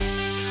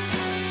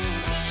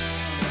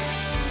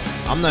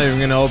I'm not even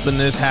going to open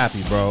this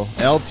happy, bro.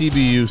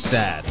 LTBU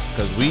sad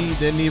because we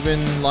didn't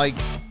even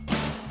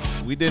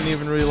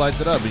really light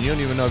it up, and you don't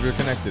even know if you're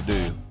connected, do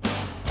you?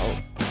 Oh.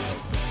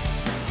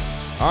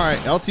 All right,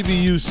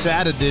 LTBU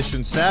sad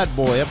edition, sad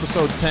boy,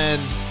 episode 10.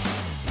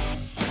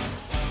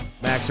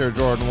 Max Air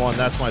Jordan 1.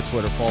 That's my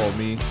Twitter. Follow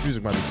me. This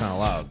music might be kind of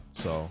loud,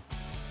 so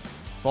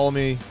follow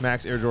me,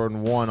 Max Air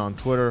Jordan 1 on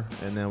Twitter,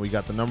 and then we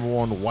got the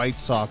 #1 White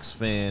Sox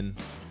fan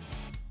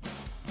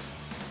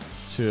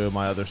to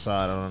my other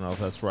side. I don't know if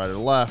that's right or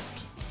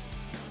left.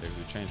 Because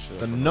he changed it.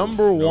 The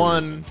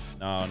 #1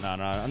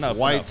 no,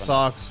 White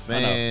Sox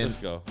fan Let's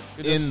go.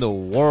 in the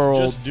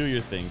world. Just do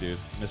your thing, dude.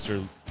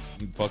 Mr.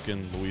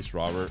 fucking Luis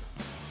Robert,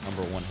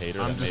 #1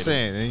 hater. I'm just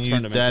saying,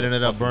 and that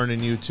ended up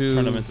burning you too.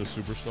 Turned him into a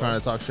superstar. Trying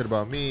to talk shit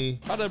about me.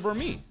 How'd that burn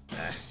me? You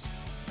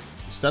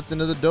stepped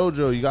into the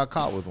dojo, you got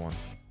caught with one.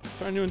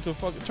 Turn him into a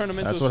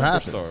superstar. That's what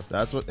happens.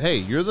 That's what. Hey,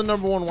 you're the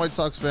 #1 White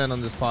Sox fan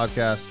on this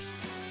podcast.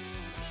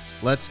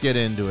 Let's get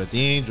into it. The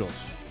Angels.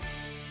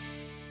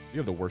 You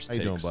have the worst How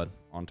you takes doing, bud?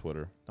 on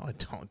Twitter. No, I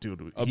don't,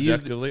 dude.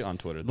 Objectively on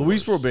Twitter.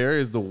 Luis Robert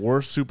is the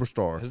worst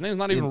superstar. His name's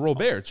not even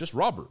Robert. It's just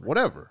Robert.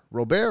 Whatever.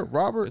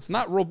 Robert. It's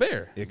not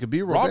Robert. It could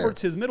be Robert.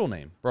 Robert's his middle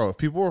name. Bro, if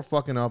people were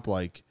fucking up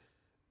like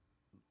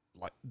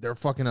they're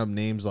fucking up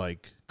names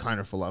like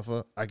Kiner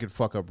Falefa, I could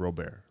fuck up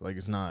Robert. Like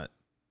it's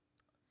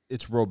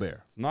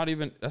Robert.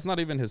 That's not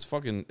even his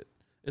fucking.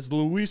 It's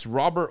Luis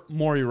Robert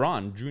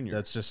Moriran Jr.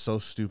 That's just so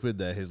stupid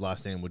that his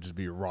last name would just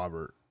be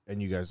Robert.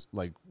 And you guys,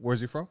 like,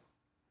 where's he from?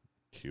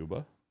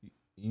 Cuba.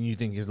 You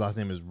think his last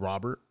name is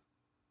Robert?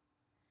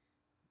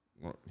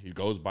 Well, he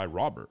goes by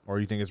Robert. Or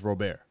you think it's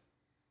Robert?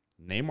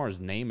 Neymar's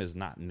name is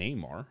not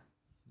Neymar.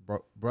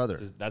 Brother.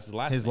 That's his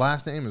last name. His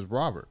last name is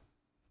Robert.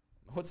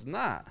 No, it's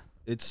not.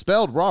 It's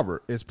spelled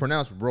Robert. It's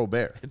pronounced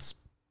Robert. It's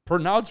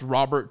pronounced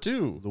Robert,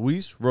 too.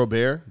 Luis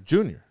Robert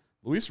Jr.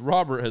 Luis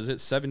Robert has hit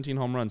 17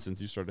 home runs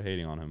since you started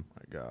hating on him.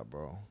 My God,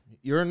 bro.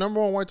 You're a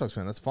 #1 White Sox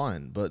fan. That's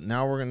fine. But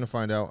now we're going to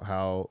find out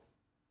how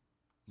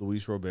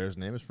Luis Robert's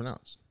name is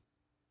pronounced.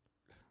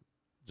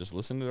 Just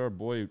listen to our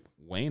boy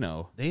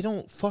Wayno. They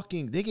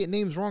get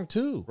names wrong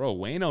too. Bro,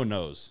 Wayno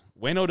knows.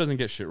 Wayno doesn't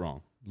get shit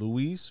wrong.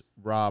 Luis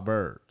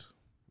Robert.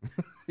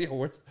 Yeah,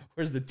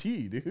 where's the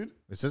T, dude?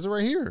 It says it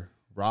right here.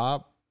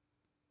 Robert.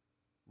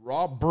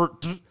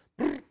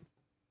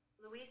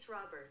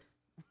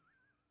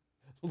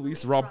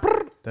 Luis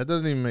Robert. That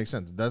doesn't even make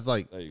sense. That's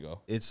like, there you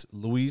go. It's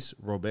Luis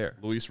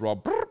Robert. Luis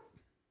Robert.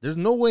 There's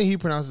no way he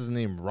pronounces his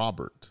name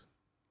Robert.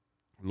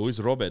 Luis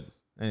Robert.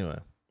 Anyway.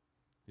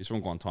 He's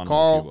from Guantanamo,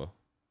 Carl, Cuba.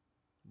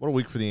 What a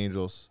week for the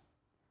Angels.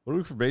 What a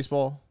week for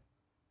baseball.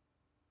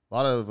 A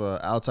lot of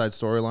outside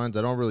storylines.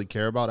 I don't really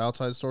care about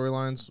outside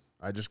storylines.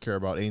 I just care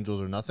about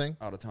Angels or nothing.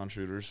 Out of town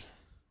shooters.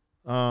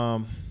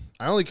 I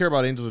only care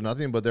about Angels or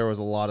nothing, but there was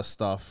a lot of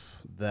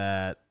stuff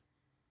that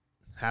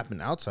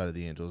happened outside of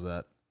the Angels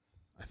that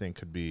I think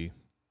could be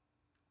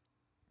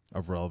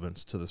of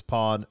relevance to this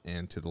pod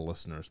and to the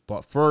listeners.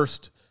 But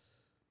first,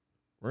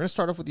 we're going to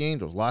start off with the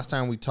Angels. Last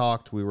time we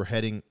talked, we were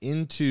heading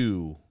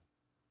into,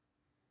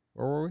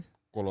 where were we?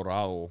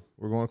 Colorado.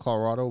 We're going to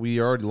Colorado. We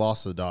already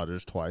lost to the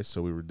Dodgers twice,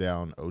 so we were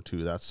down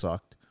 0-2. That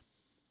sucked.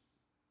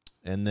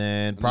 And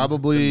then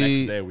probably the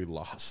next day we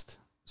lost.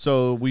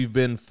 So we've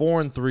been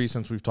 4-3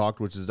 since we've talked,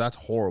 that's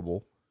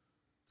horrible.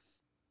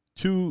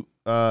 Two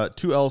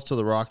L's to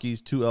the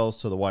Rockies, 2 L's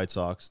to the White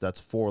Sox. That's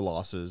 4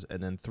 losses,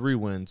 and then 3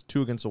 wins: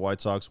 2 against the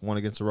White Sox, 1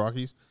 against the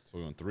Rockies. So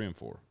we went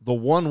 3-4. The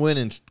 1 win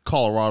in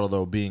Colorado,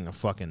 though, being a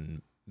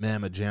fucking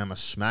mamma jamma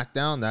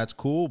smackdown. That's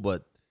cool,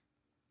 but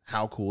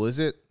how cool is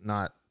it?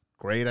 Not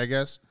great, I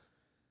guess.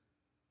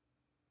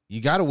 You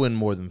got to win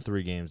more than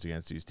 3 games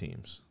against these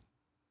teams.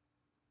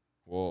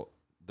 Well,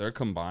 they're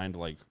combined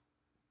like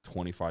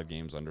 25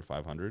 games under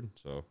 500.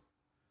 So,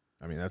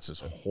 I mean, that's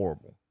just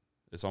horrible.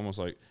 It's almost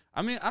like,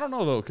 I mean, I don't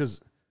know though,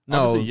 because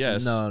no,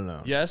 yes,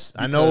 no, yes.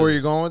 I know where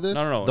you're going with this.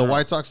 No, the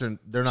White Sox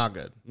they're not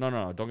good. No,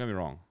 don't get me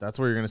wrong. That's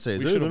what you're gonna say.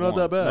 They're not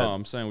that bad. No,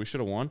 I'm saying we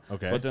should have won.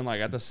 Okay, but then like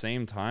at the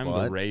same time,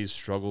 the Rays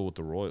struggle with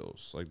the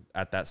Royals. Like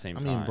at that same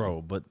time. I mean,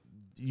 bro, but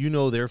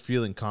they're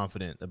feeling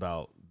confident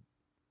about,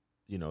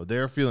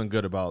 they're feeling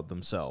good about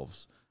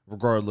themselves,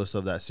 regardless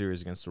of that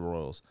series against the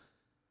Royals.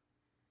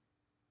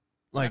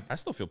 Like I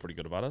still feel pretty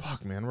good about us.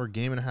 Fuck, man, we're a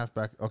game and a half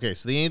back. Okay,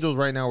 so the Angels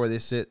right now where they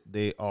sit,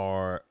 they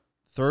are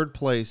 3rd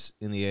place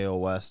in the AL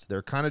West.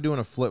 They're kind of doing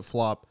a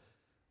flip-flop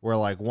where,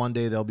 like, one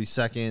day they'll be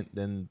 2nd,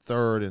 then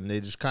 3rd, and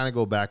they just kind of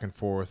go back and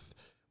forth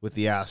with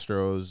the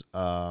Astros,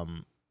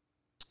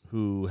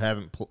 who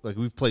haven't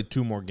we've played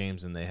 2 more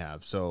games than they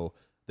have. So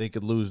they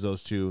could lose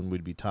those 2 and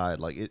we'd be tied.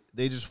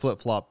 They just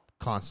flip-flop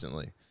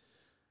constantly.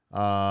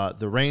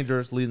 The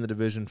Rangers leading the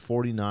division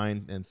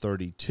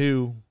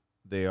 49-32.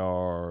 They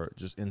are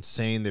just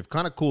insane. They've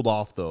kind of cooled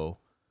off, though.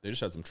 They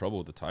just had some trouble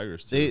with the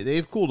Tigers, too.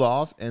 They've cooled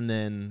off, and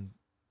then,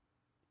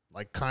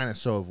 like, kind of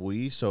so have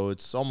we. So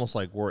it's almost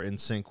like we're in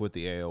sync with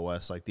the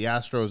AOS. Like, the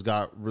Astros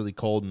got really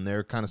cold, and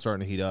they're kind of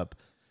starting to heat up.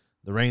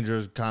 The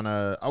Rangers kind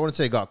of, I wouldn't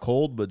say got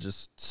cold, but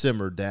just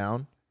simmered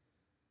down.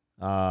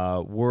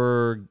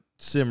 We're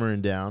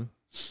simmering down.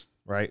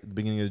 right? The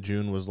beginning of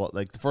June was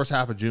like the first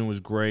half of June was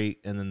great,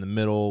 and then the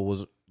middle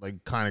was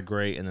like kind of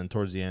great, and then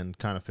towards the end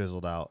kind of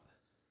fizzled out.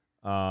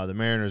 The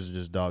Mariners are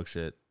just dog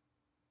shit,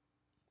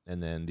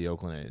 and then the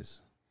Oakland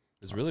A's.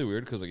 It's really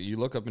weird because like you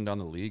look up and down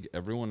the league,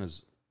 everyone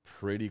is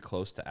pretty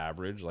close to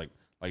average. Like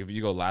if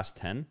you go last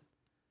 10,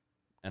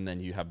 and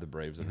then you have the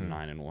Braves at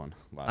 9-1.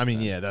 I mean,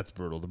 10. yeah, that's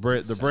brutal. The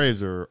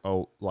Braves are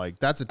like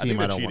that's a team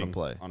I don't want to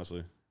play.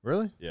 Honestly,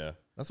 really? Yeah,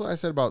 that's what I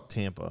said about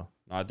Tampa.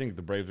 No, I think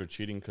the Braves are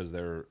cheating because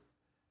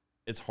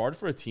it's hard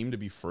for a team to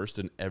be first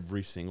in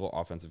every single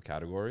offensive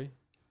category.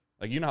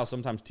 Like, you know how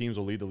sometimes teams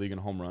will lead the league in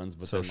home runs,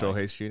 but so then,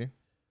 Shohei's cheating?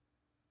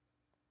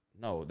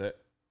 No, that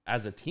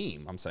as a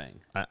team, I'm saying.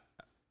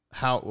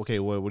 Okay,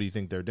 what do you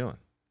think they're doing?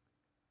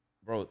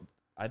 Bro,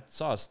 I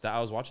saw a stat.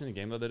 I was watching the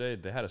game the other day.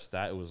 They had a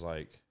stat. It was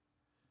like,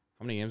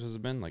 how many games has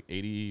it been? Like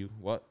 80,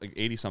 what? Like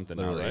 80 something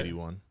now, right?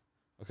 81.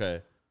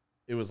 Okay.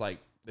 It was like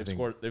they've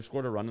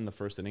scored a run in the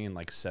first inning in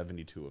like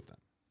 72 of them.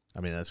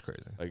 I mean, that's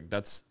crazy. Like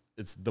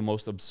it's the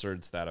most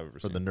absurd stat I've ever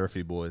seen. For the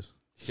Nerfy boys.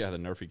 Yeah, the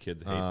Nerfy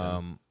kids hate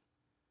them.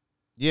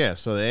 Yeah,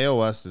 so the AL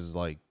West is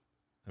like,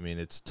 I mean,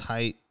 it's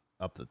tight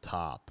up the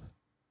top,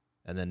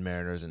 and then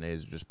Mariners and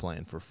A's are just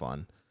playing for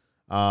fun.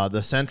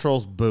 The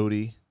Central's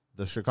booty.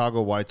 The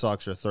Chicago White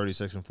Sox are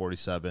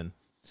 36-47.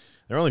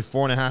 They're only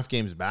 4.5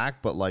 games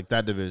back, but like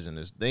that division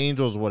is, the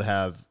Angels would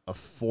have a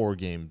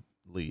 4-game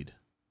lead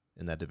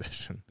in that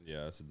division.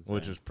 Yeah, that's insane.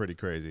 Which is pretty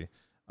crazy.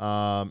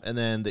 And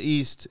then the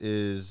East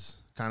is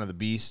kind of the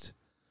beast.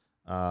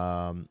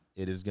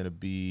 It is going to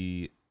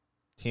be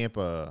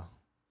Tampa,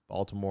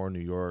 Baltimore, New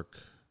York,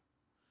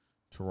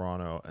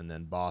 Toronto, and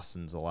then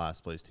Boston's the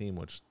last place team,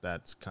 which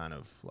that's kind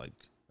of like,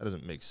 that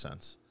doesn't make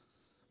sense.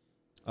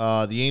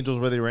 The Angels,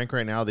 where they rank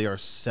right now, they are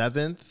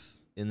 7th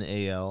in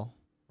the AL,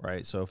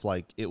 right? So if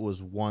like it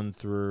was 1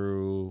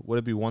 through, would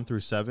it be 1 through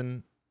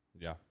 7?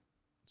 Yeah.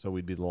 So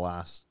we'd be the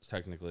last.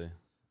 Technically.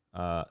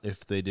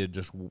 If they did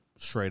just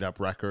straight up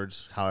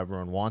records, how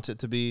everyone wants it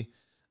to be.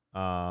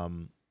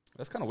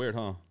 That's kind of weird,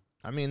 huh?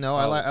 I mean, no,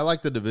 I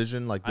like the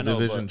division. Like the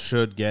division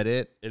should get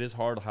it. It is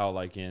hard how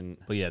like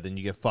but yeah, then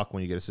you get fucked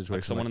when you get a situation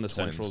like someone in the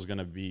Twins. Central is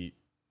gonna be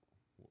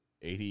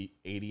 80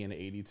 and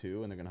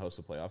 82, and they're gonna host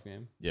a playoff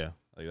game. Yeah,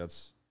 like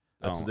that's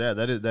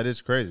that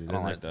is crazy. I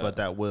don't like that. But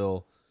that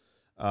will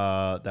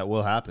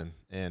happen,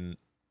 and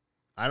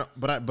I don't.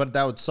 But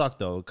that would suck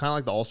though. Kind of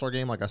like the All-Star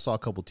game. Like I saw a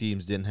couple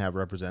teams didn't have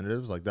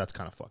representatives. Like that's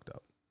kind of fucked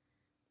up.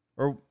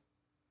 Or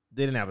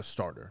they didn't have a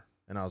starter,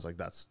 and I was like,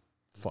 that's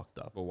fucked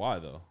up. But why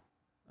though?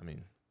 I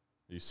mean.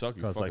 You suck.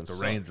 Because like the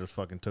Rangers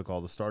fucking took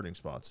all the starting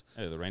spots.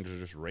 Hey, the Rangers are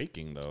just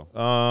raking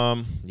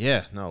though.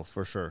 Yeah, no,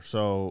 for sure.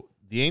 So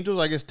the Angels,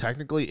 I guess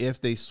technically,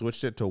 if they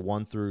switched it to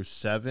 1 through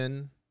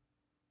 7,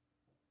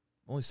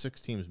 only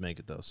 6 teams make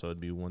it though. So it'd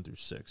be 1 through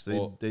 6.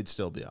 They'd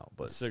still be out.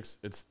 But 6,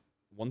 it's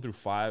 1 through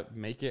 5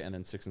 make it, and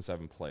then 6 and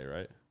 7 play,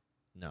 right?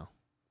 No,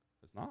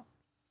 it's not.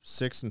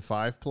 6 and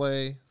 5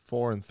 play,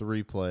 4 and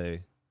 3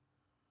 play,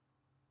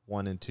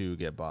 1 and 2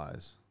 get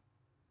buys.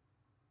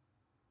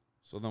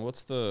 So then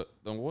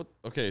what?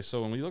 Okay,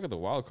 so when we look at the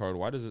wild card,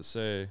 why does it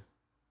say?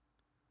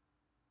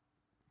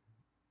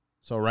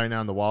 So right now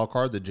in the wild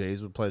card, the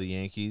Jays would play the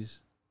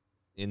Yankees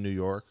in New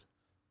York.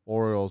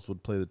 Orioles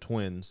would play the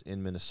Twins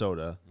in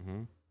Minnesota.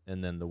 Mm-hmm.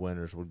 And then the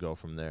winners would go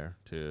from there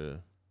to,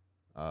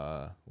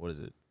 what is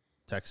it,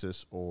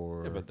 Texas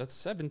or... Yeah, but that's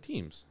 7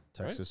 teams,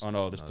 Texas. Right? Oh,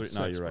 no, there's 3.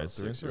 No, you're right.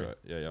 6, you're right.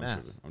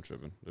 Yeah, I'm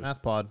tripping.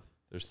 Math pod.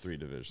 There's 3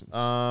 divisions.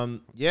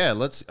 Yeah.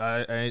 Let's.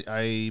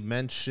 I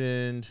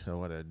mentioned. Oh,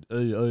 what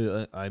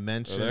I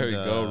mentioned. Oh, there you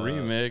go.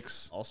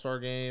 Remix. All-Star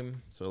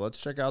game. So let's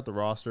check out the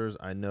rosters.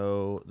 I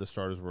know the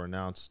starters were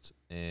announced,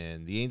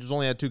 and the Angels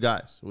only had 2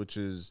 guys, which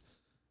is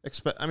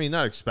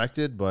not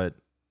expected, but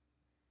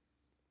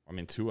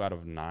 2 out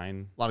of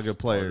 9. A lot of good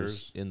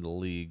players in the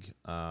league.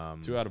 2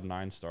 out of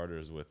 9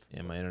 starters with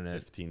my internet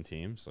 15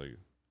 teams. Like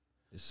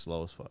it's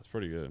slow as fuck. That's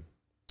pretty good.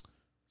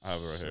 I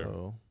have it right here.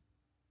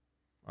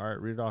 All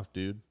right, read it off,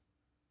 dude.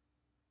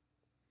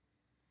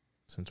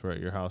 Since we're at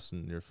your house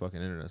and your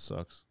fucking internet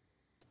sucks.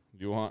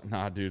 You want?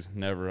 Nah, dude,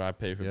 never. I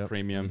pay for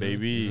premium,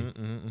 baby.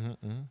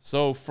 Mm-hmm.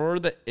 So for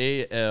the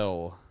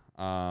AL,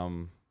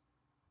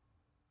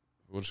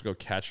 we'll just go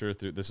catcher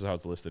through. This is how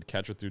it's listed: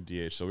 catcher through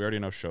DH. So we already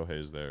know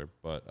Shohei's there,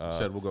 but you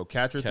said we'll go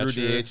catcher through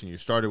DH, and you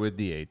started with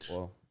DH.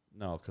 Well,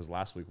 no, because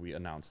last week we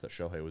announced that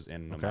Shohei was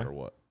in no matter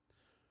what.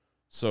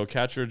 So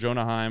catcher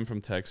Jonah Heim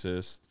from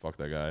Texas. Fuck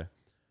that guy.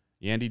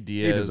 Yandy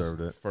Diaz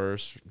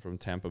first from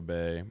Tampa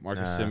Bay.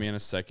 Marcus Semien a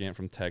second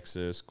from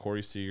Texas.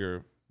 Corey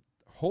Seager,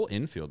 whole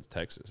infield's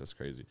Texas. That's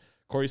crazy.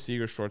 Corey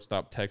Seager,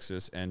 shortstop,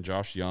 Texas, and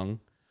Josh Young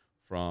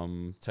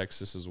from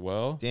Texas as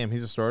well. Damn,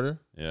 he's a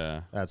starter?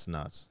 Yeah. That's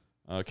nuts.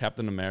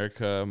 Captain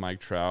America, Mike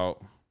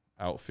Trout,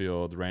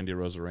 outfield, Randy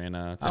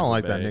Rosarena. I don't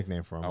like that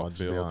nickname for him, I'll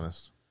just be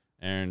honest.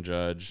 Aaron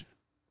Judge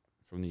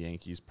from the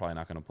Yankees, probably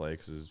not going to play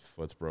because his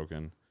foot's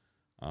broken.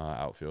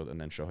 Outfield, and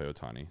then Shohei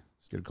Ohtani.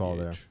 Good call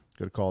there.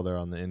 Good call there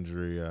on the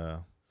injury.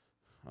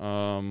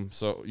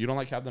 So you don't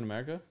like Captain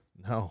America?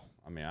 No.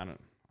 I mean,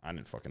 I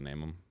didn't fucking name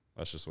him.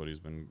 That's just what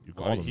he's been. You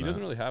called him He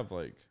doesn't really have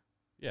like.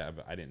 Yeah,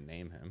 but I didn't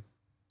name him.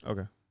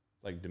 Okay.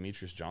 It's like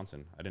Demetrius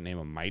Johnson. I didn't name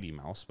him Mighty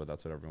Mouse, but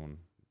that's what everyone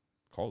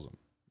calls him.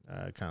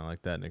 I kind of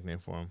like that nickname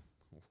for him.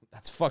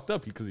 That's fucked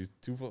up because he's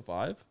 2'5".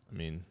 I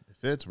mean, it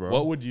fits, bro.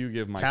 What would you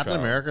give Mike Captain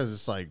Trout? America is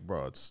just like,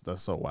 bro,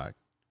 that's so whack.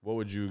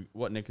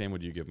 What nickname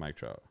would you give Mike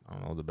Trout? I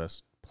don't know, the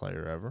best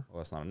player ever. Well,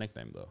 that's not a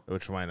nickname though.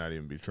 Which might not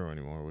even be true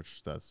anymore.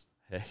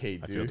 Hey,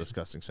 dude. I feel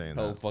disgusting saying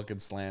No that. fucking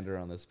slander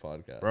on this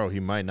podcast, Bro, he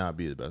might not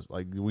be the best.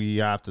 Like, we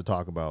have to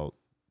talk about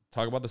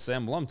the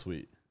Sam Blum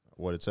tweet.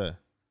 what it said.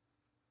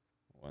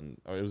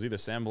 It was either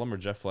Sam Blum or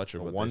Jeff Fletcher.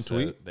 But one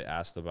tweet? They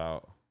asked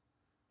about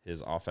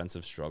his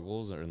offensive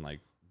struggles and like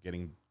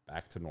getting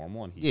back to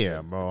normal, and he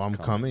said, bro, I'm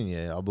coming.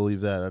 Yeah, I'll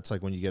believe that. That's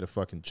like when you get a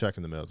fucking check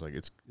in the mail. It's like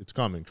it's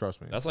coming.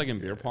 Trust me. That's like in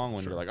beer pong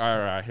when you're like, all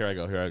right, here I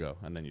go,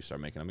 and then you start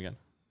making them again.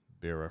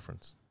 Beer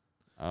reference.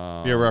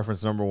 Beer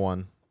reference number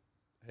 1.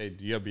 Hey,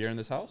 do you have beer in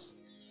this house?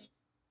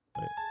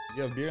 Wait.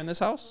 You have beer in this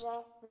house?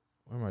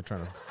 What am I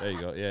trying to? There you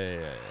go.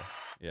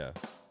 Yeah.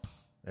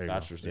 There you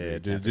Bachelor's go. degree. Yeah,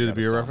 Can't do the figure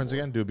beer out a reference soundboard.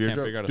 again. Do a beer Can't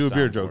joke. figure out a Do a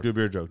beer soundboard. joke. Do a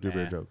beer joke. Do a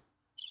beer Nah. joke.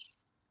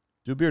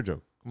 Do a beer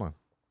joke. Come on.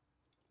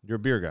 You're a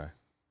beer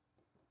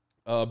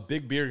guy.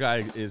 Big beer guy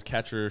is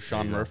catcher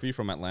Sean you go. Murphy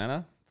from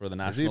Atlanta for the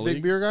Is he National a big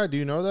League. beer guy? Do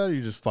you know that, or are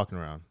you just fucking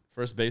around?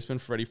 First baseman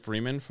Freddie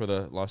Freeman for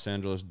the Los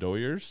Angeles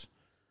Dodgers.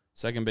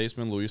 Second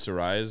baseman Luis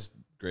Ariz,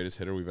 greatest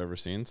hitter we've ever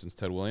seen since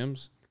Ted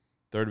Williams.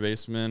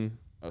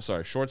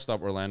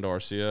 Shortstop Orlando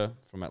Arcia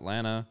from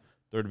Atlanta.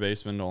 Third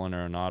baseman Nolan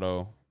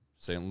Arenado,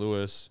 St.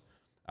 Louis.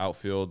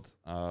 Outfield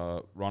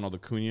Ronald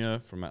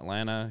Acuna from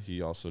Atlanta.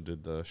 He also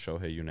did the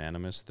Shohei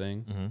unanimous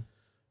thing. Mm-hmm.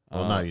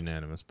 Well, not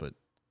unanimous, but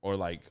or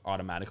like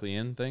automatically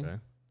in thing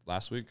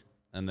last week.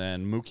 And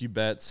then Mookie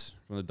Betts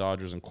from the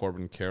Dodgers and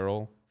Corbin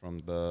Carroll from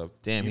the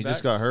damn, he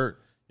D-backs. just got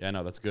hurt. Yeah,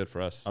 no, that's good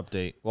for us.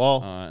 Update.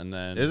 Well, and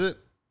then is it?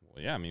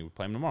 Well, yeah, I mean, we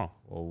play him tomorrow.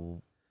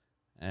 Well,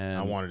 and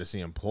I wanted to see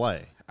him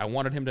play. I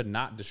wanted him to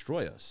not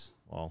destroy us.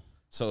 Well,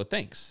 so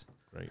thanks.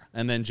 Great.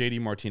 And then JD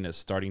Martinez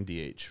starting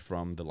DH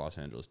from the Los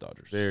Angeles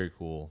Dodgers. Very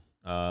cool.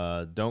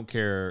 Don't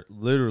care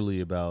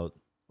literally about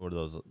what are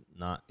those?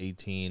 Not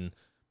 18.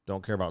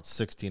 Don't care about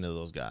 16 of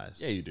those guys.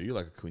 Yeah, you do. You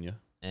like Acuna.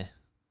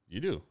 You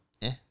do.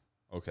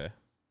 Okay.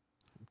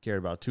 Care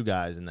about 2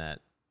 guys in that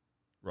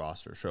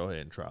roster,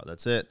 Shohei and Trout.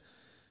 That's it.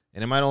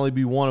 And it might only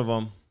be one of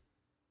them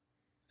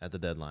at the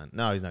deadline.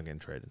 No, he's not getting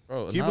traded.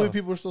 Bro, can you believe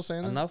people are still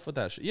saying that? Enough with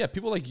that shit. Yeah,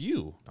 people like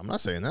you. I'm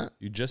not saying that.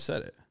 You just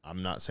said it.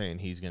 I'm not saying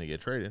he's going to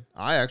get traded.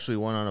 I actually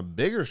went on a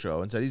bigger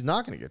show and said he's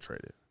not going to get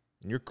traded.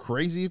 And you're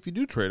crazy if you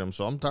do trade him,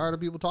 so I'm tired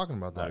of people talking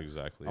about that. Not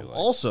exactly. I'm like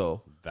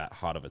also that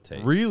hot of a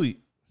take. Really,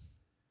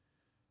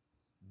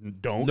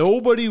 don't.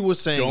 Nobody was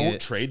saying don't it.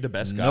 Trade the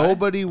best guy.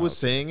 Nobody was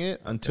saying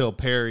it until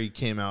Perry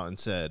came out and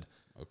said.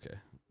 Okay,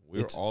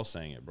 we were all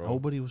saying it, bro.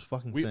 Nobody was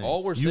fucking saying it. We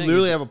all were you saying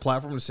literally it. have a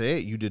platform to say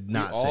it. You did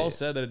not say it. We all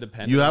said that it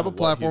depended. You have on a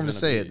platform what to he's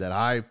say gonna it be. that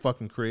I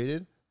fucking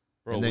created,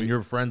 Bro, and then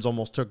your friends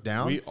almost took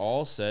down. We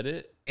all said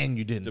it, and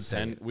you didn't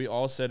say it. We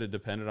all said it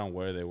depended on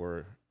where they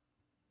were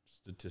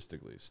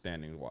statistically,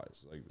 standing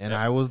wise. Like, and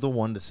I was the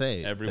one to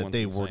say that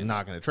they been were saying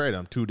not going to trade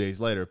him. 2 days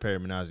later, Perry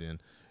Manassian,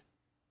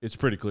 it's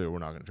pretty clear we're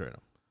not going to trade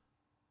him.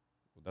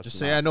 Just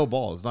say I know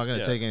ball. It's not going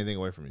to take anything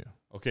away from you.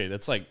 Okay,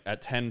 that's like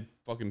at 10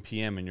 fucking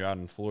p.m. and you're out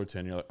in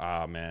Fullerton. You're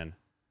like, man,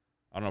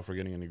 I don't know if we're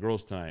getting any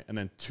girls tonight. And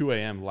then 2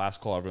 a.m. last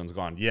call, everyone's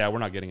gone. Yeah, we're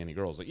not getting any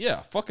girls. Like,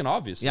 yeah, fucking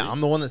obviously. Yeah,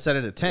 I'm the one that said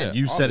it at 10. Yeah,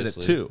 you said it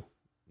at 2.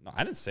 No,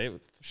 I didn't say it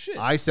with shit.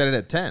 I said it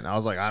at 10. I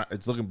was like,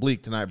 it's looking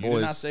bleak tonight, boys. You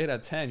did not say it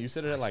at 10. You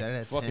said it at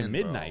like fucking 10,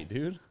 midnight,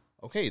 dude.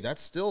 Okay,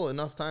 that's still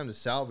enough time to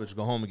salvage,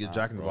 go home and get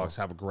Jack in the Box,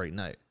 have a great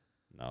night.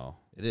 No.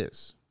 It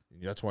is.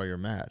 That's why you're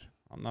mad.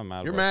 I'm not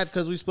mad. You're mad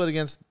because we split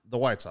against the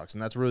White Sox,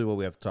 and that's really what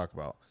we have to talk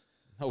about.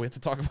 No, we have to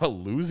talk about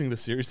losing the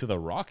series to the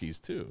Rockies,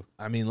 too.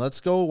 I mean,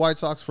 let's go White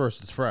Sox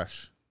first. It's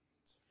fresh.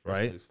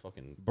 Right?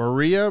 Fucking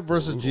Berea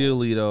versus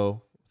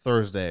Giolito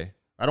Thursday.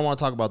 I don't want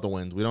to talk about the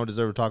wins. We don't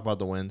deserve to talk about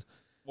the wins.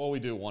 Well, we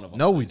do one of them.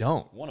 No, we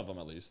don't. One of them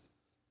at least.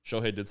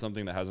 Shohei did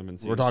something that hasn't been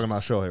seen. We're talking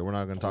about Shohei. We're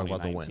not going to talk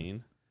about the 2019.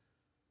 win.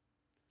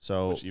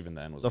 So which even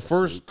then was the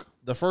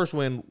first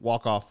win,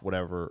 walk off,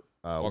 whatever,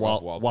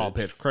 wild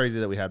pitch.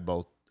 Crazy that we had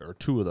both or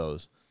 2 of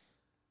those.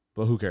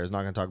 But who cares?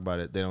 Not going to talk about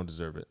it. They don't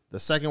deserve it. The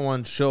second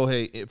one,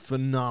 Shohei,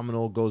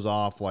 phenomenal, goes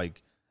off.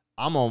 Like,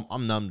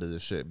 I'm numb to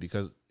this shit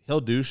because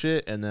he'll do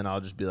shit, and then I'll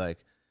just be like,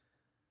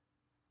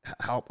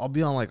 I'll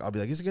be like,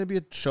 is it going to be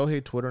a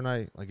Shohei Twitter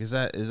night? Like, is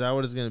that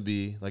what it's going to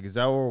be? Like, is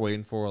that what we're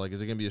waiting for? Like,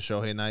 is it going to be a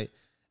Shohei night?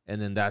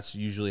 And then that's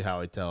usually how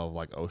I tell,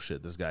 like, oh,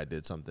 shit, this guy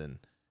did something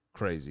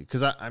crazy.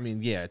 Because, I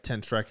mean, yeah,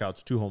 10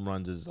 strikeouts, 2 home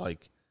runs is,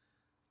 like,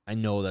 I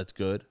know that's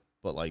good,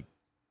 but, like,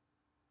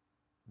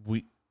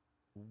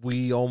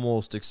 we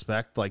almost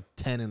expect like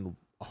 10 and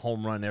a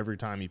home run every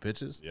time he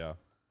pitches. Yeah.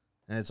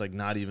 And it's like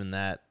not even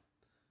that.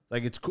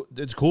 Like it's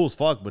cool as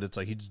fuck, but it's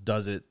like he just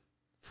does it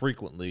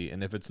frequently.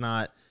 And if it's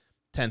not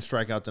 10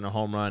 strikeouts and a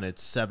home run,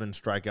 it's 7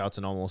 strikeouts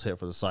and almost hit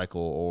for the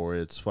cycle, or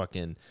it's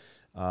fucking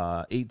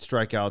 8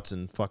 strikeouts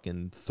and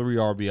fucking 3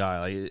 RBI.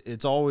 Like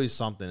it's always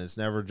something. It's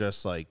never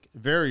just like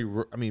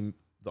I mean,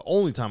 the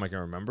only time I can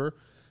remember,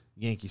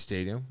 Yankee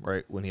Stadium,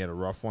 right, when he had a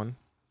rough one.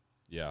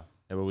 Yeah.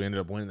 But we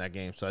ended up winning that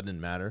game, so that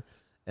didn't matter.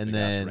 And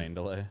then rain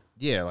delay.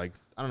 Yeah, like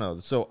I don't know.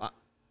 So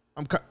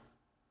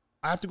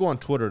I have to go on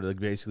Twitter to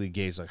basically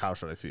gauge like how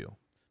should I feel.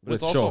 But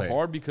it's also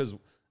hard because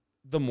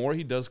the more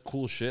he does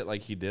cool shit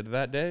like he did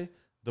that day,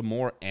 the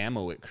more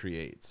ammo it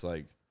creates.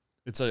 Like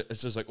it's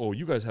just like, oh,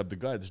 you guys have the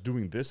guy that's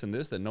doing this and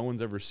this that no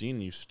one's ever seen,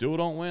 and you still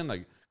don't win.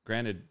 Like,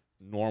 granted,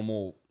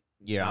 normal.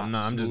 Yeah,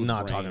 I'm just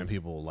not talking to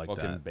people like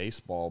fucking that.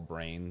 Baseball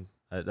brain.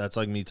 That's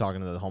like me talking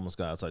to the homeless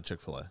guy outside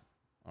Chick-fil-A.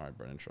 All right,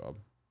 Brendan Schaub.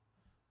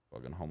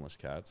 Fucking homeless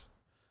cats.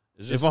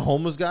 If a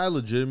homeless guy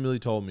legitimately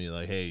told me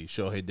like, "Hey,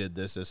 Shohei did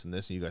this, this, and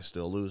this, and you guys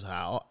still lose,"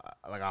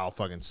 I'll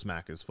fucking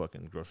smack his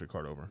fucking grocery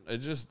cart over.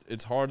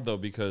 It's hard though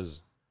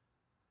because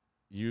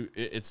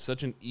it's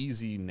such an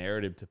easy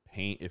narrative to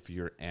paint if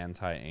you're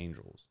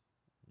anti-Angels.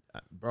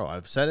 Bro,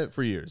 I've said it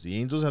for years. The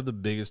Angels have the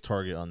biggest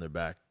target on their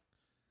back.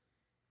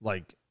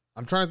 Like,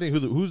 I'm trying to think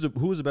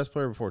who was the best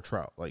player before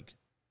Trout. Like,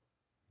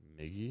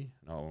 Miggy?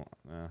 No,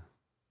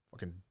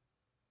 fucking.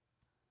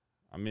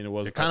 I mean,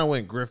 it kind of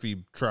went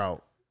Griffey,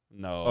 Trout.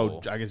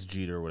 No. Oh, I guess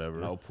Jeter or whatever.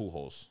 No,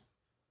 Pujols.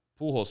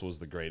 Pujols was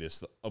the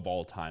greatest of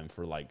all time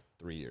for like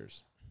 3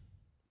 years.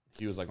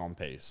 He was like on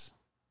pace.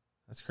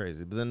 That's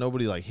crazy. But then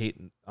nobody like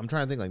I'm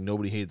trying to think like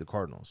nobody hated the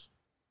Cardinals.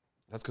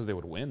 That's because they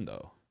would win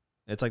though.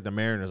 It's like the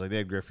Mariners, like they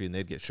had Griffey and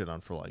they'd get shit on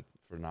for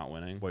not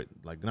winning. Wait,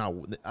 like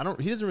no,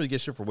 he doesn't really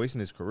get shit for wasting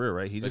his career,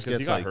 right? He just gets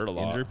he got like hurt a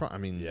lot. Injury. I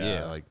mean,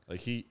 yeah, like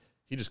he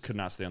just could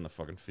not stay on the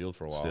fucking field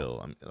for a while.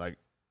 Still, I mean, like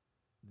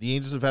the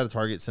Angels have had a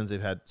target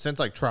since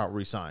like Trout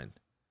re-signed.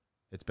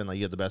 It's been like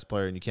you have the best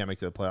player and you can't make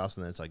it to the playoffs,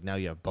 and then it's like now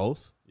you have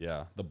both.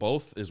 Yeah, the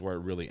both is where it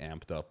really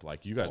amped up.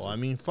 Like you guys. Well, I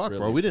mean, fuck, really,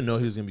 bro. We didn't know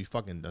he was gonna be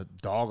fucking a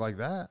dog like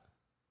that.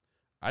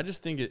 I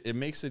just think it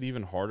makes it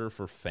even harder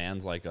for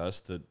fans like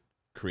us to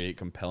create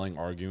compelling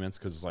arguments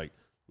because it's like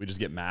we just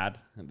get mad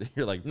and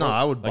you're like, no,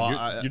 I would.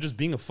 Like, you're just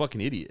being a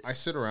fucking idiot. I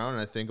sit around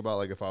and I think about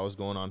like if I was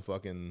going on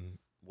fucking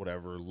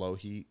whatever low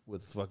heat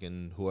with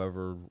fucking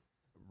whoever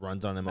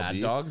runs on MLB,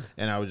 Mad Dog,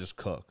 and I would just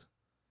cook.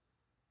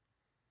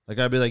 Like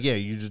I'd be like, yeah,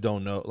 you just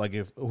don't know. Like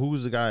if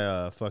who's the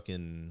guy?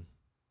 Fucking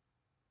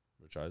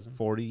Rich Eisen,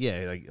 40,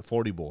 yeah, like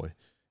 40 boy.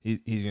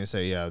 He's gonna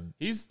say, yeah.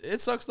 It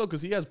sucks though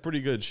because he has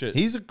pretty good shit.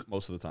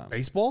 Most of the time.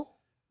 Baseball?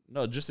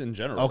 No, just in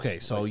general. Okay,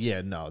 so like,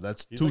 yeah, no,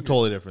 that's two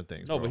totally different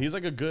things. No, bro. but he's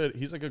like a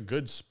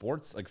good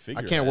sports like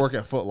figure. I can't work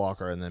at Foot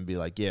Locker and then be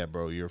like, yeah,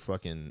 bro, your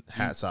fucking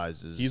hat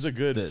size is. He's a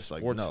good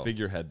sports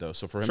figurehead though.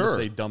 So for him to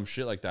say dumb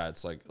shit like that,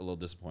 it's like a little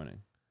disappointing.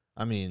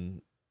 I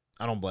mean,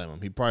 I don't blame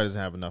him. He probably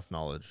doesn't have enough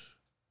knowledge.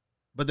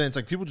 But then it's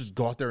like people just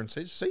go out there and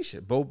say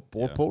shit. Bo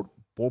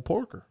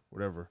Porker,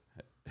 whatever.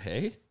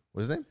 Hey,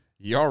 what's his name?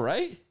 You all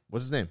right?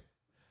 What's his name?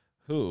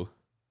 Who?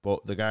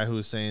 The guy who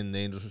was saying the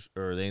Angels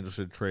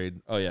should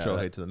trade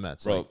Shohei to the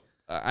Mets. Bro, like,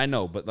 I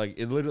know, but like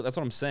it literally, that's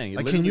what I'm saying.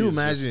 Like, can you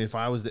imagine if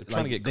I was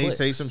trying to get they clicks.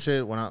 say some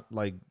shit when I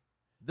like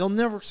they'll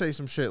never say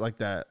some shit like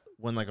that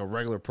when like a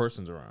regular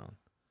person's around.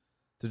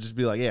 To just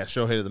be like, yeah,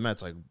 Shohei to the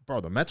Mets. Like,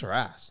 bro, the Mets are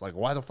ass. Like,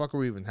 why the fuck are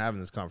we even having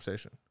this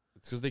conversation?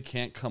 It's because they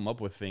can't come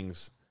up with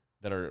things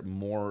that are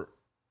more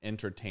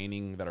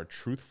entertaining, that are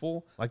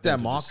truthful. Like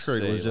that mock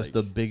trade was just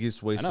the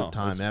biggest waste of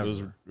time ever. It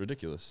was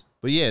ridiculous.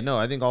 But yeah, no,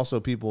 I think also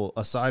people,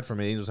 aside from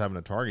Angels having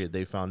a target,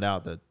 they found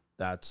out that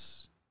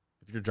that's,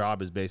 if your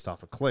job is based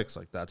off of clicks,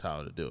 like that's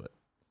how to do it.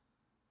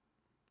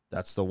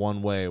 That's the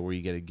one way where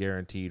you get a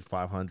guaranteed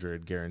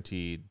 500,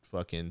 guaranteed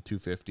fucking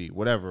 250,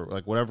 whatever,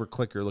 like whatever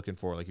click you're looking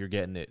for, like you're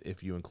getting it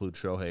if you include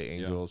Shohei,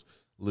 Angels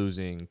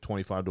losing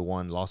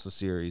 25-1, lost a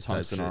series,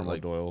 Thompson, type shit, Arnold,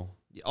 like Doyle.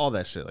 all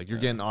that shit. Like you're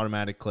getting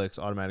automatic clicks,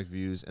 automatic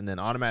views, and then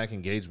automatic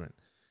engagement.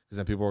 Because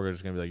then people are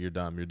just gonna be like, "You're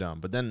dumb, you're dumb."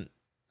 But then,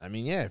 I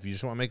mean, yeah, if you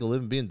just want to make a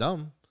living being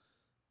dumb,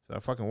 if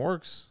that fucking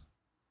works,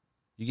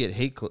 you get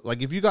hate click.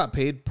 Like if you got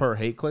paid per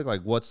hate click,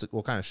 like what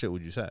kind of shit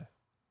would you say?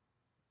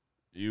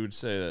 You would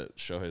say that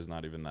Shohei's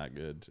not even that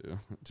good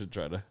to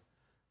try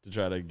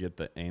to get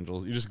the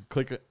Angels. You just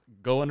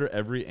go under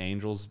every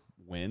Angels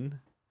win,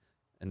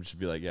 and just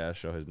be like, "Yeah,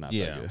 Shohei's not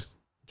that good."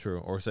 True.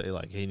 Or say,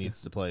 like, he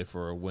needs to play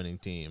for a winning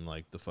team,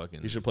 like the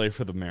fucking... He should play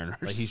for the Mariners.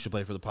 Like, he should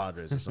play for the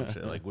Padres or some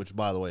shit. Like, which,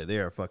 by the way, they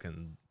are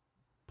fucking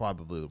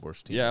probably the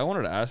worst team. Yeah, I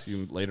wanted to ask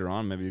you later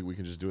on, maybe we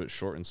can just do it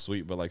short and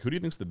sweet, but, like, who do you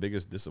think's the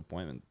biggest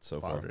disappointment so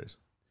far? Padres.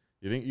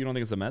 You don't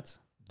think it's the Mets?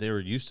 They were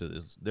used to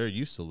this. They're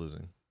used to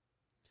losing.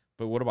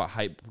 But what about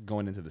hype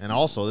going into the season? And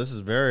also, this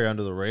is very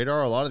under the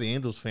radar. A lot of the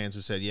Angels fans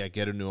who said, yeah,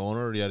 get a new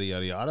owner, yada,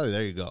 yada, yada,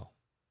 there you go.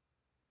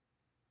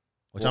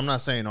 Which I'm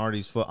not saying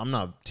Artie's foot. I'm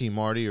not Team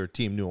Artie or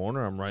Team New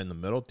Owner. I'm right in the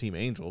middle. Team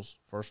Angels,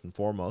 first and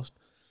foremost.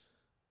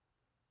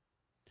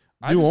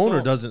 New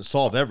owner doesn't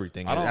solve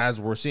everything, as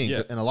we're seeing.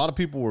 Yeah. And a lot of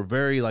people were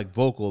very like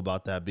vocal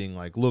about that, being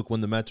like, look, when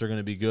the Mets are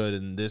going to be good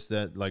and this,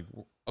 that, like,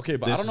 okay,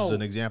 but I don't know. This is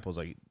an example. It's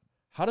like,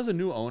 how does a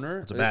new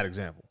owner... It's a bad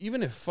example.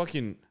 Even if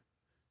fucking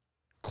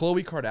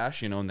Khloe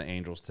Kardashian owned the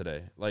Angels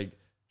today, like,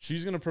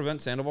 she's going to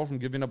prevent Sandoval from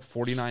giving up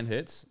 49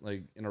 hits,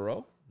 like, in a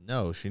row?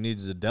 No, she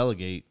needs to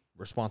delegate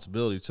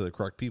responsibility to the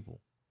correct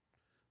people.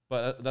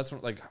 But that's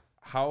like,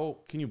 how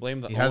can you blame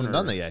the owner? He hasn't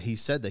done that yet. He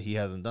said that he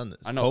hasn't done this.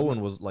 I know.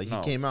 Cohen was like, he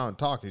came out and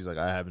talked. He's like,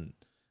 I haven't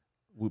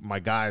my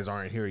guys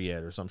aren't here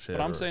yet or some shit.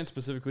 But I'm saying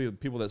specifically the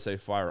people that say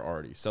fire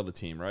Artie, sell the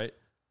team, right?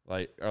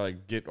 Like, or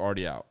like get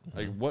Artie out.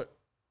 Like,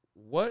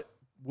 what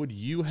would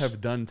you have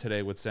done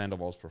today with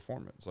Sandoval's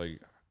performance? Like,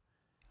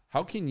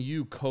 how can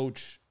you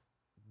coach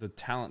the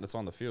talent that's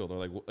on the field, or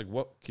like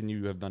what can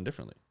you have done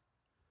differently?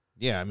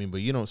 Yeah, I mean,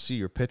 but you don't see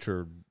your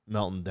pitcher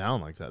melting down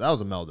like that. That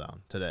was a meltdown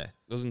today.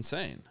 It was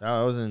insane.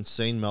 That was an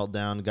insane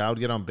meltdown. The guy would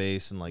get on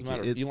base and like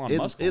Elon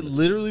Musk. It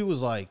literally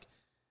was like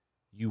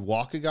you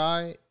walk a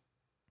guy,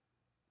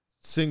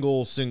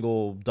 single,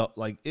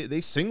 like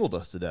they singled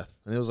us to death,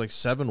 and it was like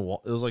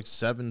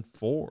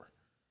 7-4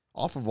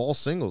 off of all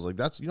singles. Like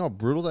that's how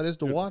brutal that is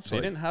to watch. They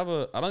didn't have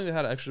I don't think they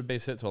had an extra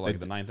base hit till like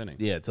the 9th inning.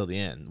 Yeah, till the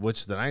end.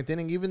 Which the 9th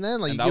inning, even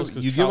then, like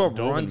you give up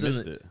runs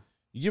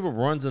you give up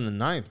runs in the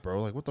 9th,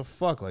 bro. Like what the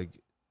fuck? Like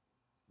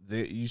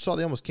you saw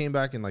they almost came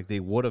back and like they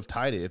would have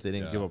tied it if they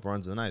didn't give up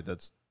runs in the 9th.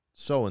 That's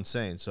so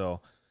insane.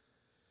 So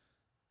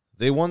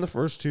they won the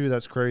first 2.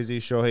 That's crazy.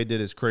 Shohei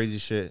did his crazy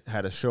shit.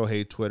 Had a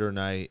Shohei Twitter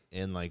night,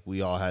 and like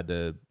we all had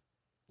to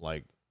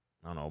like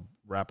I don't know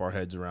wrap our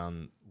heads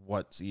around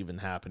what's even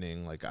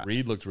happening. Like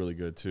Reed looked really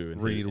good too.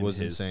 Reed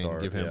was insane.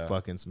 Start, give him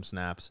fucking some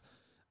snaps.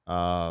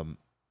 So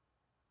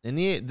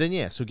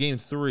game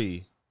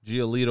 3,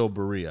 Giolito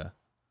Barria.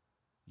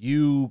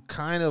 You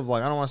kind of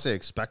like I don't want to say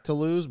expect to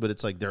lose, but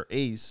it's like their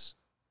ace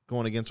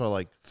going against our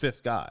like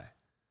 5th guy.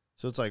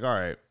 So it's like all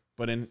right,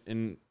 but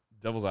in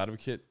devil's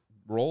advocate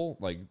role,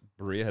 like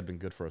Barria had been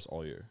good for us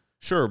all year.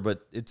 Sure,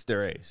 but it's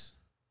their ace.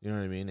 You know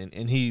what I mean? And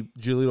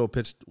Giolito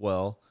pitched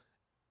well.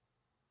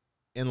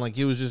 And like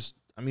it was just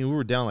we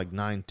were down like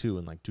 9-2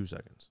 in like 2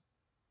 seconds.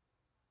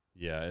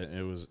 Yeah,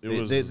 it was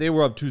they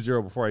were up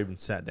 2-0 before I even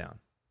sat down.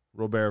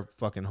 Robert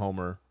fucking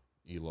homer.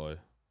 Eloy.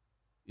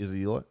 Is it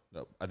Eloy?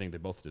 No, I think they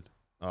both did.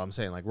 I'm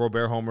saying like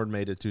Robert homered,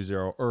 made it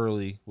 2-0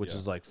 early, which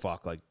is like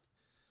fuck. Like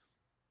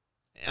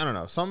I don't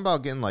know. Something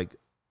about getting like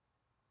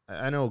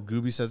I know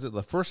Gooby says it,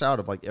 the first out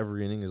of like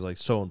every inning is like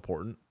so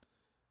important.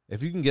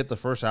 If you can get the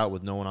first out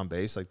with no one on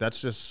base, like that's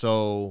just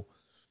so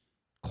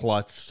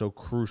clutch, so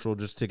crucial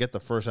just to get the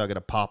first out, get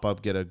a pop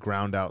up, get a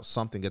ground out,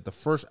 something, get the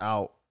first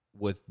out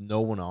with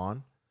no one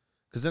on.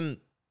 Because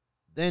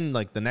then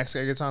like the next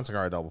guy gets on, it's like,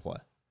 all right, double play.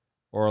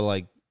 Or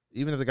like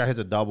even if the guy hits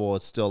a double,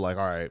 it's still like,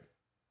 all right,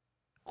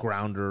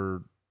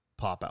 grounder,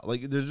 pop out.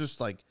 Like there's just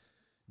like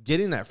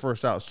getting that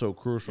first out is so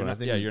crucial. Not, and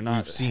I think you're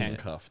not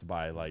handcuffed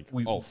by like,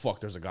 oh fuck,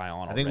 there's a guy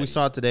on. I think we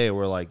saw it today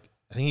where like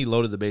I think he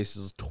loaded the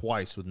bases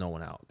twice with no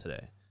one out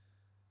today.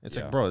 It's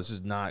like, bro, this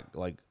is not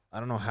like I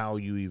don't know how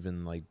you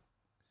even like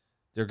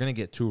they're gonna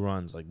get 2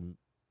 runs like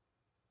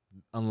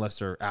unless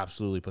they're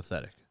absolutely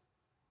pathetic.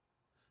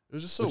 It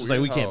was just so weird.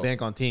 Like we can't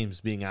bank on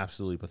teams being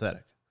absolutely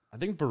pathetic. I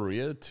think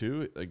Barria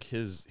too, like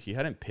he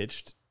hadn't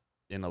pitched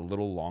in a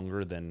little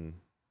longer than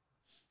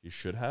he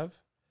should have,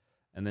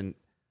 and then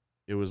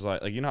it was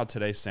like you know how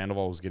today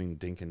Sandoval was getting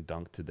dink and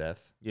dunked to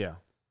death. Yeah,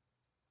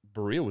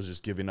 Barria was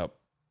just giving up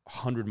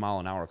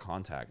 100-mile-an-hour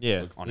contact.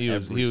 Yeah, like, on he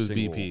was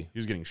single, BP. He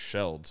was getting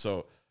shelled.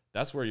 So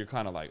that's where you're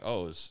kind of like,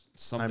 oh, is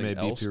something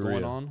else BP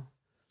going on?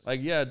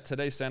 Like yeah,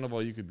 today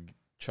Sandoval you could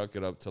chuck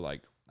it up to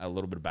like a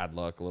little bit of bad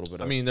luck, a little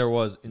bit. There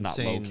was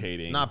insane, not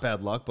locating, not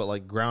bad luck, but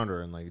like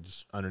grounder and like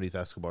just underneath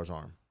Escobar's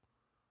arm,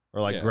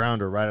 or like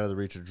grounder right out of the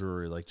reach of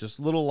Drury, like just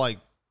little like.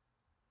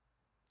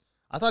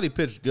 I thought he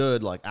pitched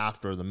good like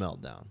after the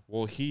meltdown.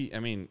 Well, he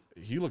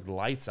looked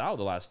lights out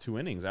the last 2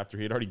 innings after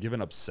he had already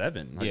given up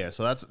 7. Like, yeah,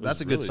 so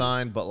that's a good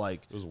sign. But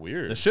like it was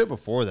weird. The shit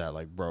before that,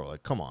 like bro,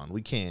 like come on,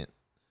 we can't.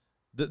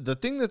 The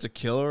thing that's a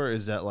killer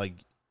is that like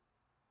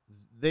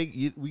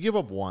we give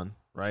up 1,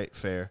 right?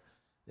 Fair.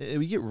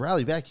 We get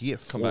rally back. You get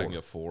 4. Come back and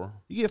get 4.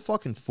 You get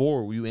fucking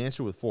 4. You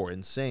answer with 4.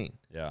 Insane.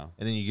 Yeah.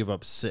 And then you give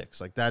up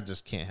 6. Like that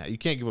just can't happen. You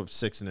can't give up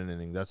 6 in an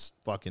inning. That's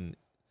fucking.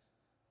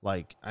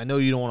 Like I know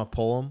you don't want to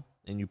pull them.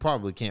 And you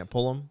probably can't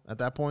pull him at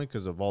that point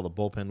because of all the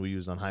bullpen we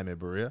used on Jaime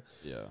Barria.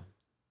 Yeah.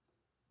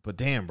 But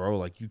damn, bro,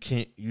 like you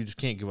just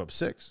can't give up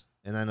 6.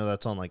 And I know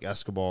that's on like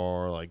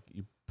Escobar. Like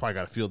you probably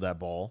got to field that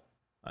ball.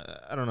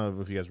 I don't know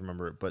if you guys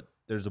remember it, but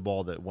there's a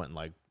ball that went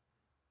like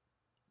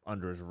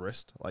under his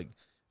wrist. Like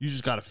you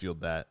just got to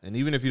field that. And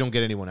even if you don't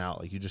get anyone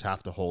out, like you just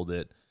have to hold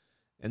it.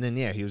 And then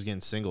he was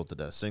getting singled to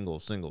death, single,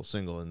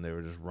 and they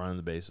were just running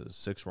the bases.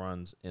 6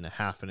 runs in a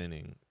half an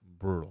inning,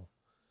 brutal.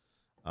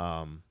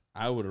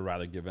 I would have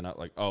rather given up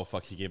like, oh,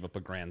 fuck, he gave up a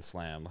grand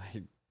slam.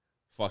 Like,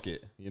 fuck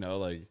it. You know,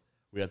 like,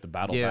 we had to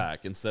battle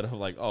back instead of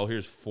like, oh,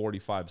 here's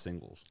 45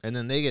 singles. And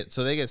then they get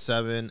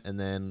 7, and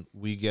then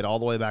we get all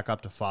the way back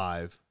up to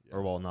 5. Yeah.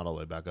 Or, well, not all the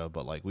way back up,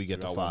 but like we get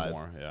to 5. 1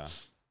 more, yeah.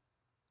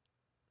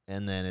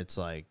 And then it's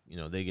like,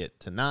 they get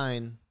to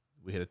 9.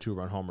 We hit a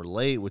 2-run homer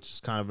late, which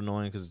is kind of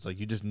annoying because it's like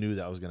you just knew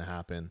that was going to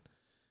happen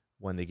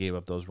when they gave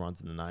up those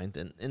runs in the 9th.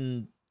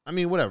 And I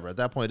mean, whatever. At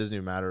that point, it doesn't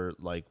even matter.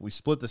 Like, we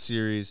split the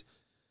series.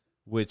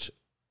 Which,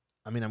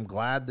 I'm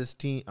glad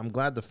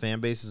the fan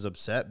base is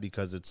upset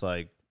because it's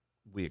like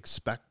we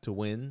expect to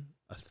win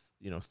a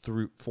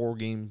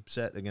 4-game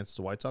set against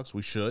the White Sox.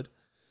 We should,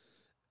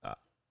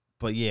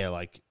 but yeah,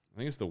 like I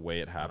think it's the way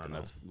it happened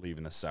that's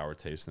leaving a sour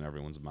taste in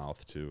everyone's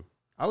mouth too.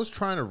 I was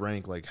trying to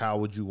rank, like, how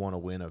would you want to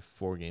win a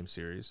 4-game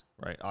series,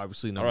 right?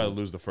 Obviously, I'd rather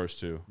lose the first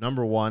 2.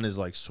 Number 1 is,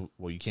 like,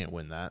 well, you can't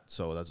win that,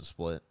 so that's a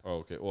split. Oh,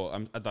 okay.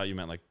 Well, I thought you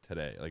meant, like,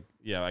 today. Like,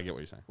 yeah, I get what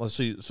you're saying. Let's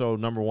see. So,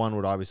 number 1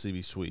 would obviously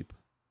be sweep.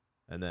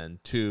 And then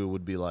 2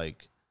 would be,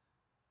 like,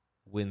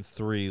 win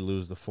 3,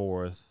 lose the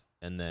 4th.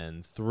 And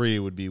then 3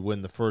 would be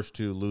win the first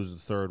 2, lose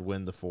the 3rd,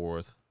 win the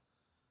 4th.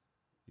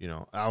 You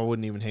know, I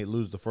wouldn't even hate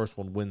lose the first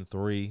one, win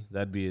 3.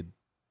 That'd be,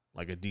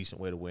 a decent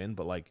way to win.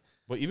 But, like...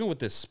 But even with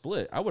this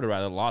split, I would have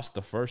rather lost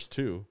the first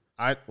 2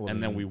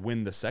 and then we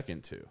win the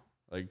second 2.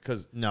 Like,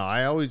 because no,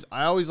 I always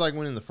like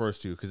winning the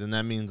first 2 because then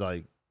that means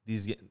like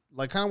these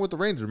like kind of with the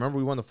Rangers. Remember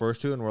we won the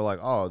first 2 and we're like,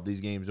 oh,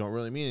 these games don't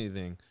really mean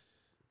anything,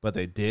 but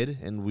they did,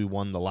 and we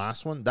won the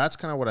last one. That's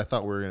kind of what I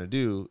thought we were gonna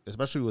do,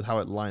 especially with how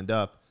it lined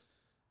up.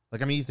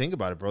 Like, I mean, you think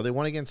about it, bro. They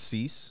won against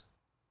Cease,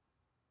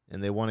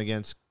 and they won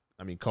against.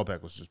 I mean,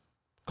 Kopech was just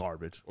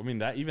garbage. I mean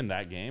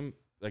that game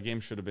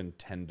should have been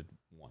 10-1.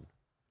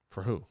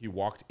 For who? He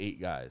walked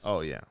 8 guys. Oh,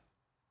 yeah.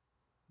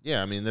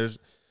 Yeah, I mean, there's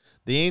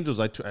the Angels.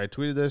 I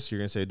tweeted this. You're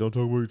going to say, don't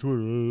talk about your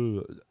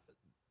Twitter.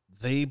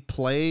 They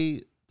play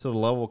to the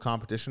level of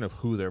competition of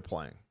who they're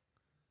playing.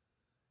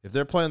 If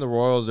they're playing the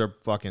Royals, they're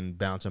fucking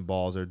bouncing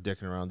balls. They're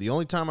dicking around. The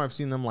only time I've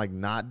seen them, like,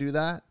 not do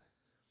that,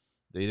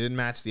 they didn't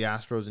match the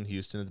Astros in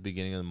Houston at the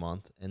beginning of the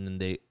month, and then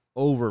they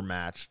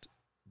overmatched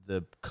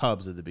the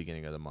Cubs at the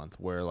beginning of the month,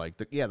 where, like,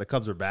 the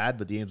Cubs are bad,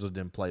 but the Angels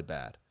didn't play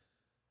bad.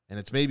 And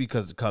it's maybe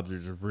because the Cubs are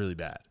just really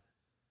bad.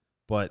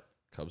 But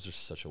Cubs are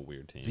such a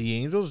weird team.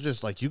 The Angels,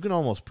 just like, you can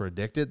almost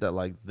predict it that,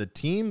 like, the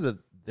team that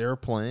they're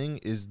playing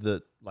is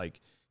the, like,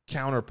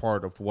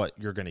 counterpart of what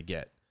you're going to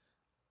get.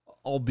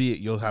 Albeit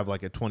you'll have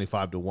like a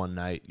 25-1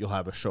 night, you'll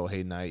have a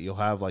Shohei night, you'll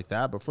have like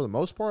that. But for the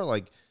most part,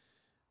 like,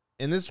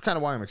 and this is kind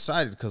of why I'm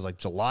excited, because like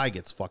July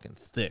gets fucking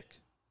thick.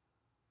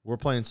 We're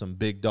playing some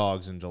big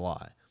dogs in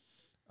July.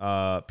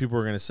 People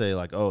are going to say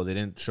like, oh, they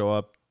didn't show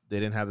up, they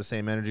didn't have the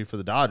same energy for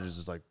the Dodgers.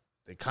 It's like,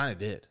 they kind of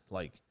did.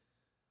 Like,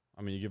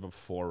 I mean, you give up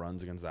 4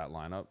 runs against that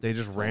lineup. They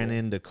just ran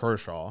into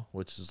Kershaw,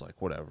 which is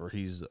like, whatever.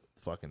 He's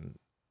fucking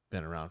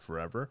been around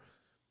forever.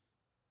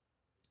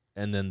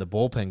 And then the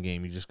bullpen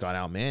game, you just got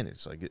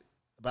outmanaged. Like,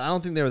 but I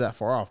don't think they were that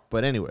far off.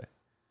 But anyway,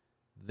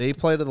 they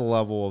play to the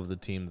level of the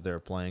team that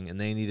they're playing,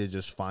 and they need to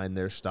just find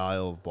their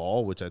style of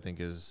ball, which I think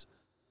is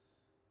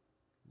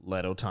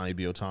let Ohtani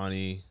be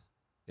Ohtani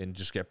and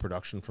just get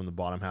production from the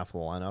bottom half of the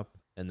lineup.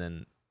 And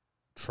then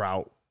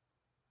Trout.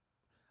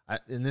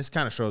 And this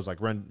kind of shows, like,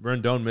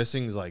 Rendon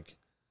missing is, like,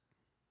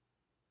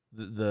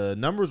 the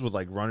numbers with,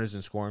 like, runners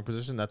in scoring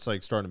position, that's,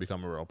 like, starting to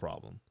become a real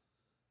problem.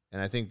 And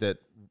I think that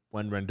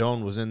when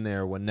Rendon was in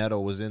there, when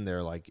Neto was in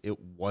there, like, it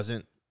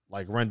wasn't,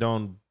 like,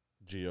 Rendon,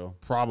 Gio,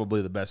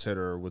 probably the best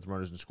hitter with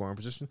runners in scoring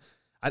position.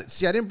 I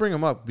didn't bring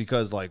him up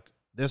because, like,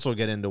 this will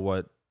get into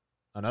what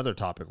another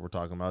topic we're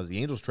talking about is the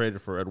Angels traded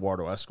for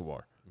Eduardo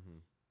Escobar.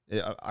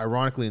 Mm-hmm.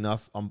 Ironically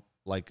enough,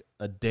 like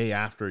a day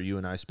after you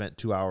and I spent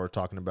 2 hours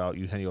talking about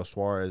Eugenio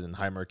Suarez and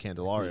Jeimer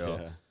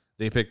Candelario,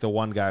 they picked the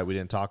one guy we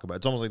didn't talk about.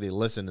 It's almost like they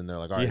listened and they're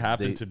like, all right,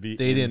 they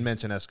didn't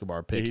mention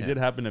Escobar. Pick him. Did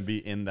happen to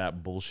be in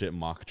that bullshit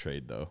mock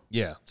trade, though.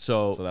 Yeah.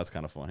 So that's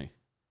kind of funny.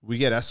 We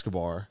get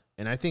Escobar,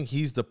 and I think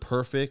he's the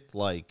perfect,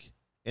 like,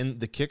 and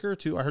the kicker,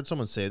 too. I heard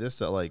someone say this,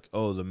 that, like,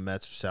 oh, the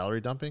Mets are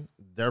salary dumping.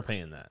 They're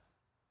paying that.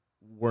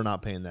 We're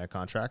not paying that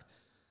contract.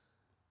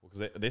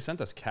 Because they sent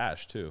us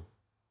cash, too.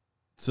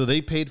 So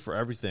they paid for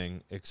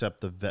everything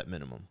except the vet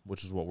minimum,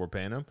 which is what we're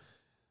paying him.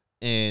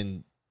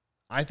 And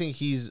I think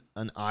he's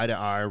an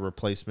eye-to-eye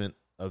replacement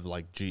of,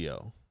 like,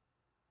 Gio.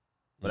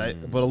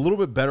 But but a little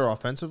bit better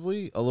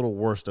offensively, a little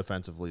worse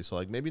defensively. So,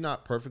 like, maybe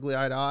not perfectly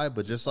eye-to-eye,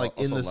 but just, like,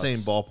 in the same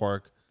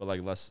ballpark. But,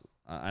 like, less,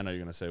 I know you're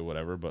going to say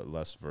whatever, but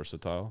less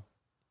versatile.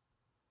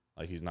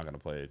 Like, he's not going to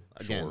play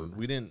Again, short.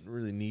 We didn't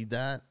really need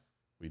that.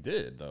 We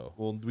did, though.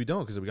 Well, we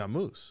don't because we got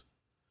Moose.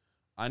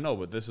 I know,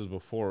 but this is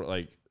before,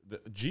 like,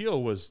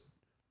 Gio was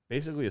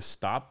basically a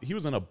stop. He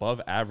was an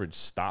above-average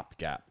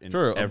stopgap.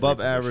 Sure,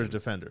 above-average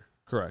defender.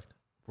 Correct.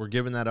 We're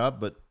giving that up,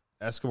 but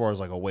Escobar is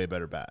like a way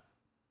better bat.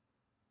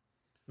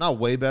 Not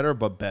way better,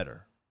 but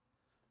better.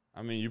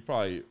 I mean, you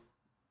probably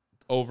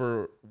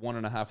over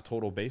 1.5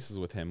 total bases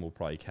with him will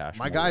probably cash.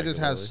 My guy just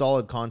has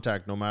solid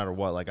contact no matter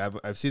what. Like,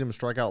 I've seen him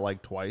strike out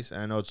like twice,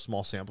 and I know it's a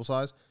small sample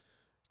size.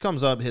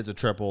 Comes up, hits a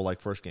triple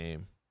like first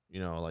game. You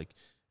know, like,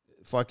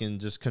 fucking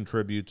just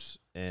contributes,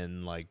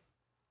 and, like,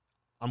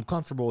 I'm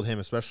comfortable with him,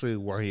 especially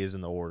where he is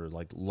in the order,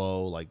 like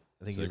low, like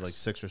I think he's like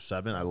 6 or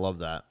 7. I love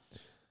that.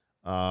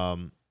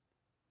 Did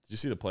you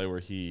see the play where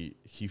he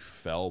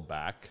fell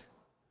back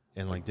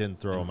and like didn't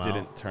throw him out?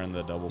 Didn't turn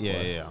the double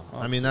play. Yeah. Oh,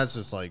 I mean, that's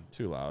just like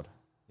too loud.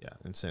 Yeah,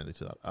 insanely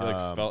too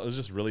loud. It was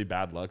just really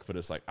bad luck, but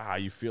it's like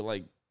you feel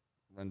like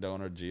Rendon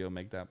or Gio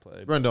make that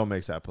play. Rendon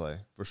makes that play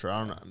for sure. I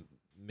don't know,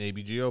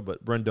 maybe Gio,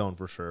 but Rendon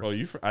for sure. Well,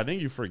 I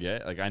think you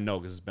forget. Like, I know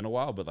because it's been a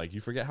while, but like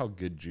you forget how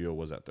good Gio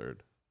was at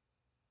third.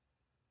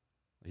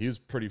 He was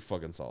pretty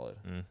fucking solid.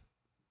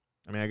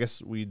 I mean, I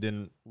guess we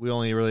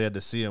only really had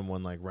to see him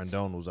when, like,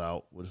 Rendon was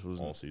out, which was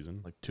all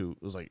season. Like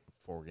it was like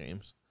 4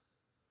 games.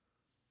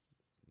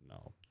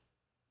 No.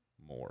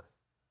 More.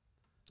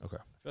 Okay.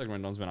 feel like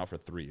Rendon's been out for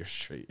 3 years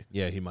straight.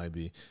 Yeah, he might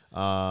be.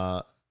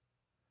 And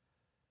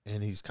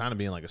he's kind of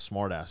being like a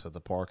smart ass at the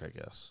park, I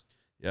guess.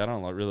 Yeah, I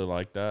don't really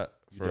like that.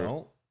 You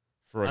don't?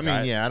 For a I guy,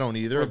 mean, yeah, I don't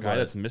either. For a guy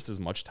that's missed as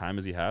much time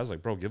as he has,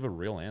 like, bro, give a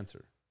real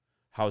answer.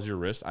 How's your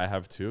wrist? I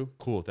have too.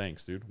 Cool,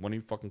 thanks, dude. When are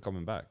you fucking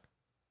coming back?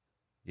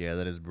 Yeah,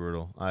 that is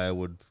brutal. I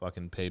would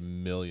fucking pay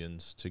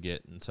millions to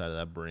get inside of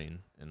that brain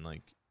and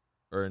like,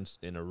 or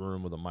in a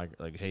room with a mic.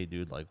 Like, hey,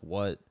 dude, like,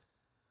 what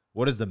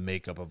is the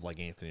makeup of like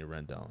Anthony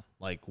Rendon?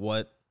 Like,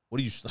 what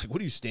do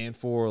you stand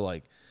for?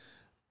 Like,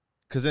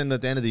 because then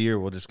at the end of the year,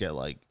 we'll just get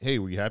like, hey,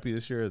 were you happy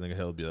this year? And then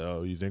he'll be like,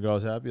 oh, you think I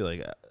was happy?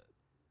 Like,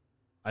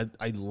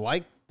 I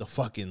like the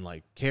fucking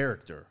like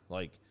character,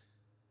 like.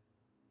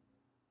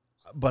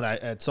 But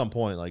at some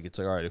point, like, it's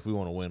like, all right, if we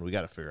want to win, we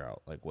got to figure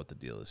out like what the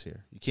deal is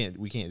here. We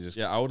can't just.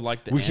 Yeah, I would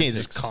like the. We antics. can't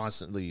just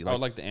constantly. Like, I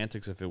would like the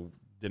antics if it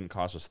didn't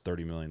cost us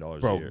 $30 million a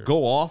bro, year.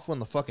 go off on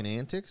the fucking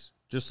antics,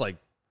 just like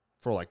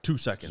for like 2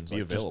 seconds. Just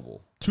be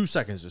available. 2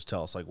 seconds, just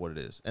tell us like what it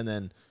is, and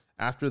then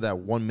after that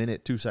 1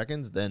 minute 2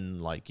 seconds,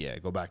 then like yeah,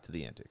 go back to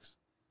the antics.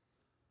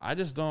 I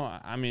just don't.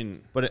 I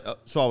mean, but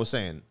so I was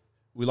saying,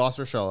 we lost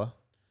Urshela,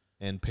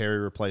 and Perry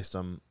replaced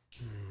him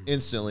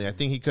instantly. I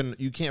think he couldn't.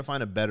 You can't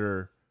find a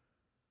better.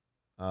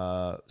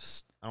 I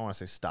don't want to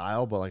say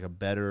style, but like a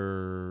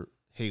better,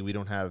 hey, we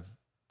don't have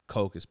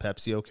Coke, is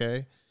Pepsi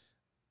okay?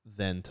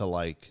 Than to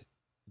like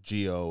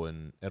Gio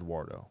and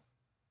Eduardo.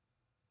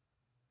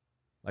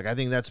 Like, I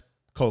think that's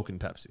Coke and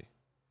Pepsi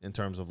in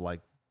terms of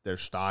like their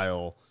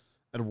style.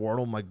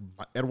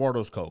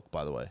 Eduardo's Coke,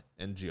 by the way,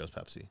 and Gio's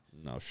Pepsi.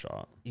 no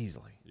shot.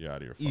 Easily. You're out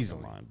of your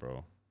fucking mind,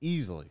 bro.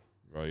 Easily.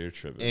 Bro, you're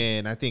tripping.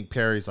 And I think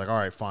Perry's like, all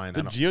right, fine.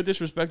 The Gio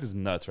disrespect is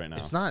nuts right now.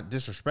 It's not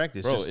disrespect.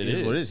 It's Bro, just it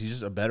is what it is. is. He's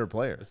just a better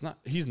player. It's not.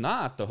 He's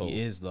not though.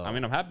 He is though. I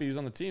mean, I'm happy he's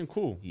on the team.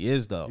 Cool. He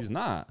is though. He's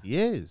not. He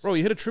is. Bro,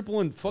 he hit a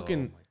triple in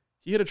fucking.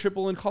 He hit a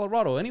triple in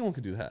Colorado. Anyone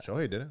could do that.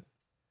 Shohei did it.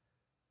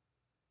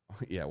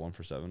 Yeah, 1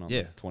 for 7 on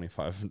Yeah.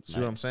 25. See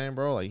what I'm saying,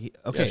 bro? Like,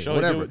 Okay, Shohei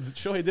whatever.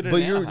 Shohei did it.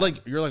 But in you're Anaheim.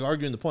 like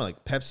arguing the point.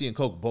 Like, Pepsi and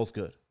Coke both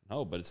good.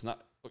 No, but it's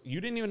not. You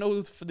didn't even know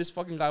who this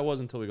fucking guy was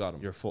until we got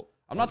him. You're full.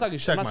 I'm not talking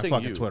shit. Check I'm not my saying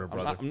fucking you. Twitter,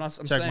 brother. I'm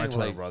Check saying, my Twitter,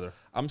 like, brother.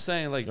 I'm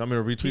saying like. You want me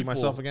to retweet people,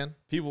 myself again?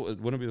 People, it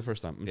wouldn't be the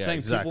first time. I'm Yeah, saying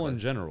exactly. people in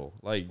general,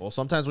 like Well,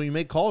 sometimes when you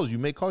make calls, you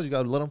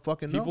got to let them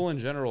fucking know. people in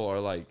general are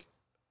like,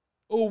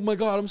 oh my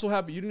god, I'm so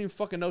happy. You didn't even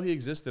fucking know he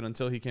existed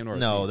until he came to our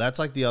No, team. that's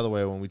like the other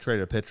way when we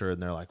traded a pitcher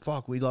and they're like,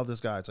 fuck, we love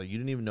this guy. It's like, you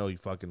didn't even know he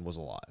fucking was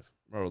alive.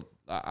 Bro,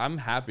 I'm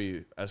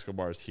happy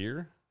Escobar's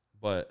here,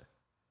 but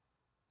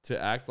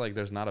to act like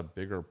there's not a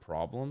bigger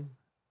problem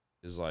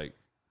is like,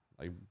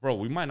 bro,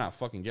 we might not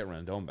fucking get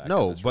Rendon back.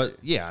 No, at this but rate.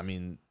 yeah, I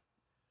mean,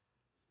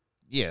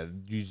 yeah,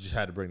 you just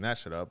had to bring that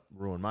shit up,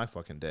 ruin my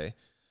fucking day.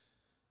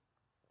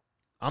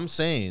 I'm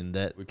saying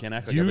that we can't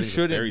act like you everything's a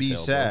shouldn't fairy be tale,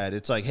 sad.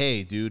 It's like,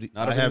 hey, dude,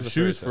 Not I have everything's a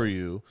fairy shoes for tale.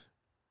 you.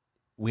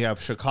 We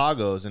have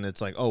Chicago's, and it's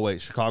like, oh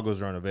wait,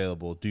 Chicago's aren't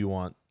available. Do you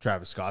want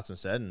Travis Scott's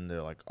instead? And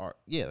they're like,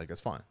 yeah, like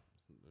that's fine.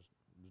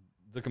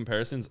 The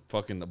comparison's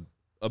fucking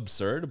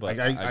absurd, but Like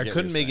I get couldn't what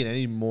you're make it saying.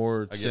 any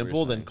more I get what simple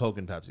you're than saying. Coke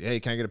and Pepsi. Hey,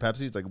 can I get a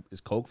Pepsi? It's like,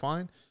 is Coke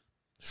fine?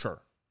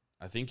 Sure.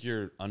 I think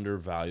you're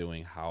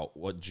undervaluing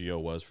what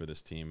Gio was for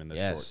this team in this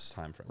Yes. short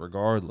time frame.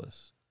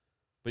 Regardless,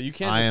 But you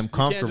can't. I Just, am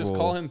comfortable. You can't just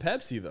call him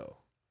Pepsi though.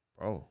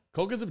 bro.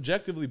 Coke is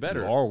objectively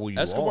better. You are what you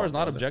Escobar's are,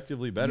 not brother.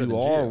 objectively better. You than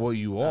are Gio. what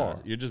you are.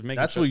 You're just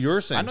making. That's what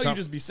you're saying. I know you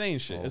just be saying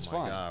shit. Oh it's my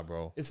fine. God,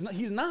 bro. It's not.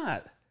 He's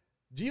not.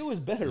 Gio is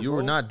better. You bro.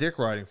 were not dick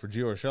riding for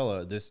Gio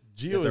Urshela at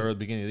the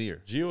beginning of the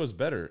year. Gio is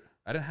better.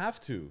 I didn't have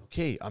to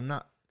Okay, I'm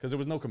not. because there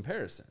was no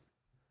comparison.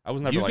 I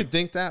was never You like. could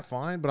think that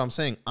fine, but I'm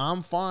saying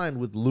I'm fine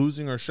with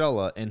losing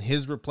Urshela and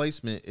his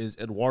replacement is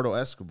Eduardo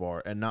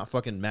Escobar and not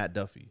fucking Matt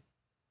Duffy.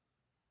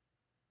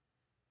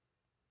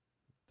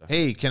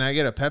 Hey, can I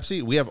get a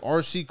Pepsi? We have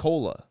RC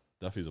Cola.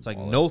 Duffy's a It's like,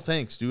 baller. no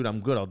thanks, dude.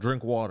 I'm good. I'll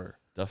drink water.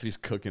 Duffy's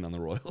cooking on the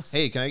Royals.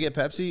 Hey, can I get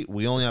Pepsi?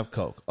 We only have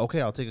Coke.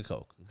 Okay, I'll take a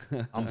Coke.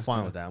 I'm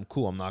fine with that. I'm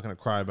cool. I'm not going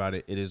to cry about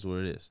it. It is what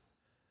it is.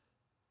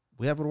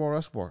 We have Eduardo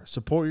Escobar.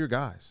 Support your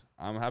guys.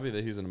 I'm happy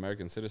that he's an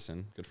American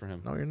citizen. Good for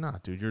him. No, you're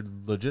not, dude. You're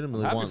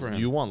legitimately I'm happy for him.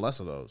 You want less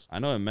of those. I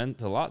know it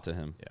meant a lot to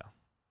him. Yeah,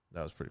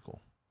 that was pretty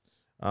cool.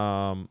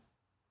 What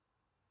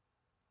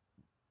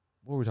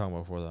were we talking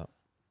about before that?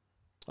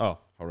 Oh,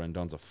 How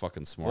Rendon's a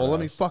fucking smart. well, let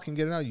me ass. fucking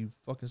get it out. You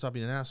fucking stop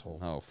being an asshole.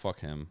 Oh, fuck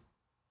him.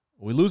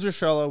 We lose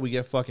Urshela, we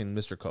get fucking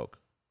Mr. Coke,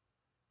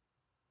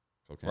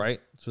 Okay.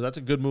 right? So that's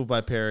a good move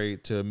by Perry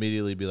to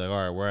immediately be like, all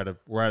right, we're at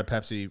a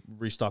Pepsi.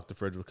 Restock the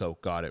fridge with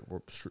Coke. Got it.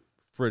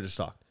 Fridge is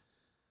stocked.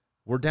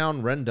 We're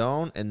down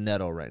Rendon and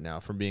Neto right now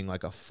from being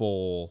like a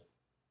full,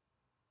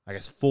 I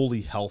guess,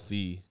 fully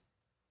healthy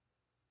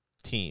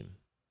team.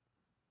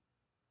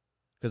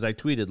 Because I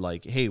tweeted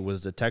like, hey,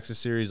 was the Texas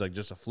series like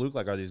just a fluke?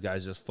 Like, are these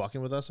guys just fucking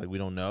with us? Like, we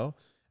don't know.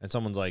 And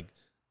someone's like,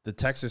 the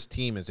Texas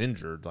team is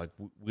injured. Like,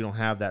 we don't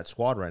have that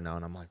squad right now.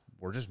 And I'm like,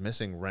 we're just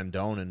missing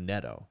Rendon and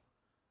Neto.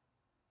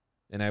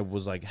 And I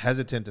was like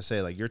hesitant to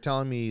say, like, you're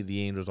telling me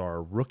the Angels are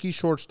a rookie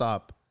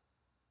shortstop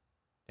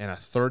and a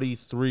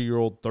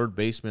 33-year-old third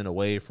baseman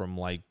away from,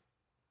 like,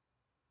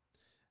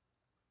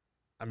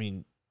 I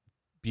mean,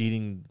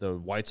 beating the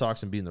White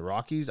Sox and beating the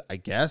Rockies, I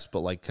guess, but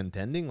like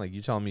contending, like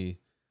you telling me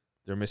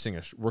they're missing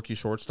a rookie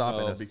shortstop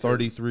and a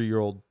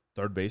 33-year-old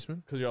third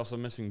baseman? Because you're also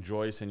missing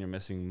Joyce and you're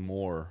missing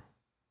Moore,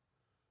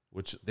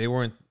 which they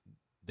weren't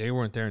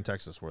there in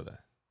Texas, were they?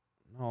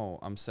 No,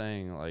 I'm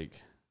saying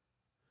like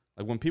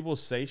when people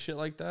say shit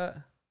like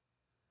that,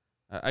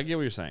 I get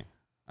what you're saying.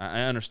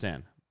 I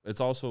understand.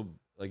 It's also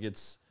like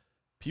it's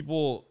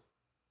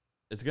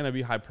gonna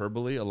be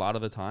hyperbole a lot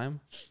of the time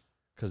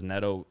because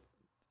Neto.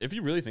 If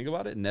you really think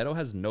about it, Neto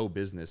has no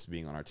business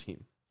being on our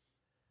team.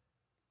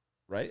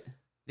 Right?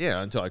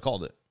 Yeah, until I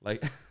called it.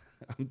 Like,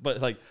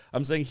 but like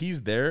I'm saying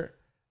he's there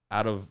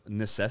out of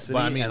necessity.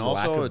 But I mean, and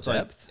also lack of it's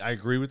depth. like I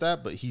agree with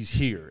that, but he's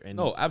here, and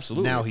no,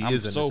 absolutely. Now I'm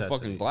so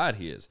fucking glad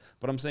he is.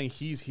 But I'm saying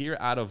he's here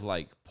out of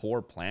like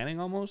poor planning,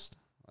 almost.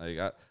 Like,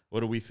 what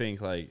do we think?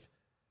 Like,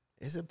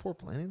 is it poor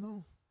planning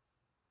though?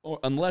 Or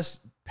unless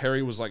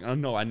Perry was like, oh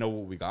no, I know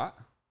what we got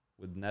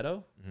with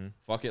Neto. Mm-hmm.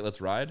 Fuck it, let's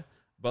ride.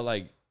 But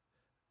like,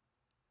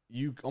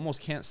 you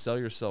almost can't sell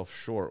yourself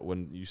short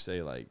when you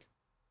say like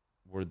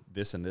we're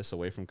this and this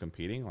away from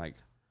competing. Like,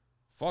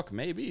 fuck,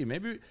 maybe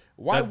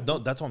why?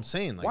 That's what I'm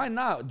saying. Like, why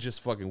not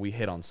just fucking we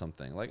hit on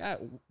something? Like,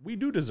 we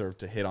do deserve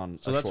to hit on.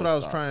 So that's what I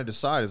was trying to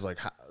decide. Is like,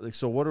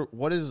 so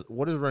what is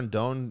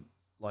Rendon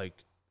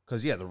like?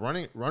 Because yeah, the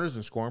runners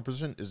in scoring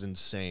position is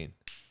insane,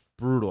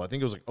 brutal. I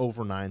think it was like 0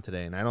 for 9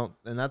 today, and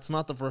that's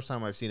not the first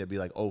time I've seen it be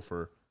like 0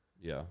 for.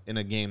 Yeah. In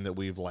a game that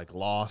we've like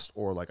lost,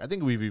 or like I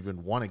think we've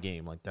even won a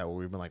game like that where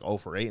we've been like 0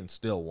 for 8 and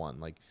still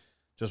won, like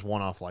just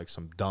won off like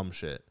some dumb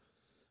shit.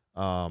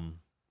 So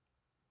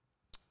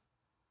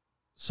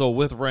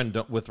with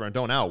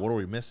Rendon out, what are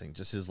we missing?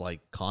 Just his like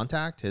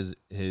contact, his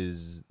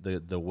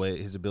the way,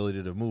 his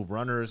ability to move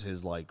runners,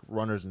 his like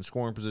runners in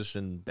scoring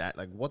position, bat,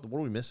 like what are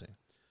we missing?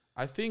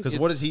 I think because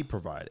what does he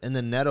provide? And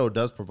then Neto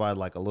does provide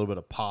like a little bit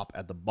of pop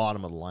at the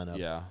bottom of the lineup.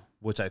 Yeah.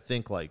 Which I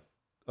think like.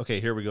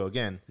 Okay, here we go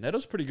again.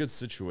 Neto's pretty good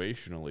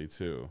situationally,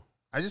 too.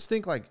 I just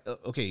think, like,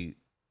 okay,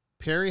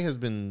 Perry has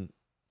been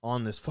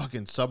on this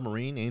fucking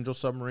submarine, Angel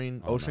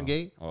submarine, Ocean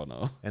Gate. Oh,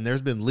 no. And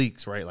there's been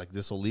leaks, right? Like,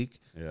 this will leak.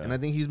 Yeah. And I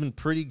think he's been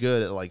pretty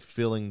good at, like,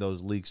 filling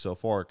those leaks so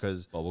far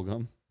because...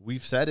 Bubblegum?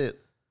 We've said it.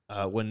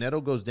 When Neto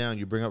goes down,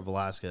 you bring up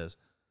Velasquez.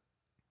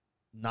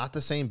 Not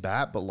the same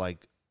bat, but,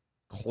 like,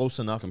 close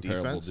enough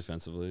comparable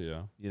defensively,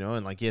 yeah. You know,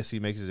 and, like, yes, he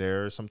makes his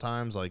errors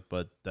sometimes, like,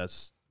 but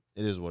that's...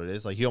 It is what it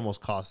is. Like, he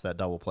almost cost that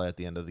double play at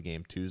the end of the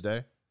game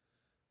Tuesday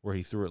where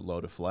he threw it low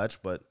to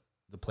Fletch, but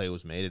the play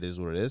was made. It is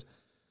what it is.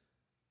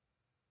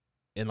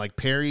 And, like,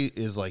 Perry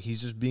is, like,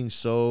 he's just being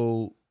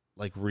so,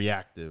 like,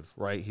 reactive,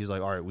 right? He's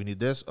like, all right, we need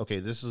this. Okay,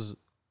 this is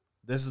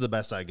the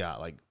best I got.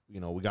 Like,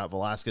 you know, we got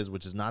Velasquez,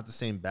 which is not the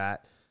same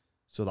bat,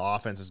 so the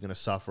offense is going to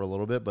suffer a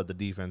little bit, but the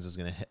defense is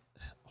going to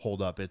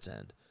hold up its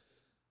end.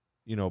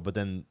 You know, but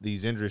then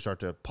these injuries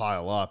start to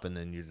pile up, and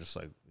then you're just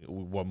like,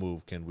 what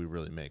move can we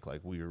really make?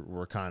 Like,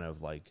 we're kind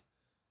of like,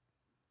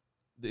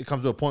 it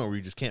comes to a point where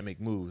you just can't make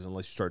moves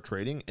unless you start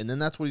trading, and then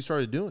that's what he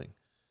started doing.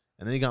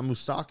 And then he got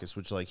Moustakas,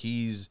 which, like,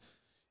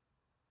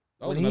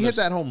 when he hit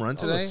that home run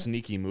today. Was a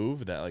sneaky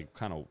move that, like,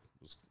 kind of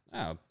was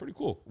pretty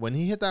cool. When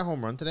he hit that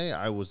home run today,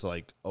 I was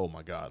like, oh,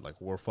 my God,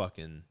 like, we're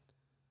fucking,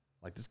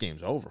 like, this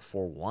game's over.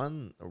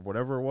 4-1 or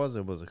whatever it was.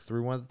 It was like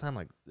 3-1 at the time.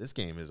 Like, this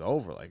game is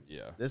over. Like,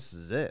 yeah, this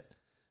is it.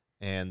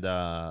 And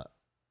I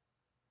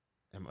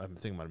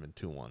think it might have been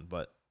 2-1,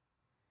 but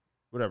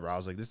whatever. I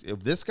was like,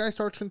 if this guy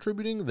starts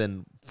contributing,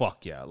 then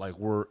fuck yeah. Like,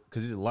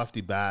 because he's a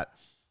lefty bat.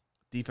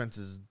 Defense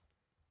is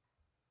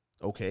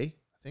okay,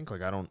 I think.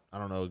 Like, I don't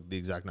know the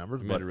exact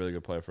numbers. He made a really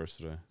good play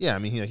first today. Yeah, I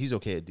mean, he's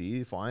okay at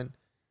D, fine.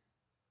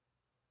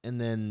 And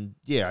then,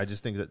 yeah, I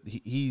just think that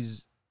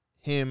he's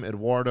him,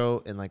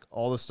 Eduardo, and, like,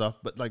 all this stuff.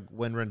 But, like,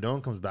 when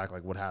Rendon comes back,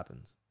 like, what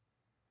happens?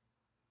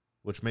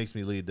 Which makes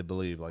me lead to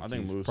believe, like, I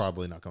think he's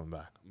probably not coming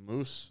back.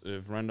 Moose,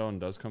 if Rendon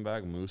does come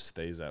back, Moose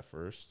stays at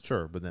first.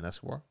 Sure, but then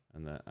Escobar?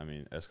 And that, I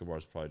mean,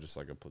 Escobar's probably just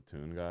like a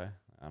platoon guy.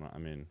 I don't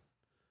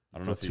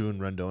know. Platoon,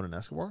 Rendon, and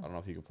Escobar? I don't know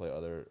if he could play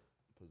other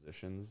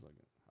positions. Like,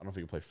 I don't know if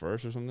he could play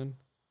first or something.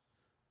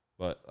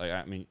 But, like,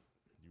 I mean,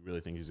 you really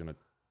think he's going to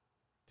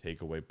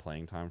take away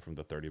playing time from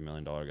the $30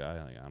 million guy?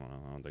 Like, I don't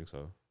know. I don't think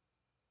so.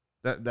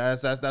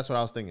 That's what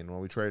I was thinking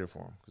when we traded for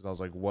him. Because I was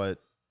like, what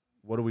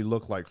do we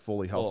look like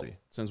fully healthy? Well,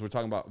 since we're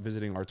talking about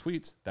visiting our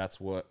tweets, that's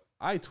what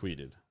I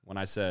tweeted when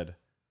I said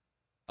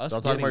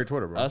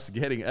us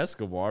getting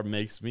Escobar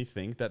makes me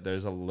think that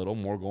there's a little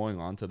more going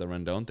on to the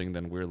Rendon thing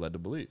than we're led to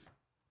believe.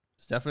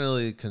 It's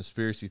definitely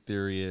conspiracy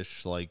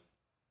theory-ish. Like,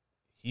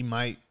 he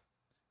might.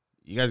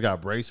 You guys got a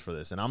brace for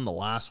this, and I'm the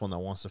last one that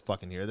wants to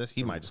fucking hear this.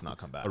 He might just not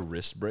come back. A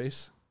wrist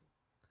brace?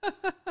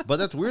 But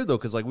that's weird, though,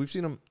 because, like, we've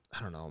seen him.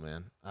 I don't know,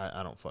 man.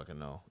 I don't fucking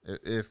know.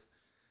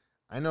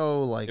 I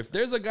know, like, if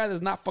there's a guy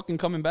that's not fucking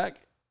coming back,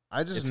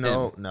 I just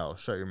know. Him. No,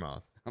 shut your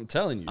mouth. I'm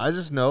telling you. I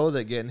just know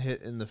that getting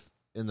hit in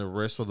the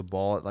wrist with the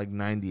ball at like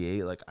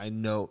 98, like, I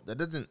know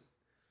that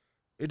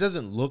it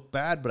doesn't look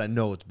bad, but I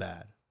know it's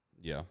bad.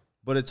 Yeah.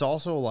 But it's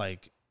also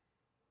like,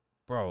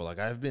 bro, like,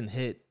 I've been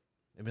hit.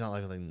 Maybe not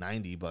like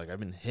 90, but like, I've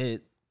been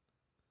hit.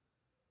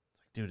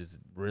 It's like, dude, is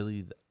it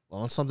really?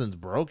 Unless something's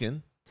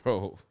broken,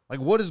 Bro. Like,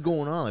 what is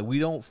going on? Like, we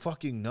don't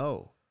fucking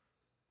know.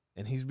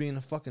 And he's being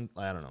a fucking,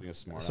 I don't know.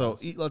 So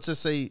let's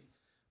just say,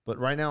 but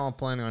right now I'm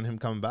planning on him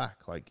coming back,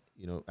 like,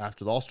 you know,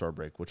 after the All-Star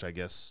break, which I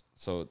guess.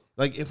 So,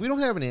 like, if we don't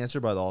have an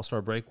answer by the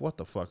All-Star break, what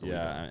the fuck are we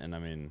doing? And I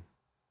mean,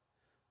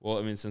 well,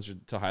 I mean,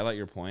 to highlight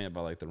your point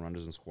about, like, the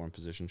runners in scoring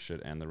position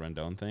shit and the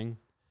Rendon thing,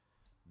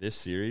 this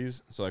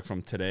series, so, like,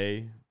 from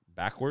today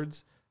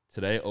backwards,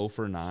 today 0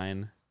 for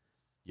 9,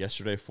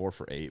 yesterday 4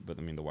 for 8, but,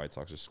 I mean, the White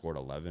Sox just scored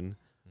 11.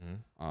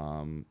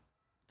 Mm-hmm.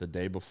 The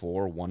day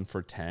before, 1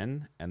 for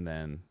 10, and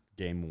then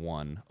game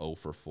 1, 0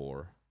 for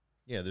 4.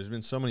 Yeah, there's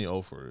been so many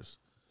 0-fers.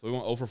 So we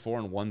went 0 for 4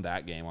 and won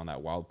that game on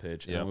that wild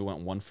pitch. And then we went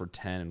 1 for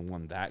 10 and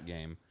won that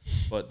game.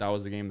 But that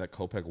was the game that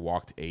Kopech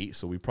walked 8,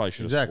 so we probably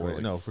should have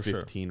scored like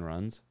 15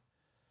 runs.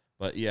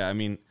 But, yeah, I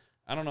mean,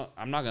 I don't know.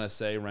 I'm not going to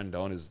say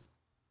Rendon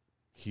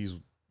he's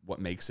what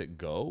makes it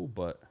go,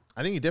 but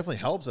I think he definitely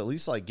helps at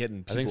least, like,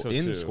 getting people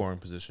in scoring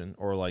position,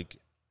 or, like,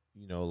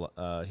 you know,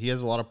 he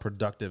has a lot of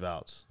productive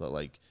outs that,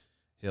 like,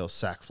 he'll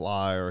sack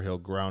fly or he'll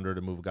grounder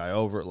to move a guy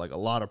over, like a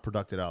lot of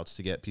productive outs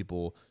to get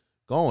people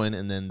going.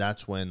 And then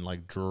that's when,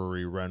 like,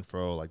 Drury,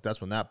 Renfroe, like,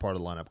 that's when that part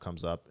of the lineup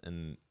comes up.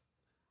 And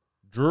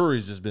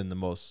Drury's just been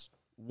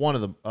one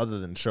of the, other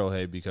than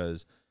Shohei,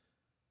 because,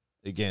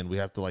 again, we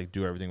have to, like,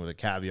 do everything with a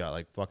caveat.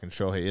 Like, fucking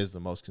Shohei is the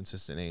most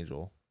consistent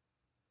Angel.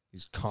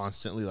 He's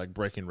constantly, like,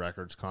 breaking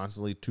records,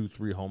 constantly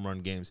 2-3 home run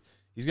games.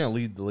 He's going to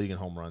lead the league in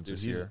home runs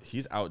this year.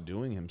 He's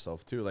outdoing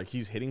himself, too. Like,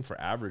 he's hitting for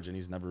average, and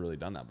he's never really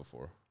done that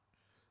before.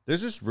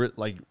 There's just,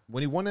 like,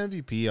 when he won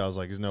MVP, I was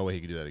like, there's no way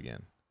he could do that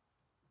again.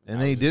 And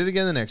then he did it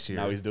again the next year.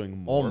 Now he's doing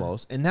more.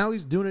 Almost. And now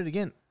he's doing it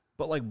again,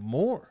 but, like,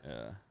 more.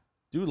 Yeah.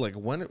 Dude, like,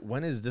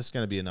 when is this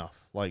going to be enough?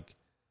 Like,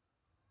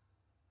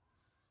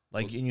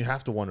 and you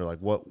have to wonder, like,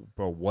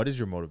 what is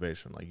your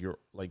motivation?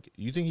 Like,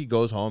 you think he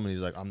goes home and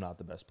he's like, I'm not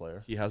the best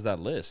player? He has that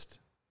list.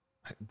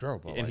 Bro,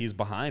 but, and he's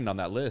behind on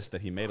that list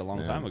that he made a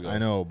long time ago. I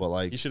know, but,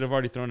 like, he should have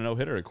already thrown a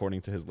no-hitter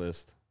according to his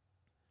list.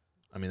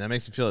 I mean, that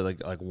makes me feel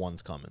like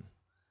one's coming.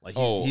 Like,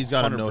 he's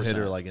got 100%. A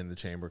no-hitter, like, in the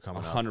chamber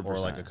coming 100%. Up. Or,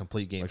 like, a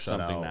complete game like shutout.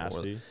 Something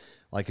nasty. Or,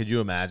 like, could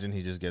you imagine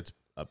he just gets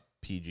a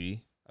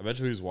PG? I bet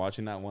you he was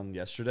watching that one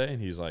yesterday,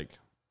 and he's like,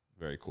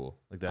 very cool.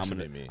 Like, that should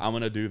be me. I'm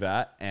going to do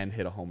that and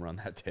hit a home run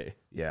that day.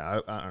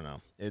 Yeah, I don't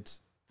know.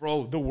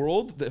 Bro,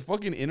 the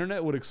fucking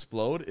internet would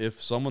explode if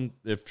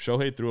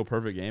Shohei threw a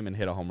perfect game and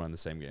hit a home run the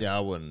same game. Yeah, I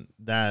wouldn't.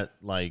 That,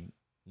 like,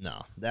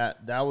 no.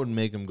 That would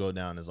make him go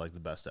down as, like, the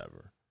best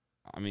ever.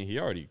 I mean,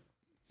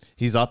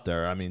 he's up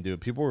there. I mean,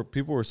 dude, people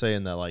were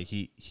saying that, like,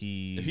 he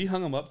if he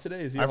hung him up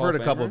today, is he? I've heard a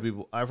couple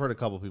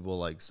of people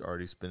like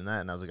already spinning that,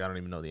 and I was like, I don't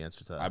even know the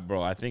answer to that.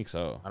 Bro, I think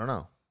so. I don't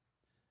know.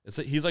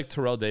 He's like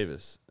Terrell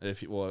Davis. I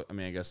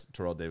guess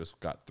Terrell Davis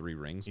got 3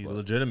 rings. He's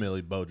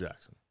legitimately Bo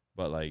Jackson.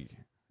 But, like,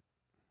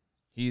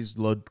 he's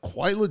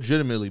quite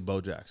legitimately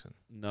Bo Jackson.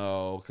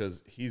 No,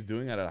 because he's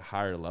doing it at a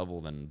higher level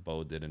than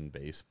Bo did in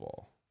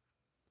baseball.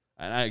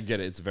 And I get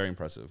it. It's very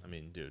impressive. I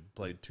mean, dude,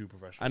 played 2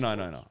 professional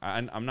sports. I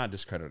know. I'm not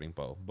discrediting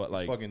Bo, but,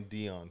 like, fucking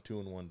Dion,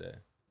 2 in 1 day.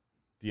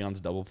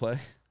 Dion's double play?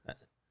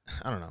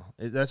 I don't know.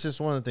 That's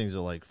just one of the things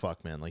that, like,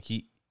 fuck, man. Like,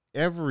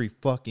 every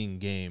fucking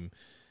game,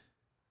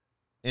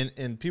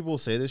 and people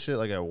say this shit,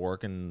 like, at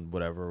work and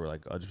whatever,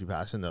 like, I'll just be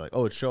passing. They're like,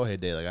 oh, it's Shohei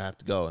day. Like, I have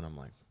to go. And I'm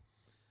like,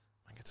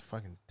 it's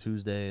fucking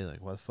Tuesday.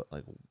 Like, what the fuck?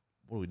 Like,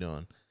 what are we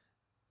doing?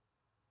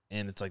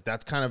 And it's like,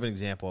 that's kind of an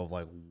example of,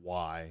 like,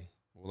 why.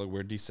 Well, like,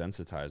 we're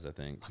desensitized, I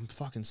think. I'm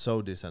fucking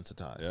so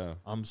desensitized. Yeah.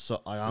 I'm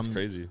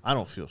crazy. I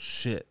don't feel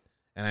shit.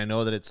 And I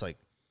know that it's like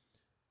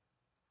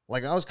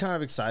I was kind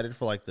of excited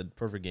for, like, the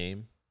perfect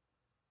game,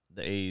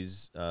 the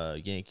A's,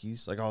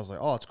 Yankees. Like, I was like,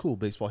 oh, it's cool.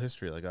 Baseball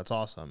history. Like, that's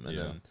awesome. And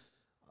then,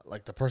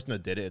 like, the person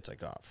that did it, it's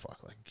like, oh, fuck.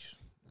 Like,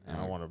 I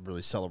don't want to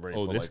really celebrate.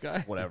 Oh, but, this like,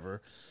 guy?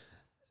 Whatever.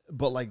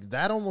 But, like,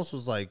 that almost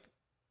was like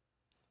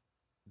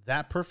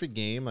that perfect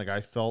game. Like, I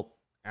felt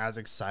as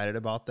excited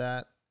about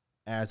that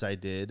as I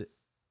did.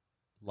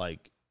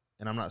 Like,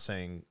 and I'm not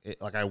saying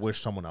it, like, I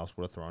wish someone else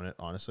would have thrown it,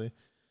 honestly.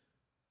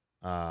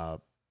 But,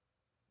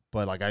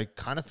 like, I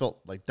kind of felt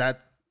like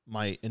that.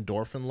 My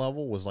endorphin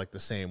level was, like, the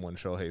same when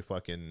Shohei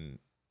fucking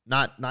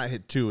not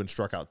hit 2 and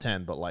struck out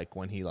 10, but, like,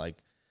 when he, like,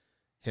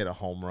 hit a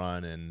home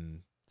run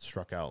and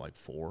struck out, like,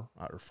 4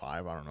 or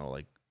 5. I don't know.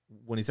 Like,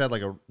 when he's had,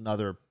 like,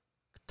 another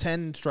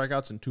 10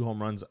 strikeouts and 2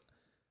 home runs,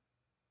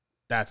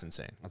 that's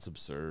insane. That's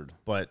absurd.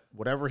 But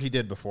whatever he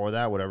did before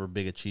that, whatever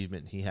big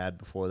achievement he had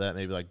before that,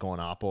 maybe like going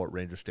Oppo at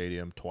Ranger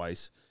Stadium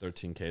twice.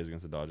 13 Ks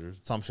against the Dodgers.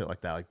 Some shit like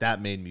that. Like,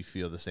 that made me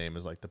feel the same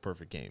as, like, the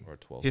perfect game. Or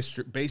 12.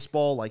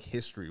 Baseball, like,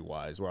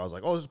 history-wise, where I was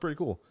like, oh, this is pretty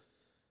cool.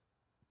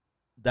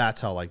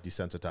 That's how, like,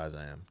 desensitized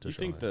I am. Do you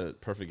think the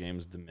perfect game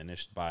is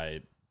diminished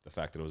by the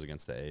fact that it was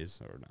against the A's,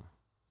 or no?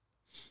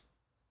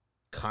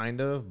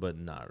 Kind of, but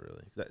not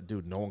really.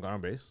 Dude, no one got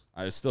on base.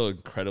 It's still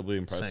incredibly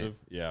impressive.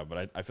 Same. Yeah,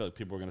 but I feel like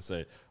people are going to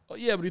say, oh,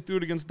 yeah, but he threw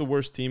it against the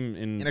worst team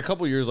in a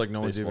couple years. Like, no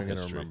one's even going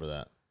to remember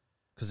that.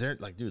 Because they're,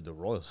 like, dude, the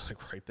Royals are,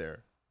 like, right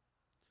there.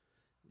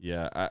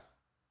 Yeah,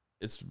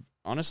 it's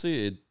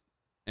honestly,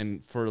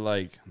 and for,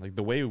 like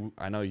the way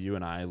I know you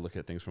and I look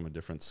at things from a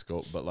different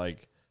scope, but,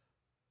 like,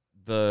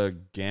 the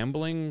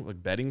gambling,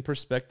 like betting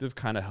perspective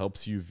kind of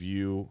helps you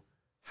view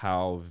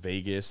how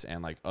Vegas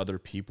and like other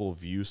people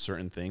view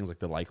certain things, like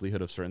the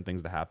likelihood of certain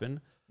things to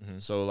happen. Mm-hmm.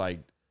 So like,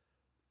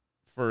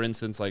 for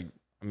instance, like,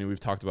 I mean, we've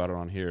talked about it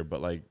on here,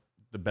 but like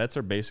the bets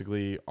are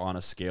basically on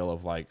a scale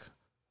of like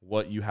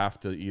what you have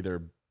to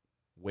either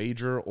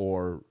wager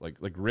or like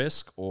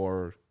risk,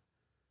 or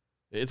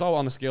it's all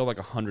on a scale of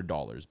like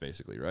 $100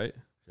 basically, right?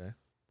 Okay.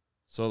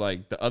 So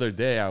like the other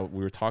day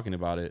we were talking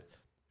about it,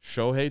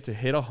 Shohei to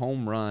hit a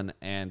home run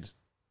and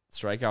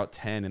strike out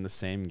 10 in the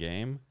same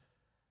game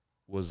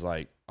was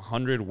like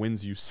 100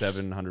 wins you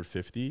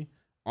 750.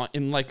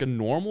 In like a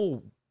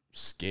normal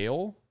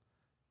scale,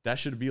 that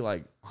should be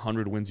like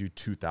 100 wins you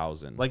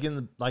 2,000. Like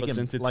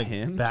since it's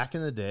him, back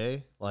in the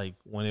day, like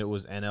when it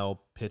was NL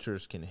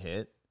pitchers can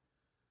hit,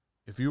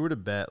 if you were to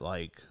bet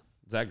like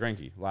Zach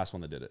Greinke, last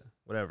one that did it,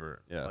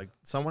 whatever, like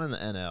someone in the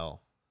NL,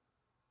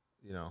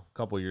 a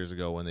couple of years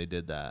ago when they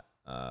did that,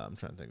 I'm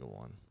trying to think of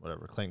one,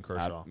 whatever, Clayton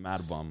Kershaw,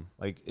 Mad Bum.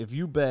 Like if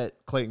you bet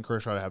Clayton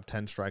Kershaw to have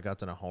 10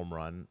 strikeouts and a home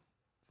run,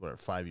 whatever,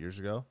 5 years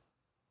ago,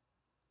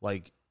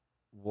 like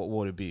what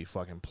would it be?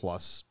 Fucking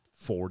plus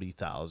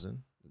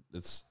 40,000.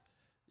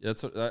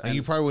 And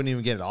you probably wouldn't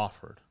even get it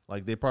offered.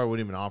 Like they probably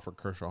wouldn't even offer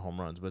Kershaw home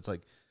runs, but it's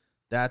like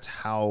that's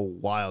how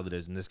wild it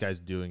is, and this guy's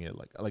doing it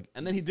like.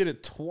 And then he did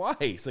it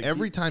twice. Like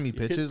every time he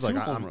pitches, like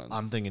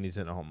I'm thinking he's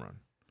hitting a home run.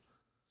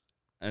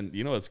 And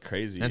you know what's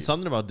crazy? And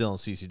something about Dylan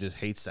Cease, he just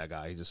hates that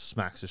guy. He just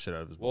smacks the shit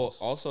out of his balls.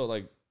 Well, also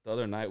like the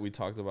other night we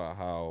talked about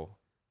how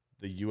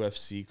the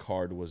UFC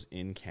card was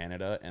in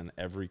Canada, and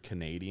every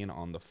Canadian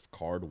on the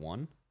card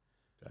won.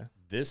 Okay.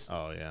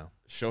 Oh yeah,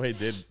 Shohei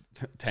did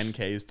 10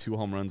 Ks, 2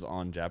 home runs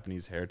on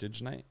Japanese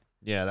Heritage Night.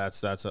 Yeah,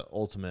 that's an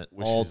ultimate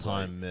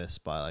all-time miss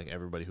by like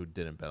everybody who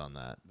didn't bet on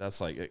that. That's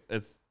like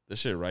this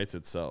shit writes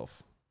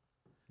itself.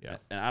 Yeah,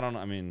 and I don't know.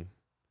 I mean,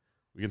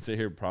 we can sit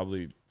here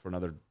probably for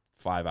another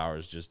 5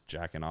 hours just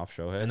jacking off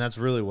Shohei, and that's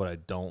really what I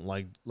don't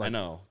like. I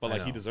know,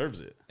 but he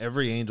deserves it.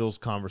 Every Angels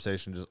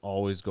conversation just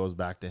always goes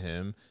back to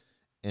him.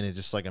 And it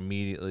just like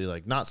immediately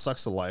like not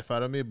sucks the life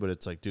out of me, but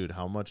it's like, dude,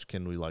 how much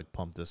can we like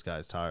pump this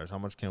guy's tires? How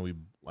much can we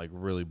like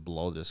really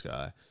blow this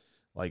guy?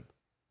 Like,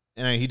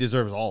 and he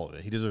deserves all of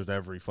it. He deserves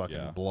every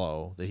fucking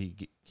blow that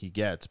he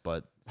gets,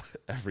 but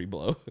every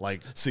blow,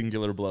 like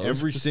singular blows,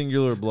 every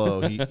singular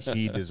blow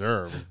he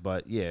deserves.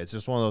 But yeah, it's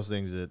just one of those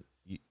things that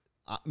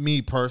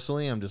me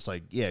personally, I'm just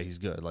like, yeah, he's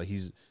good. Like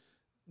he's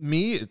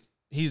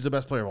the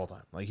best player of all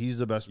time. Like he's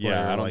the best player.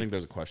 Yeah, I don't think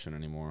there's a question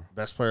anymore.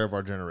 Best player of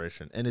our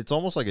generation. And it's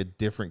almost like a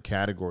different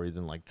category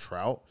than like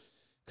Trout.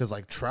 Because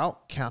like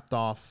Trout capped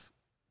off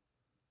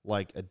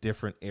like a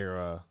different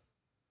era.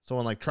 So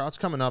when like Trout's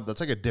coming up,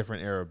 that's like a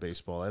different era of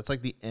baseball. That's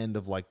like the end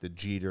of like the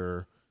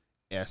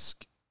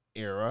Jeter-esque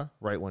era,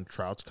 right? When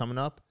Trout's coming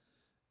up.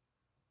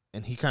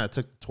 And he kind of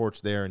took the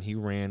torch there and he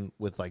ran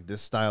with like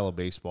this style of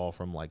baseball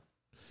from like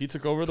he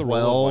took over the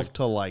role of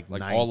to like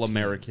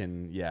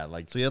all-American, yeah.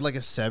 Like so he had like a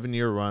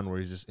 7-year run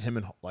where him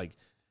and like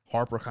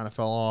Harper kind of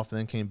fell off and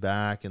then came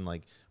back, and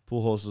like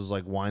Pujols was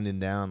like winding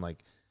down,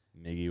 like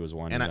Miggy was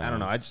winding down. And I don't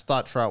know, I just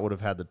thought Trout would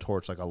have had the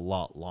torch like a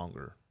lot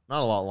longer,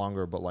 not a lot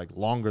longer, but like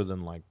longer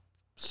than like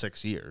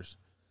 6 years.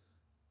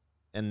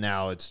 And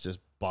now it's just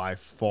by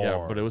far.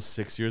 Yeah, but it was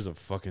 6 years of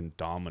fucking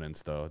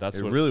dominance, though.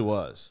 It really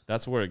was.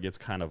 That's where it gets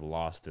kind of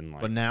lost in like.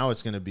 But now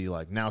it's going to be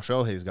like now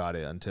Shohei's got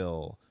it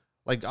until.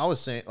 Like I was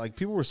saying, like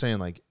people were saying,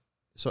 like,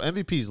 so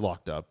MVP's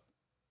locked up.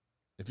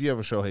 If you have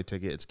a Shohei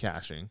ticket, it's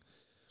cashing.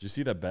 Did you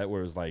see that bet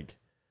where it was like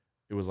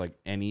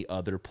any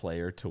other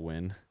player to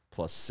win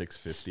plus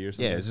 650 or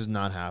something? Yeah, it's just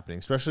not happening.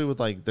 Especially with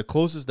like the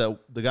closest that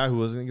the guy who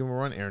wasn't gonna give him a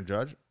run, Aaron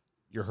Judge,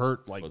 you're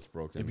hurt. Like foot's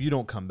broken. If you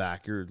don't come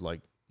back, you're like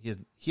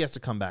he has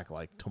to come back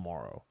like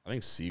tomorrow. I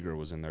think Seager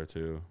was in there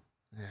too.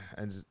 Yeah,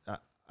 and just,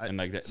 and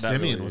like that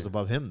Simeon really, was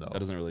above him though. That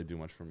doesn't really do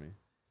much for me.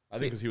 I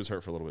think because he was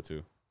hurt for a little bit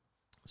too.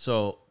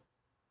 So.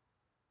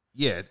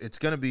 Yeah, it's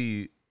gonna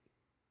be.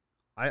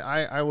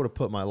 I would have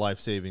put my life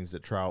savings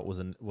that Trout was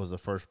the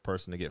first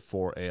person to get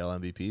 4 AL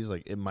MVPs.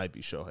 Like it might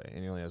be Shohei,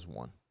 and he only has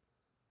 1.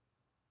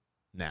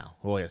 Now,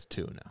 well, he has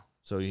 2 now,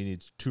 so he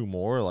needs 2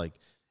 more. Like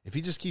if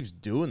he just keeps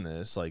doing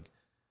this, like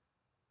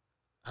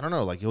I don't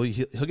know, like he'll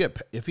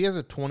get if he has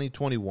a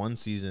 2021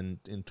 season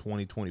in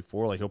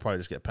 2024, like he'll probably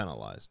just get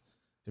penalized.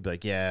 He'll be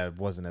like, yeah, it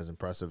wasn't as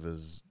impressive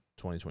as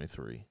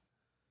 2023.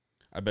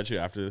 I bet you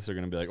after this they're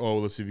gonna be like, oh,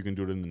 let's see if you can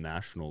do it in the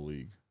National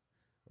League.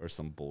 Or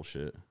some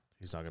bullshit.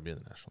 He's not going to be in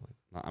the National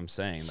League. I'm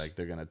saying, like,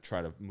 they're going to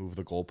try to move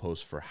the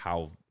goalpost for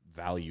how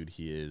valued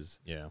he is.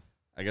 Yeah.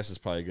 I guess it's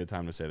probably a good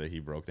time to say that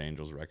he broke the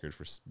Angels record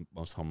for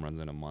most home runs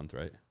in a month,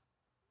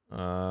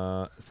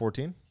 right?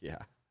 14? Yeah.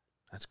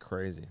 That's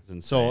crazy. It's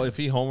insane. So if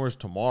he homers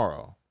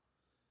tomorrow,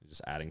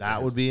 just adding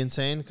that would be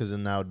insane, because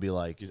then that would be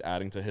like. He's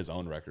adding to his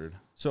own record.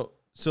 So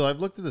I've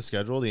looked at the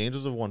schedule. The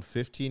Angels have won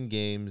 15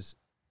 games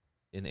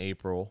in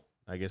April.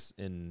 I guess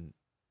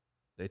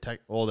They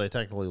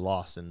technically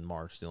lost in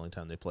March, the only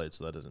time they played,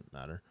 so that doesn't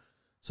matter.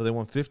 So they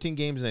won 15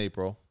 games in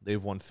April.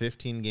 They've won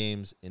 15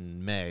 games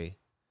in May,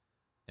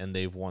 and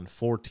they've won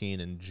 14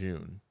 in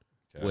June.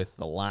 with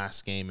the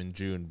last game in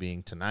June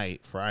being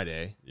tonight,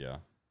 Friday. Yeah.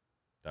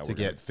 To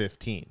get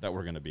 15. That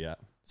we're going to be at.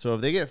 So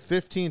if they get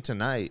 15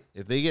 tonight,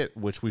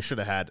 which we should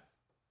have had.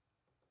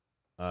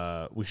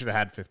 We should have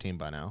had 15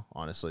 by now,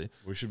 honestly.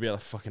 We should be at a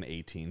fucking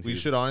 18. Dude. We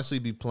should honestly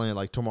be playing,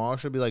 like, tomorrow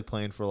should be, like,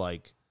 playing for,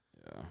 like,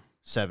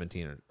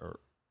 17 or,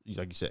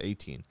 like you said,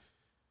 18.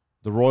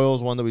 The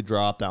Royals one that we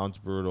dropped, that one's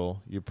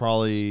brutal. You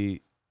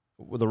probably,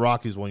 the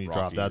Rockies one you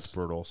dropped, that's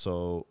brutal.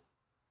 So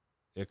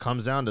it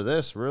comes down to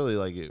this, really.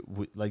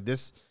 Like,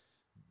 this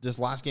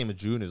last game of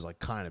June is, like,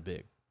 kind of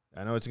big.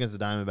 I know it's against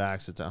the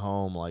Diamondbacks. It's at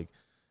home. Like,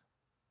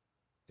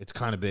 it's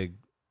kind of big.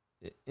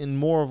 In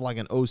more of like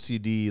an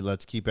OCD,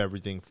 let's keep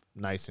everything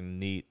nice and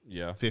neat.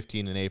 Yeah.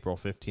 15 in April,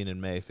 15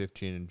 in May,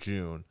 15 in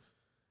June.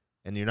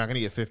 And you're not going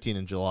to get 15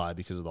 in July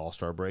because of the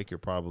All-Star break. You're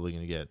probably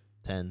going to get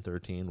 10,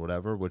 13,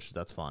 whatever, which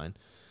that's fine.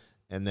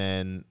 And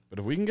then, but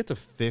if we can get to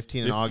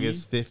 15 in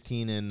August,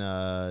 15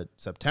 in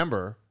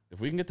September. If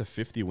we can get to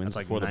 50 wins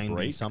that's before like the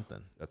break,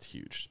 something. That's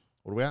huge.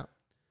 What are we at?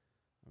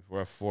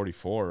 We're at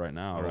 44 right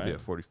now, right? We'll be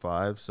at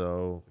 45.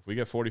 So if we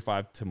get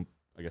 45 to,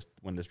 I guess,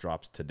 when this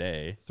drops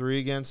today. 3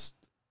 against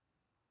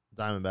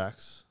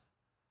Diamondbacks.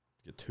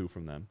 Get 2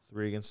 from them.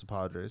 3 against the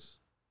Padres.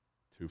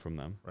 2 from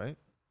them. Right?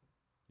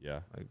 Yeah.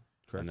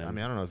 Correct. Then, I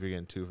mean, I don't know if you're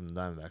getting 2 from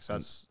the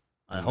Diamondbacks.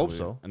 I hope hope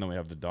so. And then we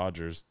have the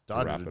Dodgers.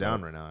 Dodgers are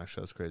down right now,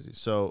 actually. That's crazy.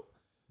 So,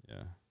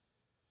 yeah.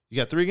 You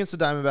got 3 against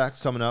the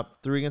Diamondbacks coming up,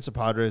 3 against the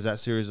Padres. That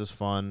series was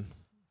fun.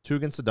 2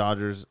 against the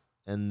Dodgers,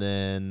 and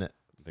then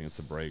I think it's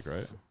a break,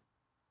 right?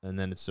 And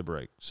then it's the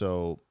break.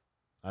 So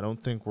I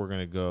don't think we're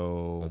gonna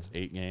go. So that's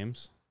 8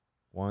 games.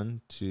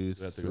 1, 2,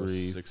 3. Have to go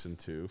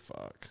 6-2.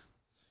 Fuck.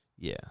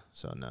 Yeah.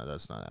 So no,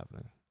 that's not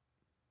happening.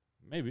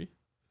 Maybe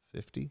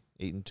 50,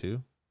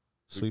 8-2.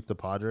 Sweep the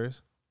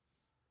Padres.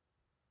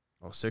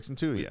 Oh,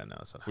 6-2. Yeah, no,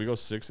 it's not. If we go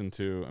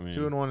 6-2, I mean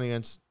 2-1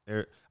 against.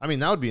 I mean,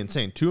 that would be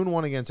insane.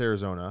 2-1 against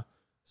Arizona.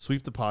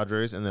 Sweep the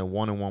Padres, and then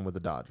 1-1 with the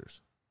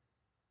Dodgers.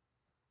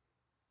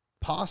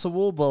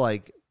 Possible, but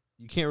like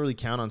you can't really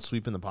count on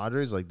sweeping the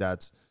Padres. Like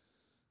that's,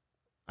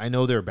 I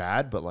know they're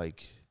bad, but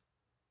like,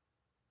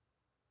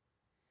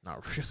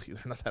 not really.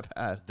 They're not that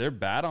bad. They're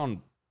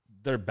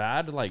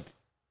bad like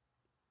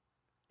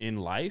in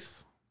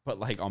life, but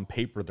like on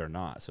paper they're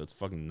not. So it's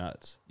fucking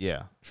nuts.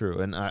 Yeah, true.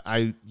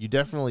 And you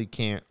definitely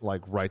can't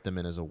like write them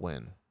in as a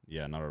win.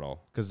 Yeah, not at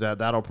all. Because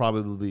that'll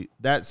probably be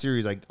that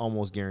series. I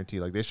almost guarantee.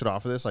 Like they should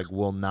offer this. Like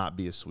will not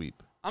be a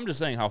sweep. I'm just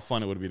saying how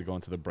fun it would be to go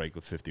into the break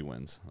with 50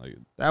 wins. Like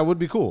that would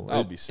be cool. That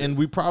would be sick. And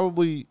we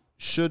probably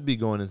should be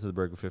going into the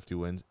break with 50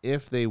 wins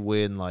if they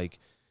win. Like,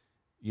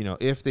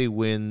 if they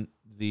win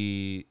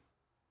the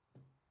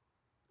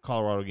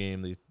Colorado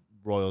game, the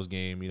Royals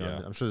game.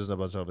 I'm sure there's a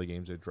bunch of other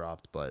games they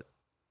dropped, but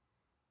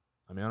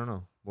I mean, I don't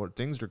know.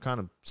 Things are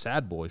kind of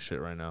sad boy shit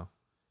right now,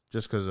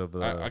 just because of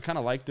the. I kind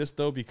of like this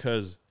though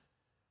because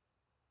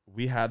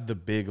we had the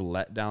big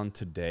letdown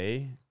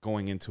today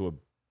going into a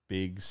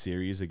big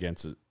series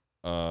against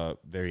a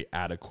very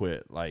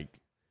adequate, like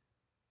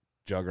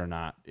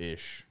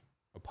juggernaut-ish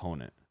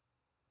opponent.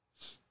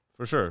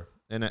 For sure.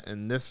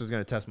 And this is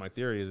going to test my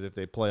theory is if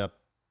they play up.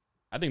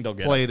 I think they'll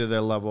play to their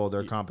level of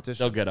their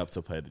competition. They'll get up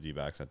to play the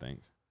D-backs, I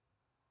think.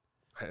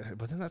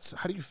 But then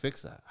how do you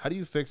fix that? How do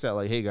you fix that?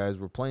 Like, hey guys,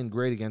 we're playing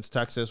great against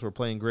Texas. We're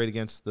playing great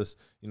against this,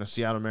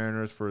 Seattle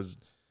Mariners.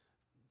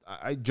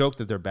 I joke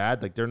that they're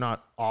bad. Like they're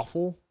not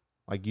awful.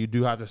 Like you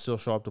do have to still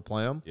show up to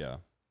play them. Yeah.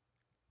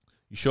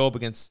 You show up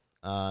against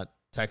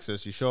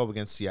Texas. You show up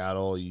against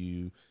Seattle.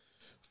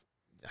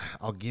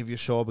 I'll give you a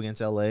show up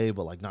against LA,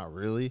 but like not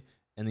really.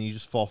 And then you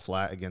just fall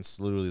flat against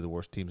literally the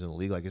worst teams in the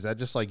league. Like, is that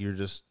just like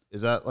is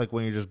that like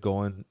when you're just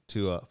going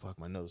to fuck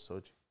my nose,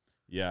 so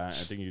yeah, I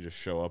think you just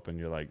show up and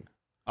you're like,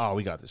 oh,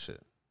 we got this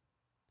shit.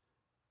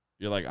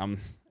 You're like,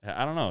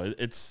 I don't know.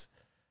 It's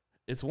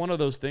one of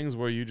those things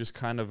where you just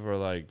kind of are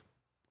like,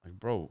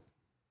 bro,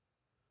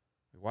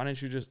 why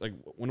didn't you just like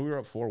when we were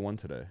up 4-1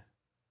 today?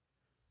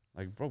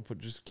 Like, bro,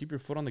 just keep your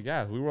foot on the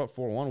gas. We were up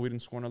 4-1. We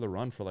didn't score another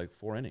run for like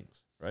 4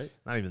 innings, right?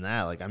 Not even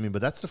that. Like, I mean,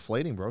 but that's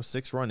deflating, bro.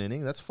 6-run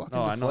inning. That's fucking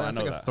deflating. I know That's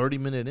like a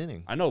 30-minute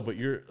inning. I know, but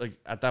you're like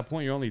at that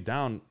point, you're only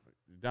down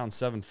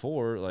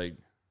 7-4. Like,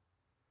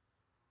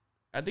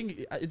 I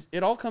think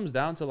it all comes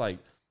down to like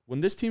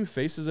when this team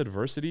faces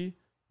adversity,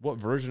 what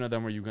version of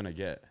them are you gonna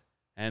get?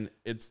 And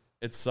it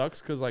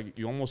sucks because like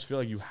you almost feel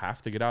like you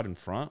have to get out in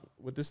front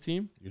with this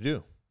team. You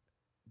do,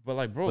 but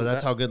like, bro, but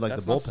that's how good like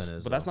the bullpen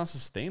is. But that's not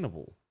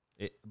sustainable.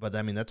 But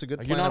I mean, that's a good.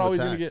 Like, you're not always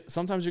gonna get.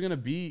 Sometimes you're gonna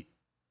be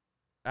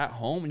at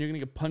home and you're gonna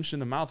get punched in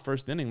the mouth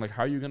first inning. Like,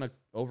 how are you gonna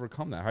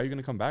overcome that? How are you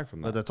gonna come back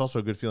from that? But that's also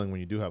a good feeling when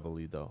you do have a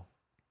lead, though.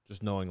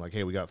 Just knowing, like,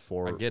 hey, we got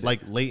 4. I get it.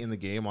 Like late in the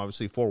game,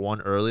 obviously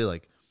 4-1 early.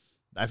 Like,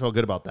 I felt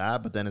good about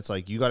that. But then it's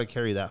like you got to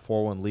carry that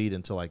 4-1 lead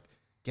until like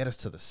get us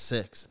to the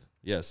 6th.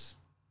 Yes.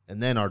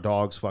 And then our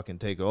dogs fucking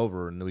take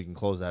over, and then we can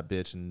close that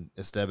bitch. And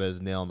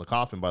Estevez nail in the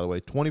coffin. By the way,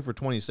 20 for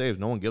 20 saves.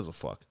 No one gives a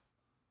fuck.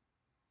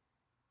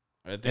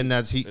 And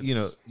that's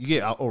you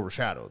get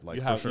overshadowed. Like,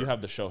 you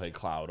have the Shohei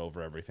cloud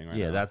over everything right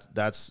now. Yeah,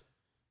 that's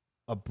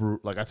a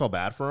brute. Like, I felt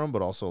bad for him,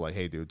 but also like,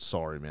 hey, dude,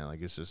 sorry, man.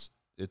 Like, it's just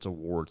it's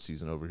award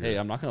season over here. Hey,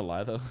 I'm not gonna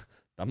lie though,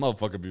 that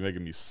motherfucker be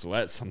making me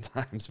sweat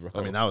sometimes, bro.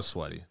 I mean, that was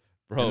sweaty.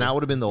 Bro, and that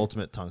would have been the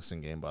ultimate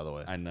tungsten game, by the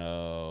way. I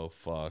know.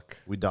 Fuck.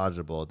 We dodged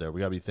a bullet there. We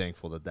got to be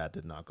thankful that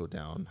did not go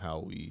down how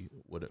we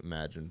would have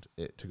imagined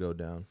it to go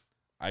down.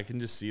 I can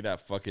just see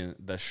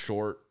the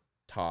short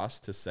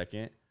toss to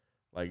second,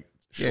 like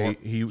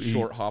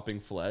short hopping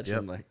Fletch. Yep.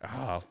 I'm like,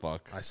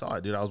 fuck. I saw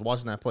it, dude. I was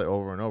watching that play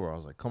over and over. I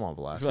was like, come on,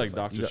 Velasquez. I feel like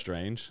Doctor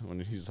Strange when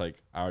he's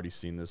like, I already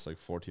seen this like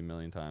 14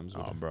 million times.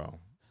 Oh, bro.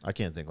 I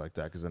can't think like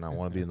that because then I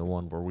want to be in the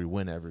one where we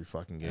win every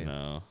fucking game.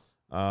 I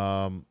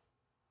know.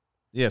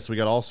 Yeah, so we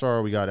got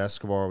All-Star, we got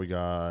Escobar, we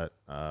got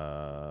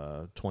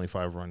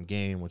 25-run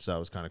game, which that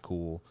was kind of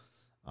cool.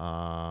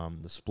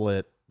 The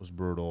split was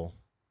brutal.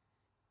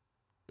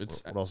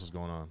 What else is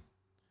going on?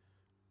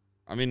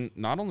 I mean,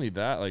 not only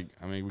that,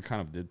 we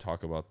kind of did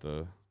talk about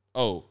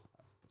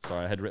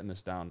sorry, I had written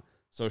this down.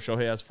 So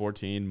Shohei has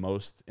 14,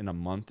 most in a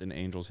month in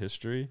Angels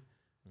history.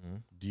 Mm-hmm.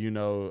 Do you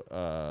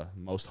know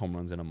most home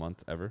runs in a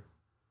month ever?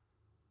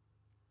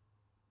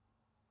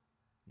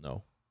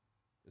 No.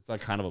 It's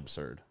like kind of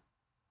absurd.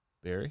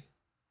 Barry?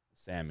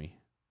 Sammy.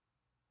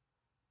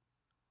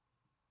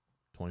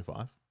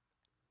 25?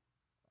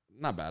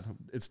 Not bad.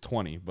 It's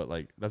 20, but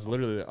like that's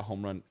literally a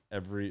home run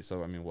every.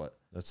 So I mean, what?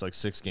 That's like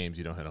 6 games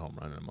you don't hit a home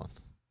run in a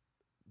month.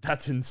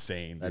 That's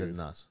insane. That is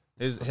nuts.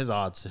 His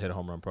odds to hit a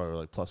home run probably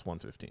like plus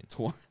 115.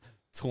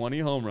 20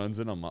 home runs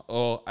in a month.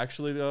 Oh,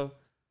 actually though,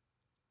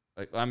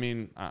 I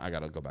mean, I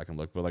gotta go back and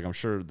look, but like I'm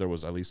sure there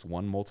was at least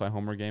one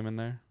multi-homer game in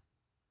there.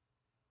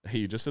 Hey,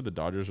 you just said the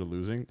Dodgers are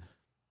losing.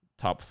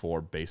 Top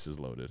 4 bases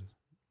loaded.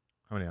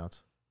 How many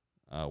outs?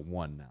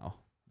 1 now.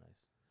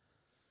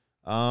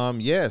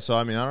 Nice. Yeah. So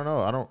I mean, I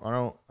don't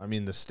know. I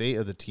mean, the state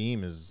of the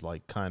team is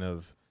like kind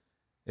of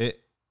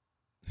it.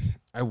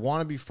 I want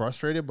to be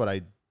frustrated, but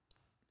I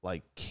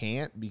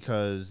can't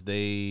because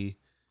they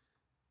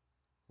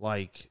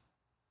got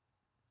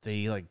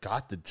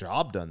the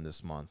job done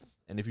this month.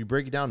 And if you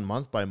break it down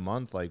month by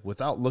month, like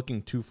without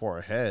looking too far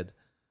ahead,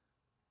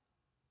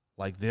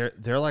 like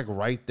they're like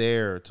right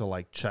there to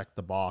like check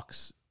the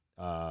box.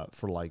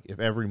 For like if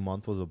every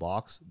month was a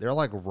box, they're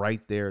like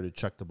right there to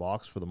check the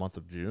box for the month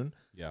of June.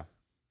 Yeah.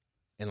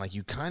 And like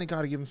you kind of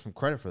got to give them some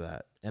credit for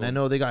that. And I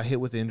know they got hit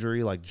with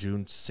injury like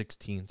June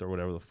 16th or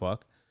whatever the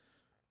fuck.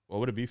 What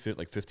would it be?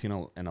 Like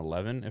 15 and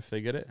 11 if they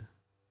get it?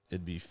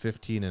 It'd be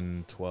 15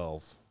 and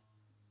 12.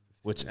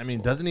 Which I mean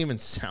doesn't even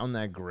sound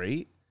that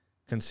great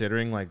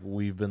considering like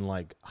we've been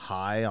like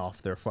high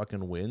off their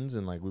fucking wins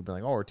and like we've been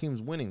like, oh, our team's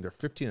winning. They're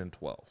 15 and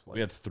 12. Like, we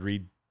had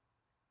 3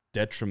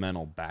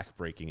 detrimental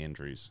back-breaking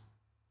injuries.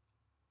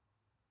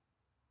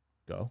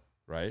 Go.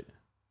 Right?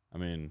 I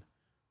mean,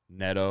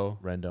 Neto,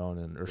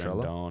 Rendon, and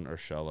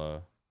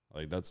Urshela.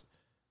 Like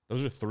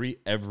those are 3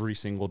 every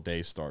single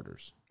day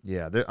starters.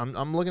 Yeah,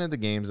 I'm looking at the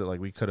games that like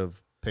we could have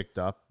picked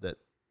up that,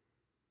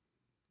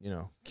 you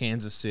know,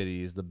 Kansas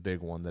City is the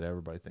big one that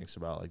everybody thinks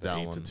about. Like the that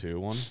 8-2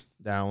 one.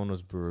 That one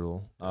was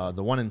brutal.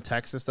 The one in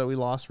Texas that we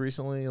lost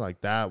recently,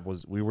 like that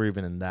was we were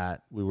in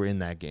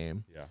that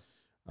game. Yeah.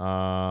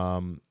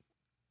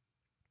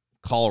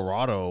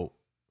 Colorado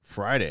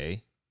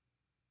Friday.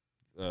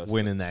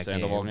 Winning that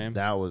Sandoval game.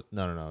 That was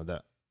no.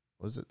 That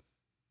was it.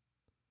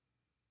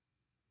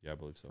 Yeah, I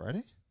believe so.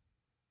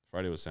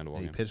 Friday was Sandoval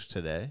game. He pitched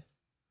today.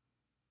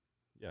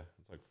 Yeah,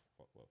 it's like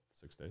what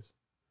 6 days.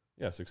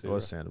 Yeah, 6 days. It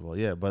was Sandoval.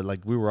 Yeah, but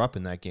like we were up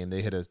in that game.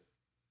 They hit a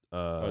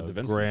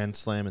grand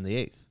slam in the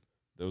 8th.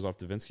 That was off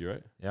Davinsky,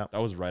 right? Yeah,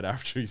 that was right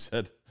after he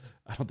said,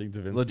 "I don't think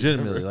Davinsky."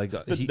 Legitimately, like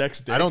the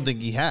next day, I don't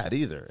think he had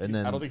either. And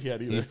then I don't think he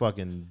had either. He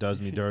fucking does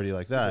me dirty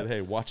like that. He said,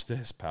 "Hey, watch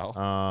this,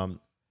 pal."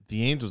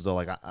 The Angels though,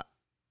 like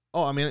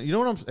I mean, you know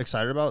what I'm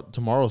excited about?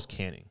 Tomorrow's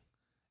canning.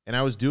 And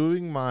I was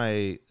doing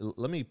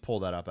let me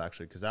pull that up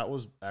actually, because that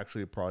was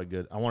actually probably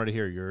good. I wanted to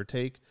hear your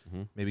take,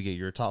 maybe get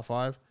your top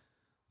 5.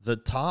 The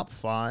top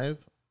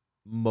 5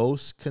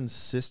 most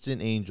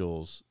consistent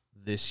Angels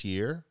this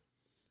year,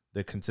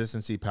 the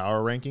consistency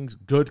power rankings,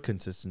 good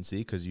consistency,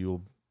 because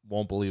you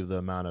won't believe the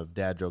amount of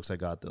dad jokes I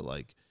got that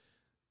like,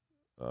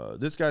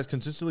 this guy's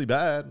consistently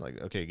bad. Like,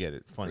 okay, get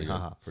it. Funny,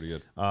 haha. Pretty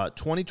good.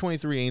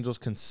 2023 Angels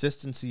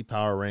consistency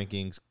power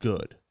rankings,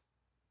 good.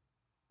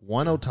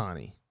 1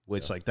 Ohtani,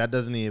 which like that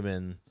doesn't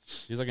even.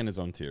 He's like in his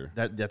own tier.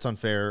 That's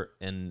unfair,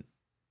 and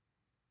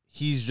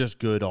he's just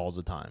good all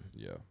the time.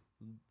 Yeah.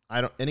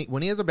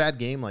 When he has a bad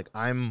game, like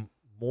I'm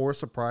more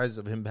surprised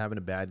of him having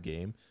a bad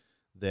game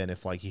than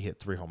if like he hit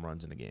 3 home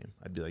runs in a game.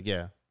 I'd be like,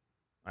 yeah,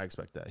 I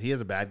expect that. He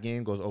has a bad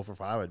game, goes 0 for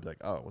 5. I'd be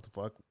like, oh, what the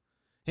fuck?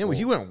 He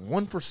went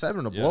 1 for 7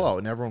 in a blowout,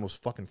 and everyone was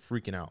fucking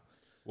freaking out.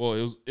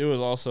 Well, it was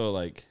also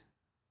like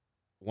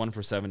 1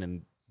 for 7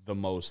 in the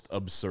most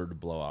absurd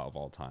blowout of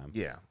all time.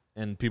 Yeah.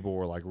 And people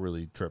were like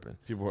really tripping.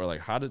 People were like,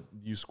 how did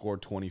you score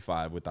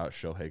 25 without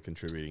Shohei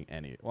contributing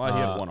any? Well, he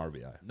had 1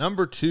 RBI.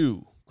 Number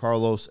 2,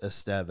 Carlos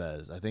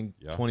Estevez. I think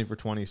 20 for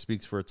 20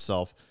 speaks for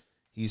itself.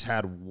 He's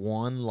had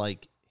 1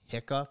 like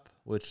hiccup,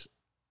 which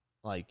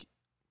like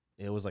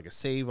it was like a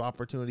save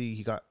opportunity.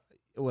 He got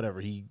whatever.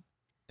 He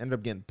ended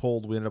up getting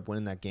pulled. We ended up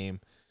winning that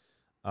game.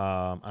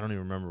 I don't even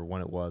remember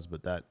when it was,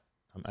 but that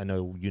I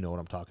know you know what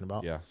I'm talking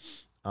about. Yeah.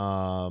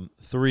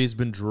 3 has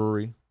been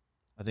Drury.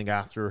 I think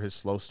after his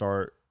slow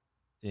start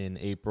in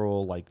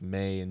April, like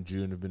May and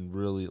June have been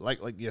really like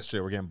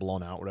yesterday we're getting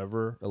blown out,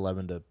 whatever,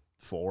 11-4,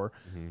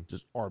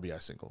 just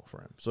RBI single for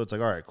him. So it's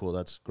like, all right, cool,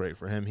 that's great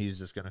for him. He's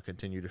just gonna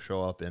continue to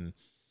show up, and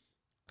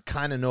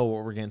kind of know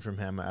what we're getting from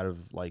him out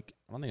of like.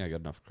 I don't think I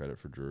got enough credit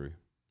for Drury.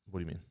 What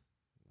do you mean?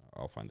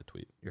 I'll find the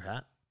tweet. Your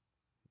hat?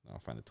 I'll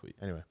find the tweet.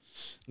 Anyway,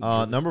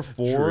 number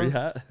 4. Drury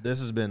hat.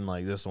 This has been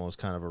like, this one was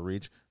kind of a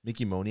reach.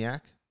 Mickey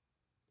Moniak.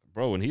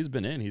 Bro, when he's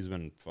been in, he's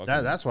been fucking.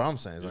 That's what I'm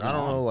saying. It's like, I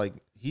don't know, like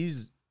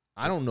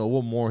I don't know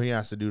what more he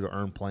has to do to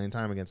earn playing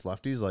time against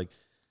lefties. Like,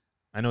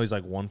 I know he's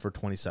like 1 for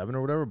 27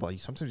 or whatever, but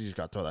sometimes you just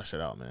got to throw that shit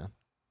out, man.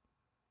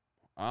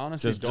 I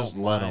honestly just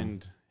don't let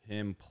mind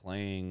him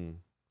playing.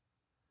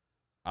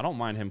 I don't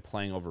mind him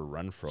playing over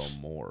Renfroe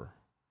more.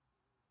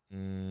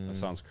 That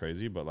sounds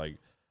crazy, but like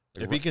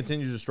if he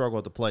continues to struggle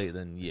at the plate,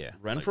 then yeah.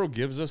 Renfroe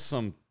gives us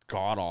some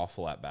god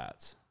awful at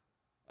bats.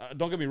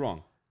 Don't get me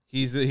wrong.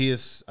 He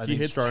is. I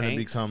think starting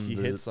tanks, to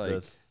become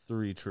the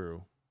 3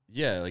 true.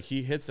 Yeah, like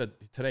he hits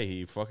today.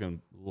 He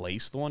fucking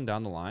laced one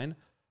down the line,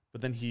 but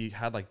then he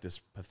had like this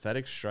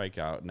pathetic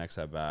strikeout next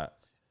at bat.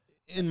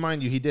 And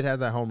mind you, he did have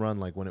that home run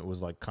like when it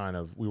was like kind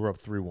of we were up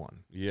 3-1.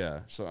 Yeah,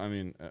 so I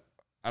mean,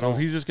 if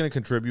he's just going to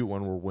contribute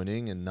when we're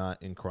winning and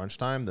not in crunch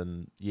time,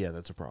 then yeah,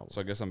 that's a problem.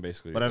 So I guess I'm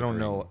basically. But I don't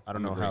know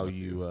how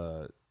you.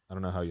 I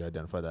don't know how you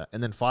identify that.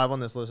 And then 5 on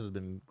this list has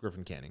been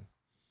Griffin Canning.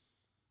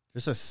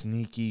 Just a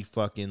sneaky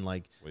fucking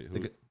like. Wait,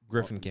 who?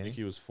 Griffin Canning.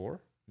 Mickey was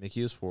 4.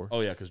 Mickey was 4.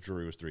 Oh yeah, because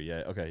Drury was 3.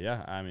 Yeah. Okay.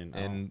 Yeah. I mean.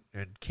 And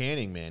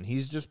Canning, man,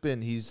 he's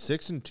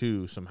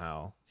 6-2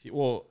 somehow.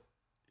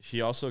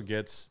 He also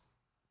gets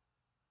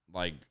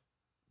like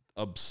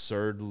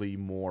absurdly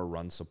more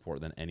run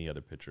support than any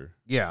other pitcher.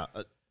 Yeah.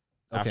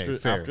 Okay.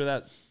 After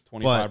that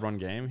 25-run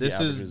game,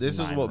 this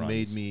is what runs.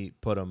 made me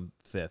put him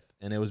 5th,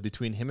 and it was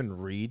between him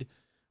and Reed.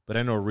 But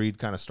I know Reed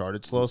kind of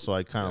started slow, so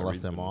I kind of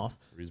left them off.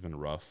 Reed's been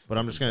rough. But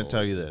I'm just going to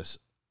tell you this.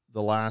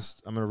 I'm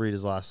going to read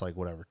his last,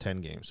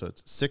 10 games. So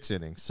it's 6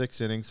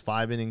 innings,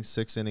 5 innings,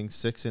 6 innings,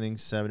 6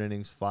 innings, 7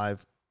 innings,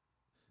 5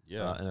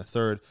 and a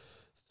third,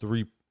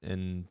 3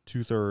 and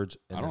 2/3,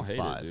 and I don't then hate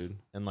 5. it, dude.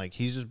 And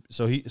he's just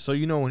so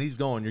you know when he's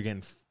going, you're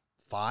getting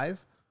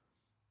 5,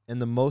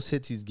 and the most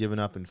hits he's given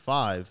up in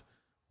 5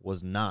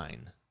 was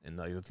 9, and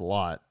that's a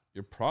lot.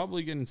 You're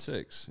probably getting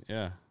 6,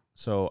 yeah.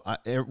 So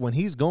when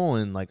he's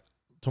going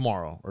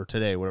tomorrow or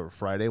today, whatever,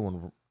 Friday,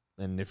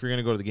 and if you're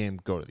gonna go to the game,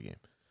 go to the game.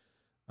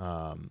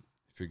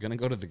 If you're gonna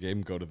go to the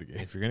game, go to the game.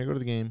 If you're gonna go to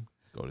the game,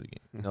 go to the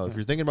game. No, if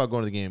you're thinking about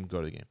going to the game,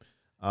 go to the game.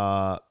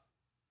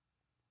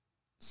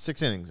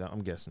 6 innings,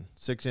 I'm guessing.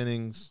 6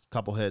 innings,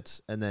 couple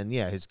hits, and then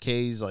his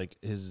Ks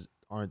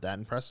aren't that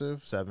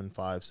impressive.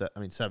 7.5, 7. I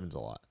mean, 7's a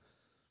lot.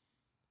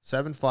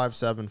 7.5,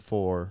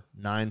 7.4,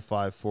 9.5,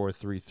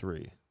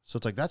 4.33. So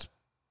it's that's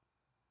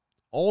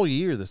all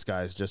year. This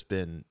guy's just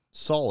been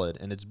solid,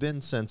 and it's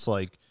been since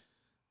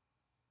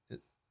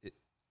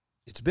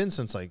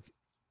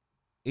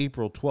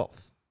April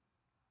 12th.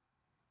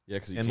 Yeah,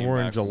 because and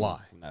we're in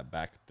July from that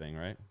back thing,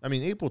 right? I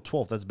mean, April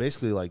 12th. That's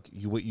basically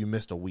you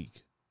missed a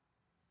week,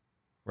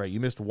 right? You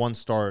missed one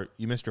start.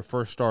 You missed your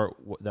first start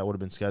that would have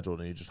been scheduled,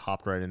 and you just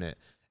hopped right in it.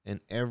 And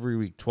every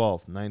week,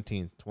 12th,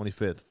 19th,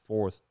 25th,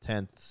 4th,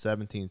 10th,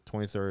 17th,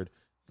 23rd,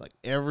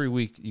 every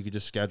week you could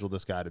just schedule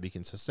this guy to be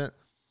consistent.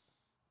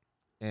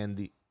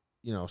 And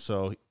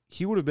so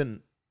he would have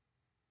been.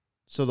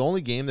 So the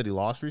only game that he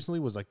lost recently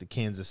was the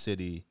Kansas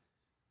City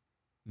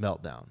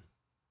meltdown.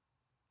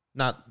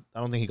 I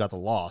don't think he got the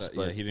loss,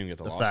 but he didn't get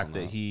the loss. The fact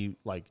that he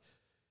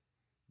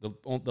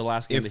the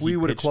last game. If we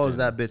would have closed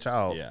that bitch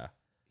out,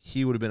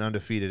 he would have been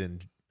undefeated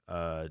in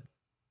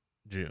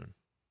June.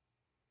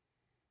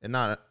 And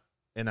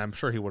I'm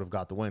sure he would have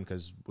got the win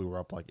because we were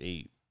up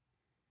 8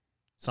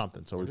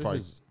 something. So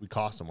we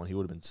cost him one. He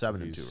would have been 7-2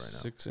 right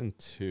now.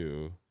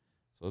 6-2.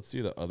 So let's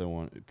see the other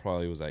one. It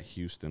probably was that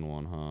Houston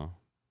one, huh?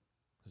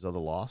 His other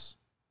loss?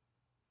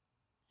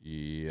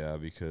 Yeah,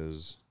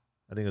 because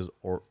I think it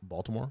was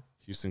Baltimore.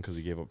 Houston because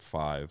he gave up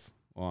 5.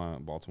 Well,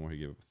 Baltimore he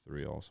gave up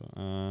 3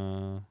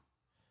 also.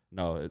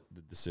 No,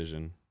 the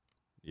decision.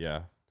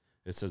 Yeah,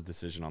 it says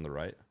decision on the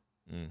right.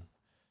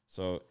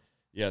 So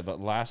yeah, the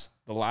last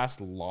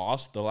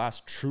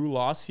true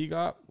loss he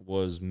got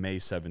was May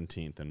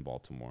 17th in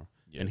Baltimore,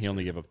 and he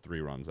only gave up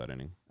 3 runs that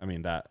inning. I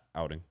mean that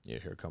outing. Yeah,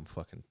 here come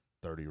fucking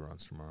 30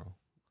 runs tomorrow.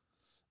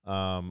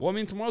 Well, I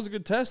mean tomorrow's a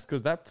good test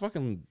because that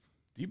fucking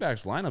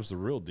D-backs lineup's the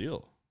real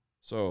deal.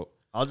 So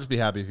I'll just be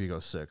happy if he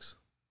goes 6,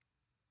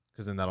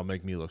 because then that'll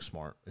make me look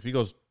smart. If he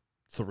goes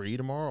 3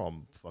 tomorrow,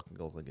 I'm fucking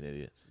go like an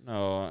idiot.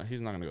 No,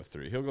 he's not gonna go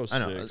 3. He'll go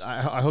 6.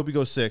 I hope he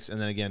goes 6, and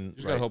then again, you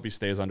just gotta hope he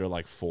stays under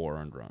 4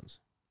 earned runs.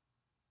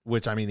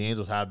 Which I mean, the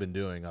Angels have been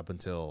doing up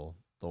until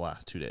the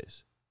last 2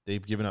 days.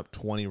 They've given up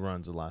 20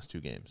 runs in the last 2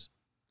 games.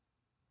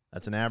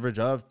 That's an average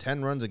of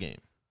 10 runs a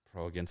game.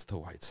 Bro, against the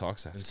White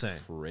Sox, that's insane,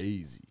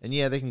 crazy. And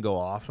yeah, they can go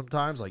off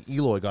sometimes.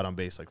 Eloy got on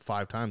base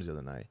 5 times the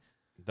other night.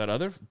 That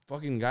other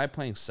fucking guy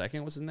playing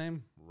second, what's his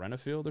name?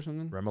 Renafield or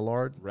something?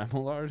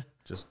 Remillard.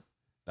 Just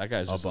That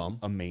guy's just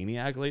a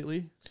maniac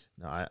lately.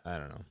 No, I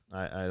don't know.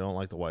 I don't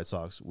like the White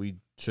Sox. We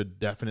should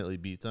definitely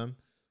beat them,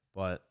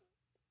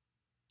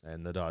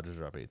 and the Dodgers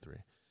are up 8-3.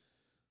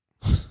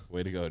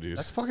 Way to go, dude.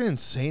 That's fucking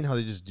insane how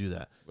they just do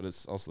that. But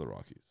it's also the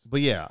Rockies.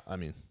 But yeah, I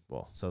mean,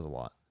 well, says a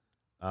lot.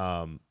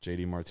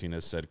 JD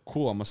Martinez said,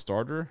 "Cool, I'm a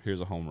starter.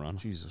 Here's a home run."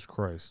 Jesus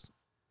Christ.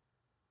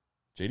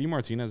 JD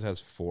Martinez has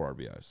 4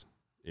 RBIs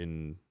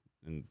in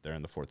there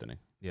in the 4th inning.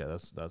 Yeah,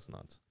 that's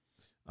nuts.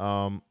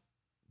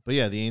 But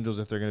yeah, the Angels,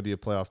 if they're going to be a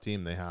playoff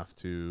team, they have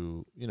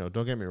to,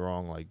 don't get me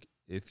wrong. Like,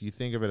 if you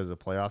think of it as a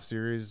playoff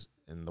series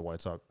and the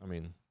White Sox, I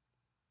mean,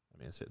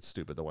 it's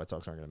stupid. The White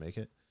Sox aren't going to make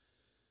it.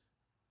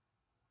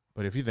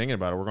 But if you're thinking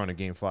about it, we're going to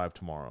Game 5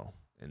 tomorrow.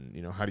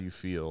 And, how do you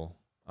feel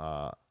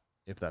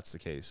if that's the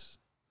case?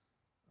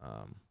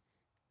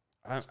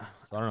 I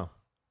don't know.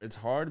 It's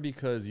hard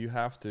because you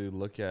have to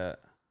look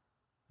at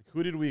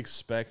who did we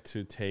expect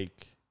to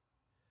take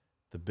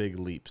the big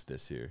leaps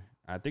this year?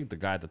 I think the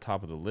guy at the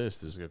top of the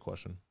list is a good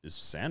question. Is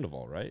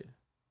Sandoval, right?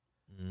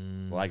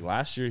 Like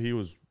last year, he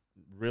was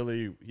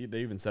really.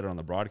 They even said it on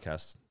the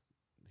broadcast.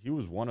 He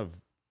was one of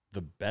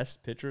the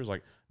best pitchers.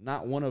 Like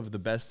not one of the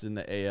best in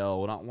the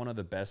AL, not one of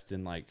the best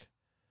in like.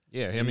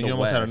 Yeah, I mean, he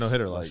almost had a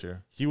no-hitter last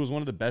year. He was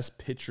one of the best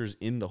pitchers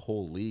in the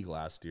whole league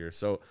last year.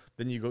 So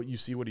then you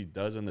see what he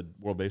does in the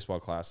World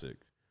Baseball Classic.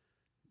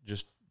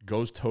 Just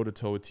goes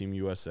toe-to-toe with Team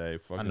USA.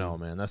 I know,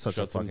 man. That's such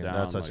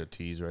a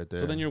tease right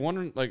there. So then you're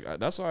wondering, like,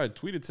 that's why I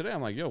tweeted today.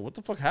 I'm like, yo, what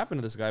the fuck happened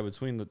to this guy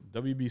between the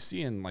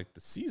WBC and, like,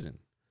 the season?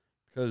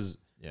 Because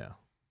he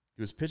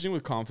was pitching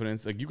with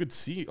confidence. Like, you could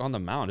see on the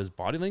mound, his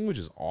body language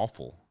is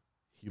awful.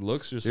 He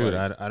looks just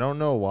I don't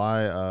know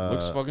why.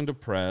 Looks fucking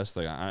depressed.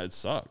 Like, it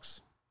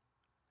sucks.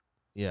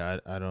 Yeah,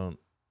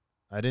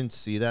 I didn't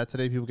see that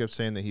today. People kept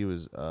saying that he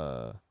was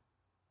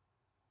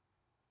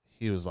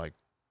like,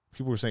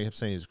 people kept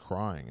saying he was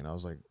crying, and I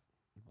was like,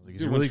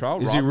 is he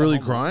really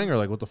crying, or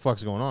like, what the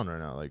fuck's going on right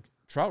now? Like,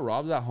 Trout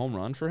robbed that home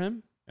run for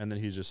him, and then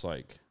he's just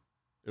like,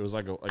 it was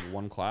like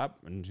one clap,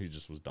 and he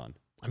just was done.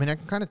 I mean, I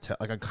can kind of tell,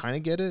 like, I kind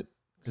of get it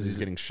because he's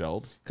getting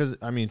shelled. Because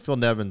I mean, Phil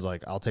Nevin's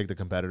like, I'll take the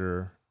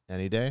competitor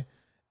any day,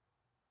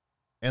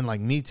 and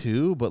like me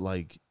too, but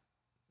like,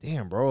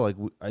 damn, bro, like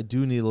I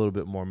do need a little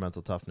bit more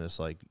mental toughness.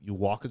 Like, you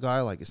walk a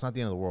guy, like, it's not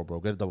the end of the world, bro.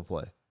 Get a double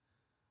play.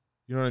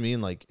 You know what I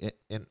mean? Like,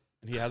 and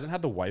he hasn't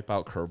had the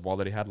wipeout curveball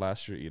that he had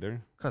last year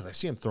either. Because I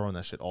see him throwing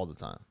that shit all the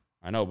time.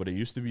 I know, but it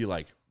used to be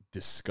like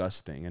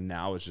disgusting, and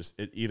now it's just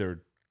it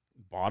either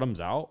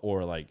bottoms out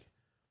or like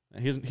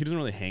he doesn't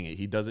really hang it.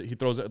 He does it. He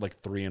throws it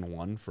like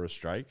 3-1 for a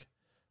strike,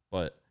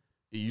 but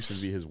it used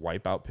to be his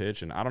wipeout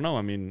pitch, and I don't know.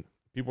 I mean,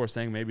 people are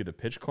saying maybe the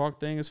pitch clock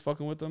thing is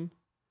fucking with him.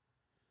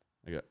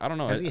 Like, I don't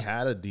know. Has he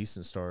had a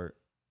decent start?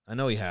 I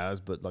know he has,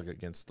 but like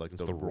against like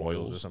the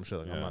Royals or some shit.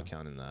 Like, I'm not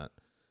counting that.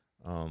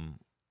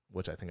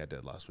 Which I think I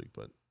did last week,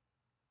 but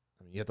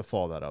I mean, you have to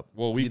follow that up.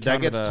 Well,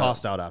 that gets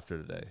tossed out after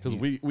today because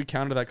we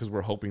counted that because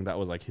we're hoping that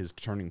was like his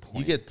turning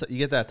point. You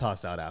get that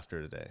tossed out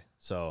after today.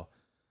 So,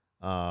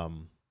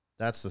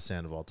 that's the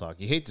Sandoval talk.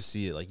 You hate to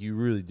see it, like you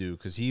really do,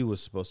 because he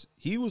was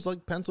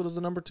like penciled as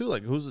the number 2.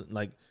 Like who's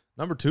like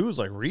number 2 is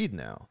like Reed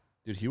now,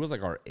 dude. He was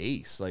like our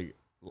ace, like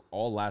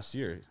all last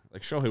year.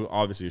 Like Shohei,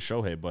 obviously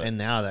Shohei, but and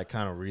now that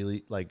kind of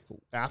really like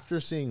after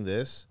seeing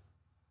this.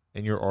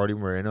 And you're Artie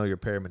Moreno, you're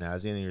Perry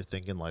Manassian, and you're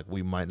thinking, like,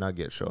 we might not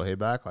get Shohei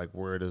back. Like,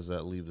 where does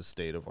that leave the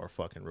state of our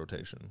fucking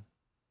rotation?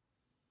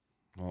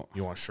 Well,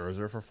 you want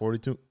Scherzer for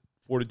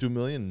 $42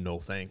 million? No,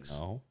 thanks.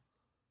 No.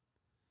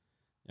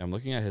 Yeah, I'm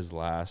looking at his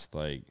last,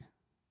 like,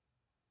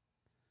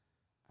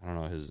 I don't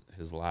know,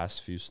 his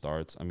last few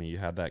starts. I mean, you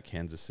had that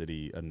Kansas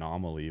City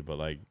anomaly, but,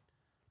 like,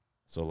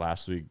 so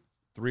last week,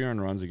 3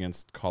 earned runs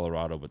against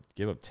Colorado, but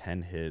gave up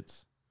 10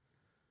 hits.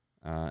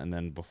 And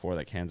then before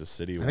that, Kansas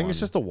City won. I think it's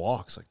just the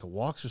walks. Like, the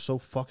walks are so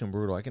fucking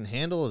brutal. I can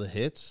handle the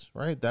hits,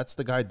 right? That's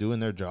the guy doing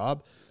their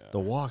job. Yeah. The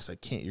walks, I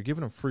can't. You're giving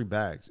them free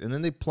bags. And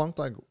then they plunked,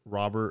 like,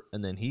 Robert,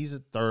 and then he's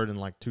at third in,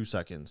 like, 2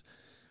 seconds.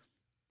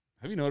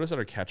 Have you noticed that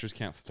our catchers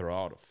can't throw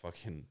out a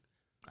fucking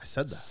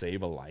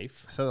save a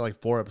life? I said that,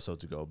 like, 4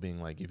 episodes ago,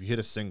 being like, if you hit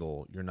a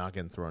single, you're not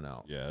getting thrown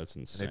out. Yeah, that's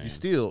insane. And if you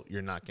steal,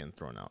 you're not getting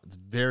thrown out. It's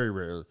very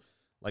rare.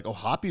 Like,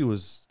 Ohapi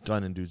was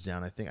gunning dudes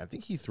down, I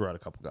think he threw out a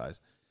couple guys.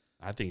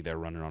 I think they're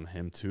running on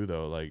him too,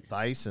 though. Like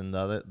Dice and the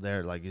other,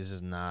 they're like, this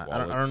is not. I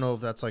don't know if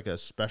that's like a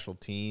special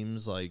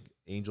teams, like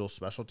Angel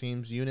special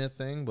teams unit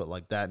thing, but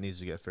like that needs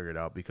to get figured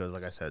out because,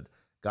 like I said,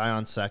 guy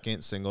on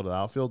second, single to the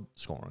outfield,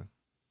 scoring.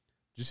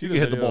 Did you see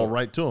hit the ball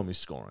right to him? He's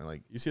scoring.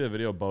 Like you see the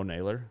video of Bo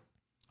Naylor?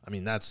 I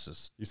mean, that's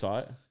just you saw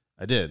it.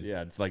 I did.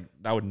 Yeah, it's like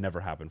that would never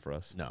happen for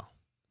us. No,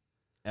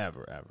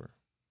 ever.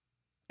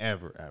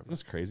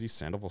 That's crazy.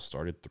 Sandoval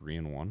started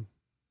 3-1.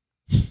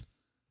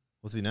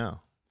 What's he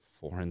now?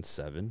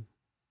 4-7.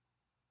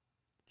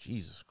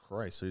 Jesus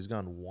Christ! So he's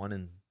gone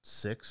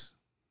 1-6.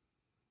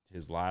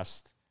 His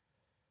last.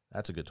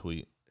 That's a good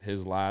tweet.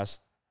 His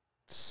last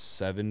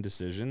 7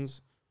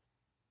 decisions.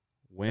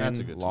 Win,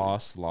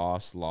 loss,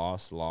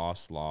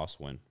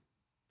 win.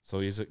 So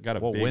he's got a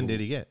what big win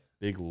did he get?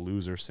 Big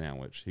loser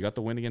sandwich. He got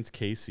the win against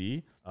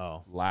KC.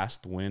 Oh.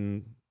 Last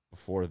win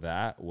before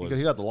that was because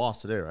he got the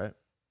loss today, right?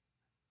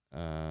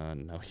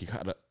 No, he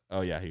got a.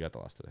 Oh yeah, he got the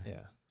loss today.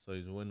 Yeah. So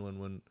he's win,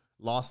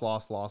 loss,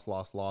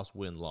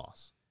 win,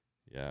 loss.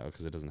 Yeah,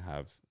 because it doesn't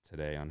have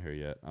today on here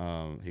yet.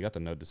 He got the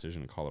no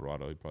decision in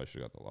Colorado. He probably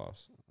should have got the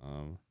loss.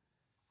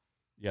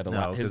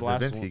 Yeah, his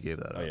last Davinsky gave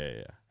that up. Oh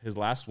yeah. His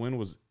last win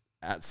was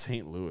at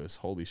St. Louis.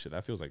 Holy shit,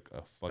 that feels like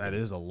a fucking. That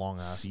is a long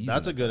ass. Season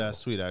That's a good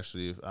ass tweet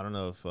actually. I don't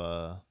know if.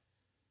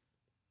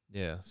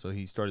 Yeah. So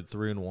he started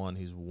 3-1.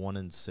 He's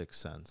 1-6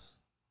 since.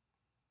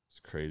 It's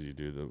crazy,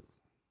 dude.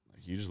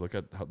 You just look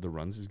at the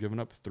runs he's given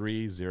up: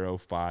 3, 0,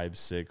 5,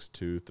 6,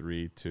 2,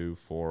 3, 2,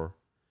 4,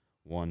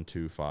 1,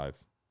 2, 5.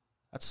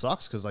 That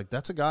sucks because like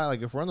that's a guy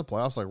like if we're in the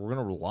playoffs, like we're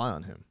gonna rely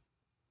on him.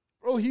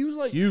 Bro, he was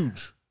like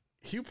huge.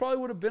 He probably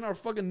would have been our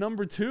fucking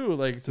number 2.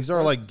 Like he's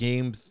our like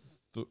game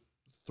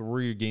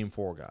 3, game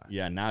 4 guy.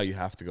 Yeah, now you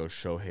have to go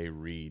Shohei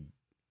Reed.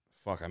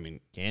 Fuck, I mean,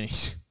 can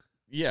he?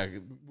 Yeah.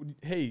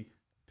 Hey,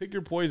 pick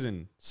your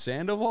poison: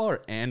 Sandoval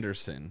or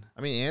Anderson.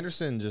 I mean,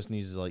 Anderson just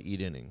needs to like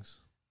eat innings.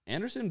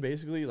 Anderson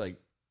basically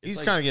like he's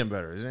like, kind of getting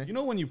better, isn't he? You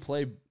know when you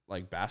play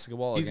like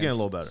basketball, he's getting a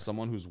little better.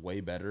 Someone who's way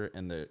better,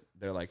 and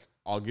they're like,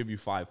 "I'll give you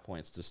 5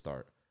 points to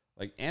start."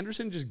 Like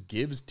Anderson just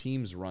gives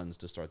teams runs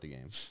to start the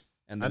game,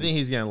 and I think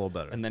he's getting a little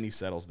better. And then he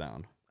settles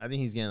down. I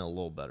think he's getting a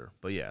little better,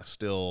 but yeah,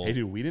 still. Hey,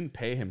 dude, we didn't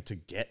pay him to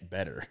get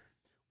better.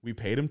 We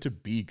paid him to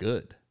be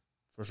good,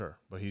 for sure.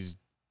 But he's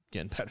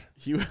getting better.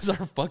 He was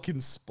our fucking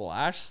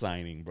splash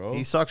signing, bro.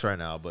 He sucks right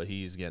now, but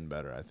he's getting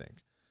better, I think.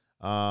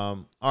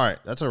 All right,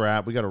 that's a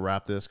wrap. We got to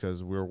wrap this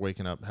because we're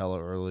waking up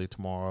hella early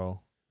tomorrow.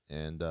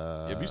 And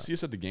if you see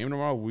us at the game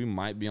tomorrow, we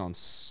might be on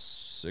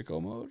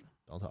sicko mode.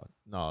 Don't talk.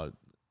 No,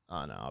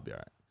 I'll be all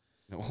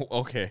right.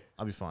 Okay,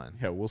 I'll be fine.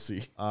 Yeah, we'll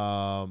see.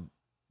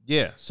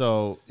 Yeah.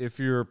 So if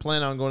you're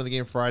planning on going to the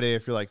game Friday,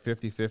 if you're like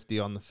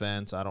 50-50 on the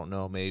fence, I don't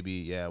know, maybe,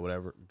 yeah,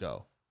 whatever,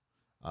 go.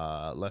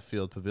 Left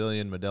field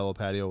pavilion, Modelo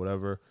patio,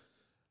 whatever.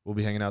 We'll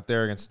be hanging out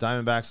there against the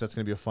Diamondbacks. That's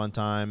going to be a fun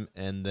time.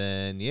 And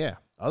then, yeah,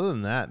 other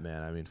than that,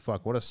 man, I mean,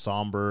 fuck, what a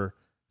somber,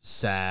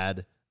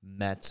 sad,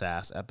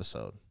 Mets-ass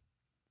episode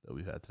that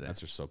we've had today.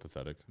 Mets are so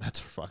pathetic.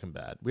 Mets are fucking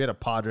bad. We had a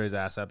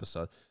Padres-ass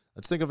episode.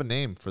 Let's think of a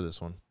name for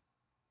this one.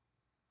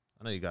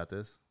 I know you got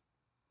this.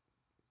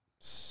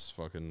 It's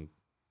fucking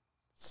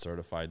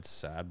certified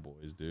sad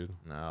boys, dude.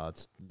 No,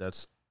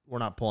 we're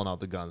not pulling out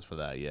the guns for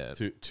that yet.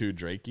 Too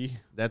Drakey?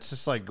 That's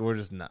just like, we're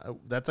just not.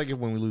 That's like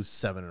when we lose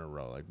 7 in a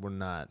row. Like, we're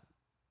not.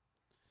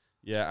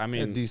 Yeah, I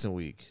mean, a decent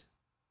week.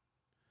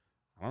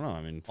 I don't know.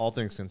 I mean, all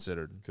things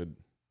considered,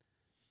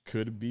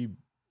 could it be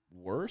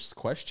worse?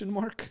 Question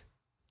mark.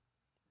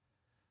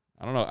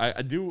 I don't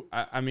know.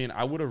 I mean,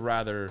 I would have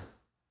rather.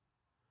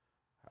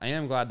 I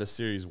am glad the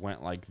series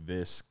went like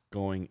this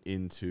going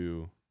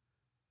into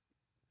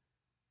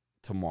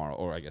tomorrow,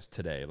 or I guess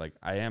today. Like,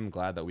 I am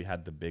glad that we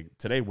had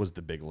today was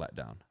the big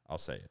letdown. I'll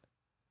say it.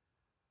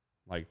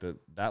 Like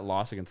that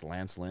loss against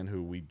Lance Lynn,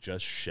 who we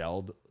just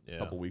shelled a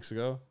couple weeks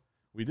ago.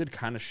 We did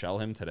kind of shell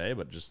him today,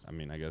 but just, I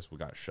mean, I guess we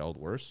got shelled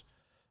worse.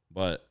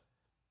 But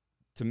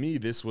to me,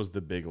 this was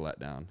the big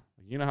letdown.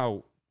 You know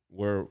how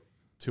we're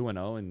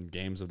 2-0 in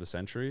games of the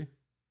century?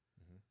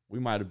 Mm-hmm.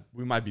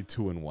 We might be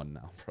 2-1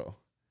 now, bro.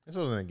 This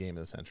wasn't a game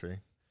of the century.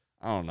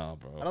 I don't know,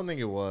 bro. I don't think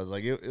it was.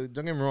 Like,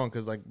 don't get me wrong,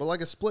 because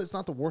but a split, it's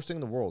not the worst thing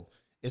in the world.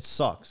 It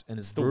sucks and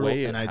it's brutal,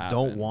 and I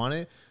don't want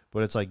it.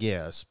 But it's like,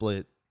 yeah, a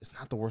split. It's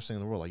not the worst thing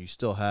in the world. Like, you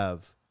still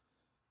have,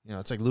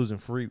 it's like losing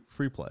free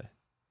play.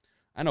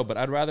 I know, but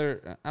I'd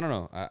rather, I don't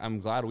know.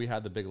 I'm glad we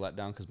had the big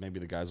letdown because maybe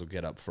the guys will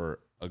get up for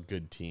a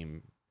good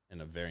team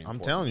in a very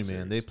important I'm telling you, series.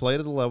 man, they play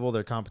to the level of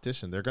their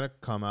competition. They're going to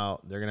come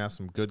out. They're going to have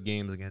some good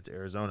games against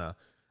Arizona.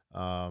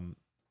 And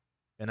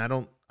I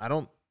don't,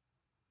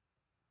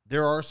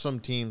 there are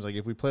some teams, like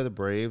if we play the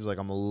Braves, like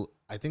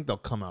I think they'll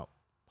come out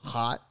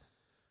hot,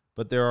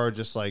 but there are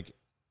just like,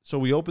 so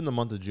we opened the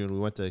month of June. We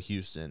went to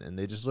Houston and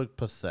they just looked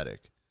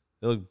pathetic.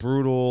 They looked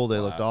brutal. They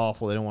looked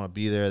awful. They didn't want to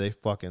be there. They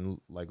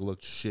fucking like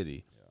looked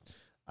shitty.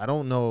 I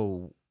don't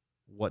know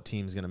what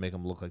team's going to make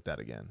them look like that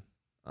again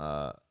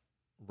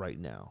right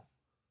now.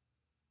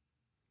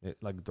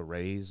 Like the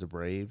Rays, the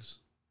Braves.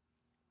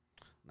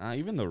 Nah,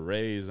 even the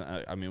Rays,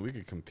 I mean, we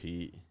could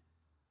compete.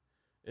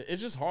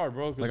 It's just hard,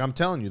 bro. Like, I'm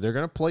telling you, they're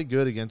going to play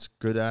good against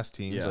good-ass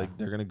teams. Yeah. Like,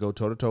 they're going to go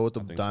toe-to-toe with the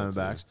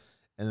Diamondbacks. So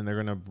and then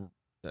they're going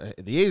to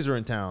the A's are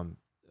in town.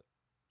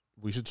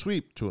 We should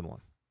sweep 2-1.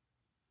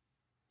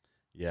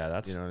 Yeah,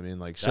 that's... You know what I mean?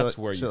 Like, that's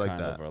where you like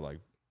kind of are like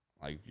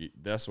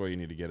that's where you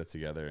need to get it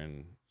together.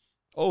 And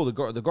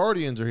the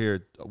Guardians are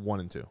here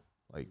 1-2.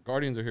 Like,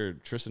 Guardians are here.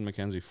 Tristan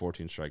McKenzie,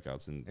 14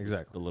 strikeouts in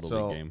the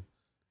Little League game.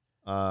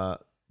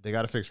 They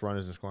got to fix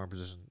runners in scoring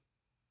position.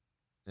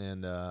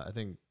 And I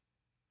think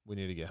we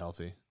need to get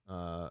healthy.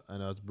 I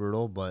know it's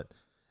brutal, but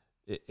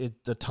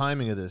the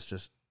timing of this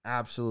just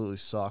absolutely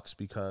sucks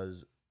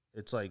because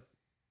it's like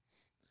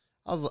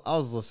I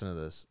was listening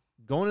to this.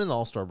 Going into the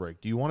All-Star break,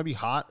 do you want to be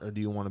hot or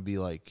do you want to be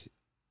like,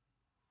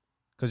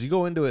 because you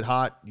go into it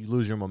hot, you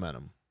lose your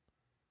momentum.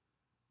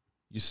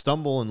 You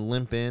stumble and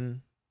limp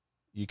in,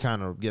 you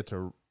kind of get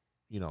to,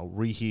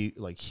 reheat,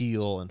 like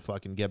heal and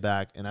fucking get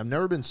back. And I've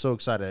never been so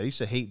excited. I used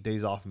to hate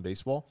days off in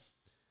baseball.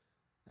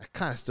 I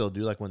kind of still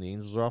do, like when the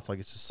Angels are off. Like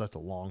it's just such a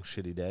long,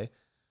 shitty day.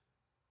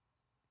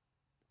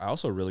 I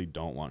also really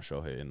don't want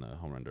Shohei in the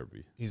home run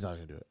derby. He's not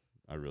gonna do it.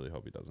 I really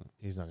hope he doesn't.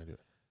 He's not gonna do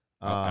it.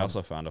 I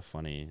also found a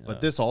funny.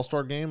 But this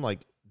All-Star game,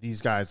 like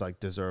these guys,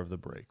 like deserve the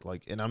break.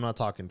 Like, and I'm not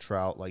talking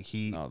Trout. Like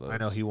I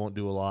know he won't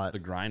do a lot. The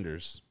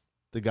grinders.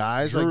 The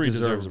guys Drury like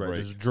deserves a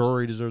break.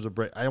 Drury deserves a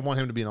break. I want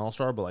him to be an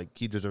All-Star, but like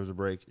he deserves a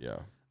break. Yeah.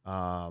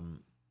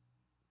 Renfroe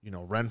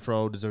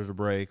deserves a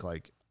break.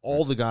 Like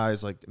all the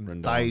guys, like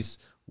Rendon. Dice,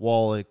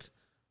 Wallach,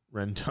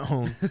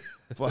 Rendon,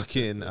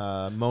 fucking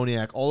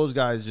Moniak. All those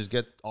guys just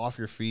get off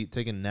your feet,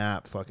 take a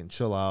nap, fucking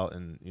chill out,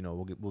 and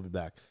we'll be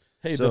back.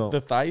 Hey, so,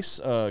 the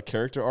Thaiss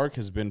character arc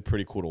has been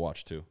pretty cool to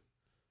watch too.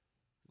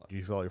 Do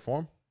you fill out your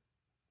form?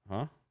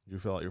 Huh? Did you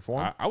fill out your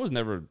form? I was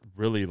never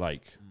really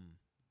like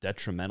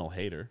detrimental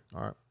hater.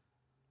 All right.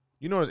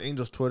 You notice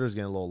Angel's Twitter is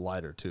getting a little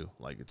lighter too.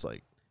 Like it's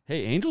like,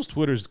 hey, Angel's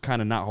Twitter's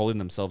kind of not holding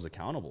themselves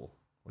accountable.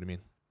 What do you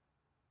mean?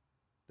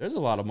 There's a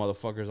lot of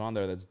motherfuckers on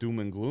there that's doom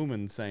and gloom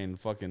and saying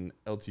fucking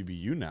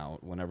LTBU now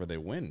whenever they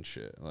win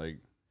shit. Like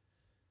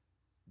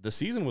the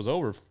season was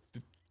over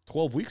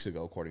 12 weeks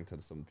ago, according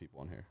to some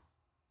people on here.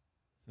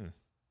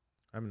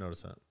 I haven't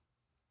noticed that.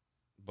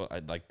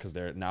 But because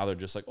they're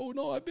just like, oh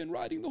no, I've been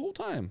riding the whole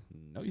time.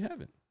 No, you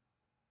haven't.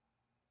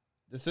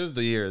 This is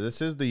the year.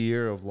 This is the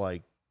year of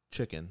like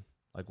chicken.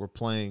 Like we're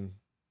playing,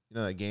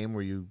 that game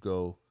where you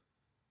go,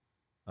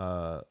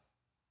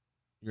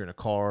 you're in a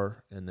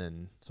car and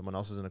then someone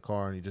else is in a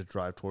car and you just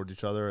drive towards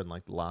each other and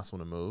like the last one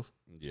to move.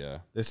 Yeah.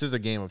 This is a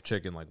game of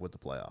chicken, like with the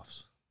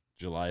playoffs.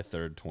 July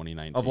 3rd,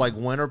 2019. Of like,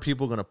 when are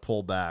people going to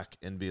pull back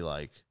and be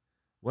like,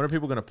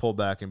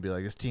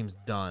 this team's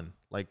done?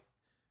 Like,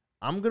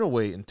 I'm going to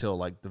wait until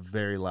like the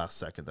very last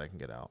second that I can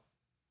get out.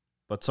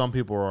 But some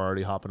people are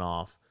already hopping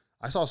off.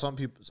 I saw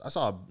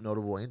a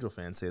notable Angel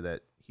fan say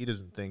that he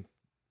doesn't think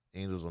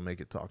Angels will make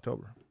it to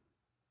October.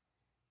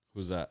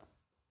 Who's that?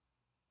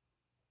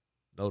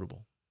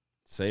 Notable.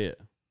 Say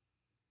it.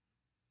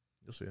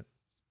 You'll see it.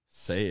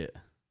 Say it.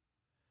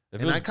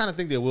 And I kind of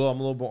think they will. I'm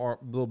a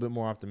little bit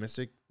more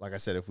optimistic. Like I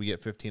said, if we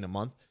get 15 a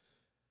month.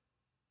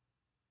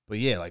 But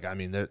yeah, like I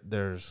mean, I'm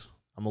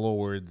a little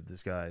worried that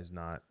this guy is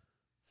not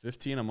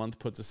 15 a month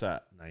puts us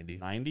at 90.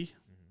 90? Mm-hmm.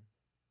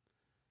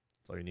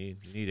 That's all you need.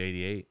 You need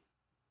 88.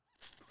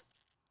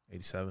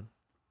 87.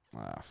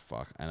 Ah,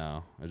 fuck. I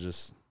know.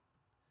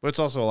 But it's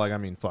also like, I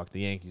mean, fuck,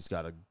 the Yankees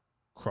got to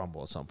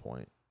crumble at some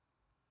point.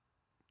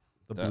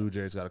 The Blue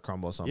Jays got to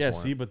crumble at some point. Yeah,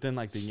 see, but then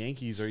like the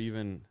Yankees are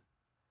even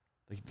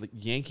like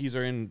Yankees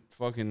are in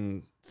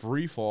fucking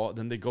free fall,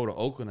 then they go to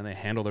Oakland and they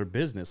handle their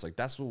business. Like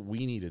that's what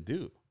we need to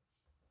do.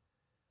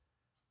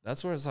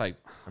 That's where it's like,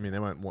 I mean, they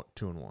went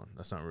 2-1.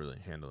 That's not really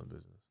handling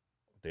business.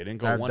 They didn't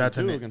go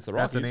 1-2 against the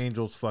Rockies. That's an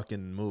Angels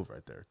fucking move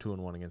right there.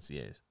 2-1 against the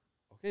A's.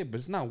 Okay, but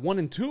it's not 1-2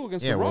 against the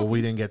Rockies. Yeah, well,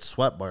 we didn't get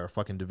swept by our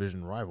fucking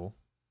division rival.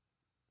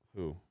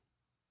 Who?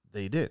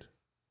 They did.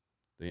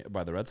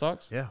 By the Red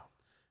Sox? Yeah.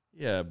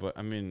 Yeah, but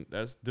I mean,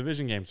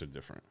 division games are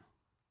different.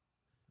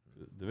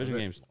 Division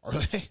games are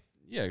they?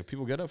 Yeah,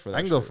 people get up for that.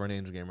 I can go for an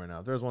Angel game right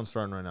now. If there's one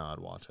starting right now, I'd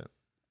watch it.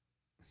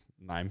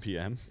 9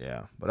 p.m.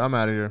 Yeah, but I'm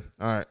out of here.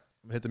 All right,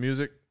 hit the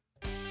music.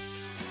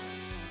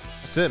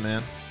 That's it,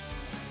 man.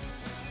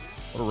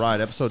 What a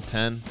ride. Episode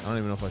 10. I don't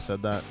even know if I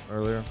said that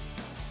earlier.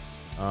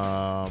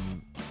 Let's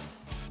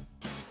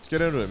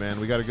get into it, man.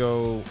 We got to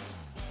go.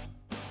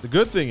 The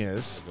good thing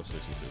is, I'll go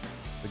 6-2.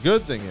 The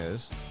good thing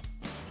is,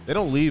 they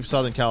don't leave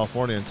Southern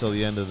California until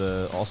the end of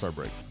the All-Star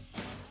break.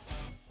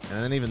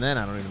 And then even then,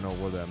 I don't even know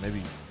where they're at.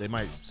 Maybe they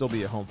might still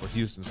be at home for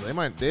Houston. So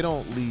they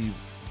don't leave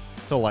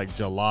till like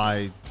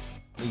July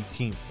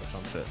 18th or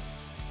some shit.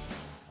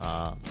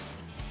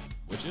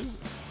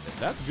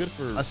 That's good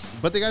for us,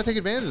 but they got to take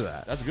advantage of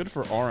that. That's good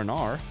for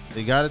R&R.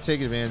 They got to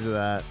take advantage of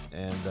that.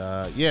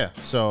 And yeah,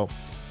 so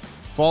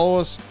follow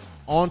us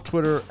on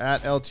Twitter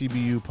at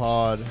LTBU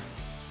Pod.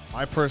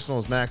 My personal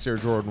is Max Air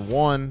Jordan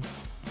 1,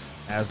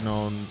 as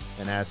known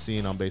and as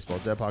seen on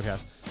Baseball's Dead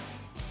podcast.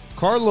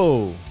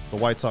 Carlo, the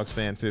White Sox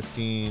fan,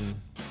 15.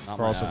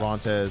 Carl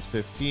Cervantes,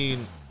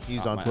 15.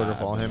 He's on Twitter.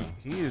 Follow him.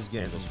 He is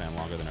getting this fan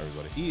longer than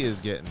everybody. He is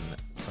getting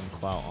some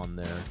clout on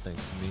there,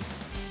 thanks to me.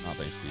 Not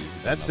thanks to you.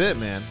 That's it,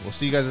 man. We'll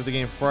see you guys at the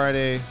game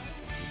Friday.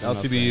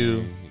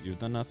 LTBU. You've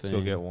done nothing.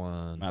 Let's go get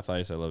one. Matt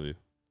Thaiss, I love you.